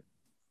sound either.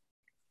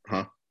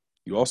 Huh?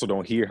 You also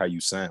don't hear how you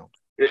sound.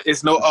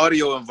 It's no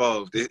audio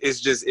involved. It's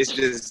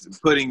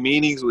just putting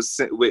meanings with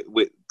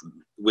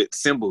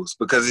symbols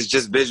because it's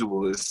just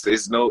visual.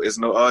 It's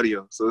no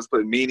audio. So it's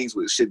putting meanings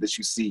with shit that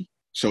you see.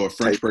 So a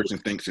French person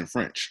thinks in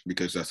French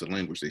because that's the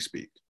language they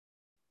speak.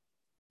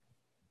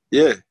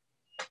 Yeah,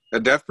 a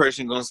deaf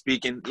person gonna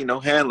speak in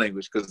hand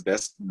language because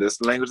that's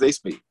the language they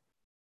speak.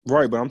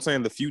 Right, but I'm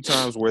saying the few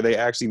times where they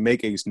actually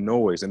make a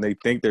noise and they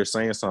think they're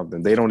saying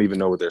something, they don't even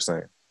know what they're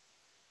saying.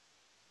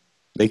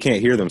 They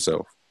can't hear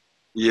themselves.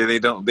 Yeah, they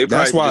don't.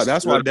 That's why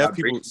some deaf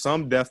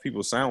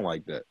people sound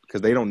like that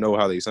because they don't know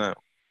how they sound.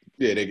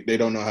 Yeah, they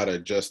don't know how to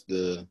adjust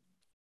to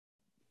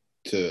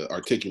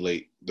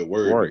articulate the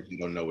word. Right. You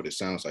don't know what it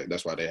sounds like.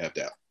 That's why they have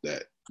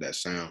that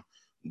sound.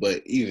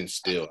 But even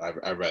still,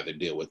 I'd rather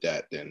deal with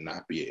that than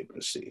not be able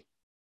to see.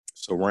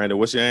 So, Randall,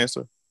 what's your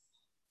answer?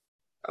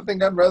 I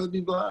think I'd rather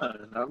be blind.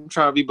 I'm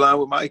trying to be blind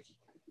with Mikey.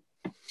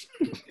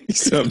 He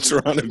said, I'm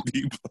trying to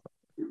be blind.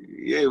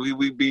 Yeah,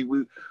 we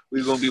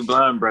gonna be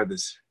blind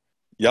brothers.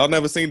 Y'all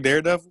never seen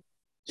Daredevil?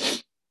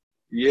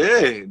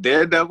 Yeah,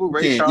 Daredevil,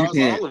 Ray Charles,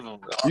 all of them.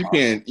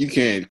 You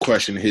can't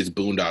question his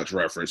Boondocks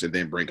reference and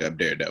then bring up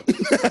Daredevil.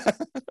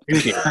 You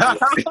can't.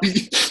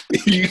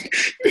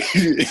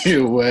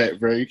 What,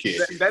 bro? You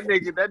can't. That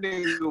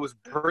nigga was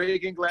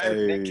breaking glass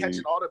and then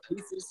catching all the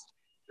pieces.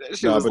 That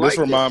shit was but like this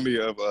remind me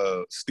of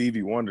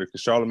Stevie Wonder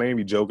because Charlamagne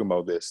be joking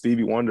about this.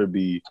 Stevie Wonder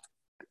be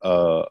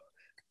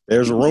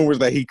there's rumors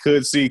that he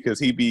could see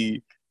because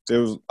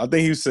I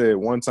think he said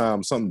one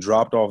time something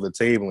dropped off the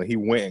table and he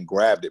went and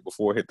grabbed it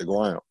before it hit the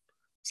ground.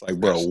 It's like,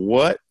 bro,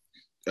 what?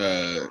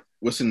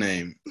 What's the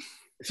name?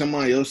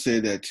 Somebody else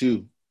said that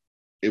too.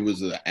 It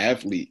was an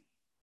athlete.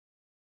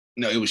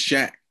 No, it was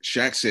Shaq.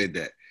 Shaq said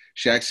that.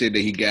 Shaq said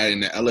that he got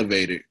in the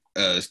elevator.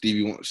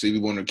 Stevie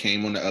Wonder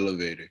came on the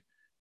elevator.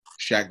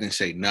 Shaq didn't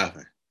say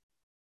nothing.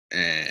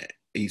 And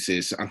he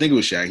says, I think it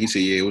was Shaq. He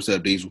said, yeah, what's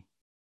up, Diesel?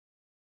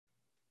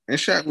 And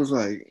Shaq was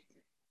like,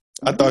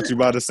 I thought you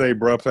about to say,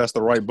 bro, press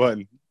the right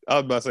button. I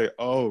was about to say,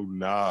 oh,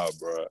 nah,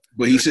 bro.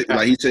 But he said,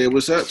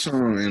 what's up to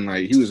him? And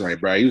like, he was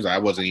like, bro, I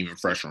wasn't even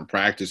fresh from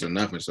practice or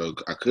nothing, so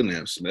I couldn't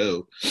have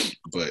smelled.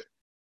 But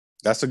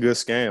that's a good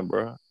scam,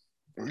 bro.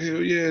 Hell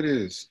yeah, it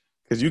is.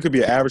 Because you could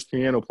be an average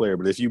piano player,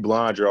 but if you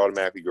blind, you're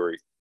automatically great.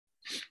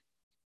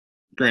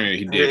 Granted,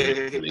 he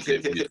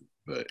did,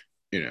 but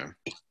you know.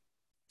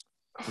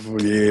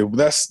 Well, yeah,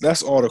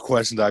 that's all the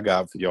questions I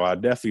got for y'all. I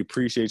definitely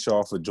appreciate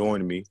y'all for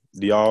joining me.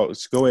 Do y'all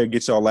go ahead and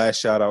get y'all last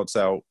shout outs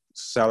out.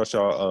 Shout out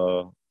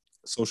y'all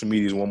social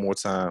medias one more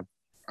time.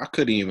 I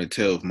couldn't even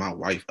tell if my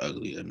wife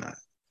ugly or not.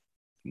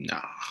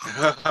 Nah.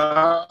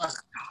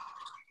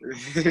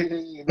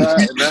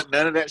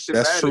 None of that shit.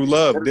 That's matters. true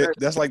love.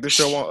 That's like the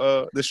show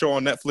on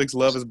Netflix,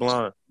 Love is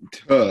Blind.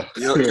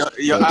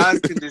 Your eyes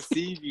can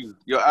deceive you.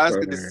 Your eyes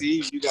can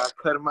deceive you. You gotta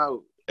cut them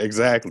out.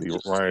 Exactly,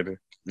 Ryan.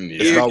 Yeah.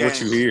 It's about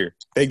what you hear.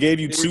 They gave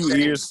you 2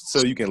 ears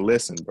so you can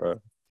listen, bro.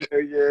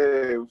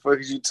 Yeah, what the fuck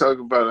is you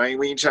talking about?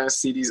 We ain't trying to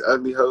see these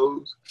ugly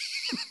hoes.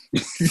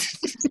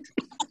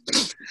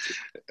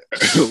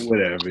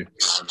 Whatever.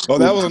 Oh,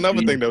 that was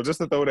another thing though. Just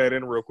to throw that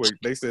in real quick,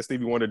 they said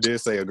Stevie Wonder did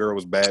say a girl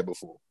was bad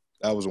before.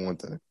 That was one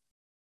thing.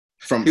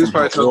 He was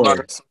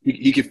probably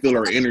he could feel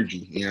her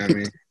energy. You know what I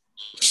mean?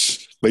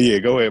 But yeah,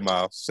 go ahead,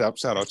 Miles.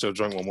 Shout out your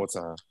drink one more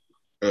time.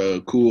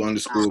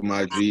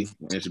 Cool_my G,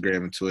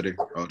 Instagram and Twitter,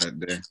 all that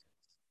there.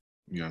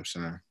 You know what I'm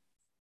saying?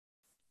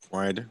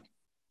 Ryan.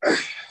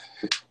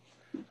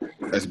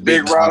 That's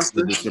Big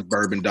Roster, the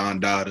suburban Don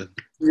Dada.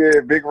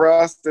 Yeah, Big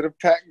Roster, the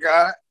pack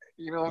guy.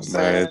 You know what I'm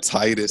saying? Man,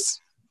 Titus.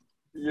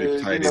 Yeah,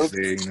 Big Titus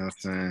there, you know what I'm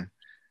saying?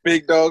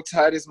 Big Dog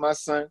Titus, my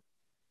son.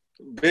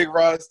 Big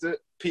Roster,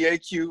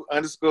 PAQ_GOD_.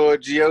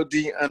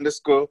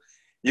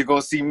 You're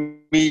going to see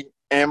me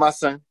and my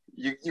son.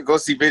 You're going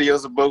to see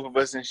videos of both of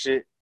us and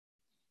shit.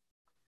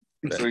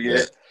 So,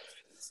 yeah.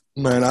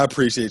 Man, I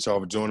appreciate y'all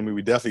for joining me.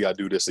 We definitely got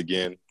to do this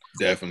again.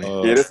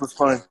 Definitely. Yeah, this was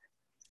fun.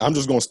 I'm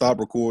just going to stop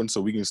recording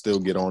so we can still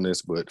get on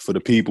this. But for the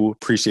people,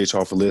 appreciate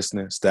y'all for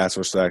listening. Stats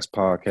for Stacks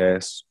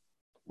podcast.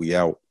 We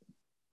out.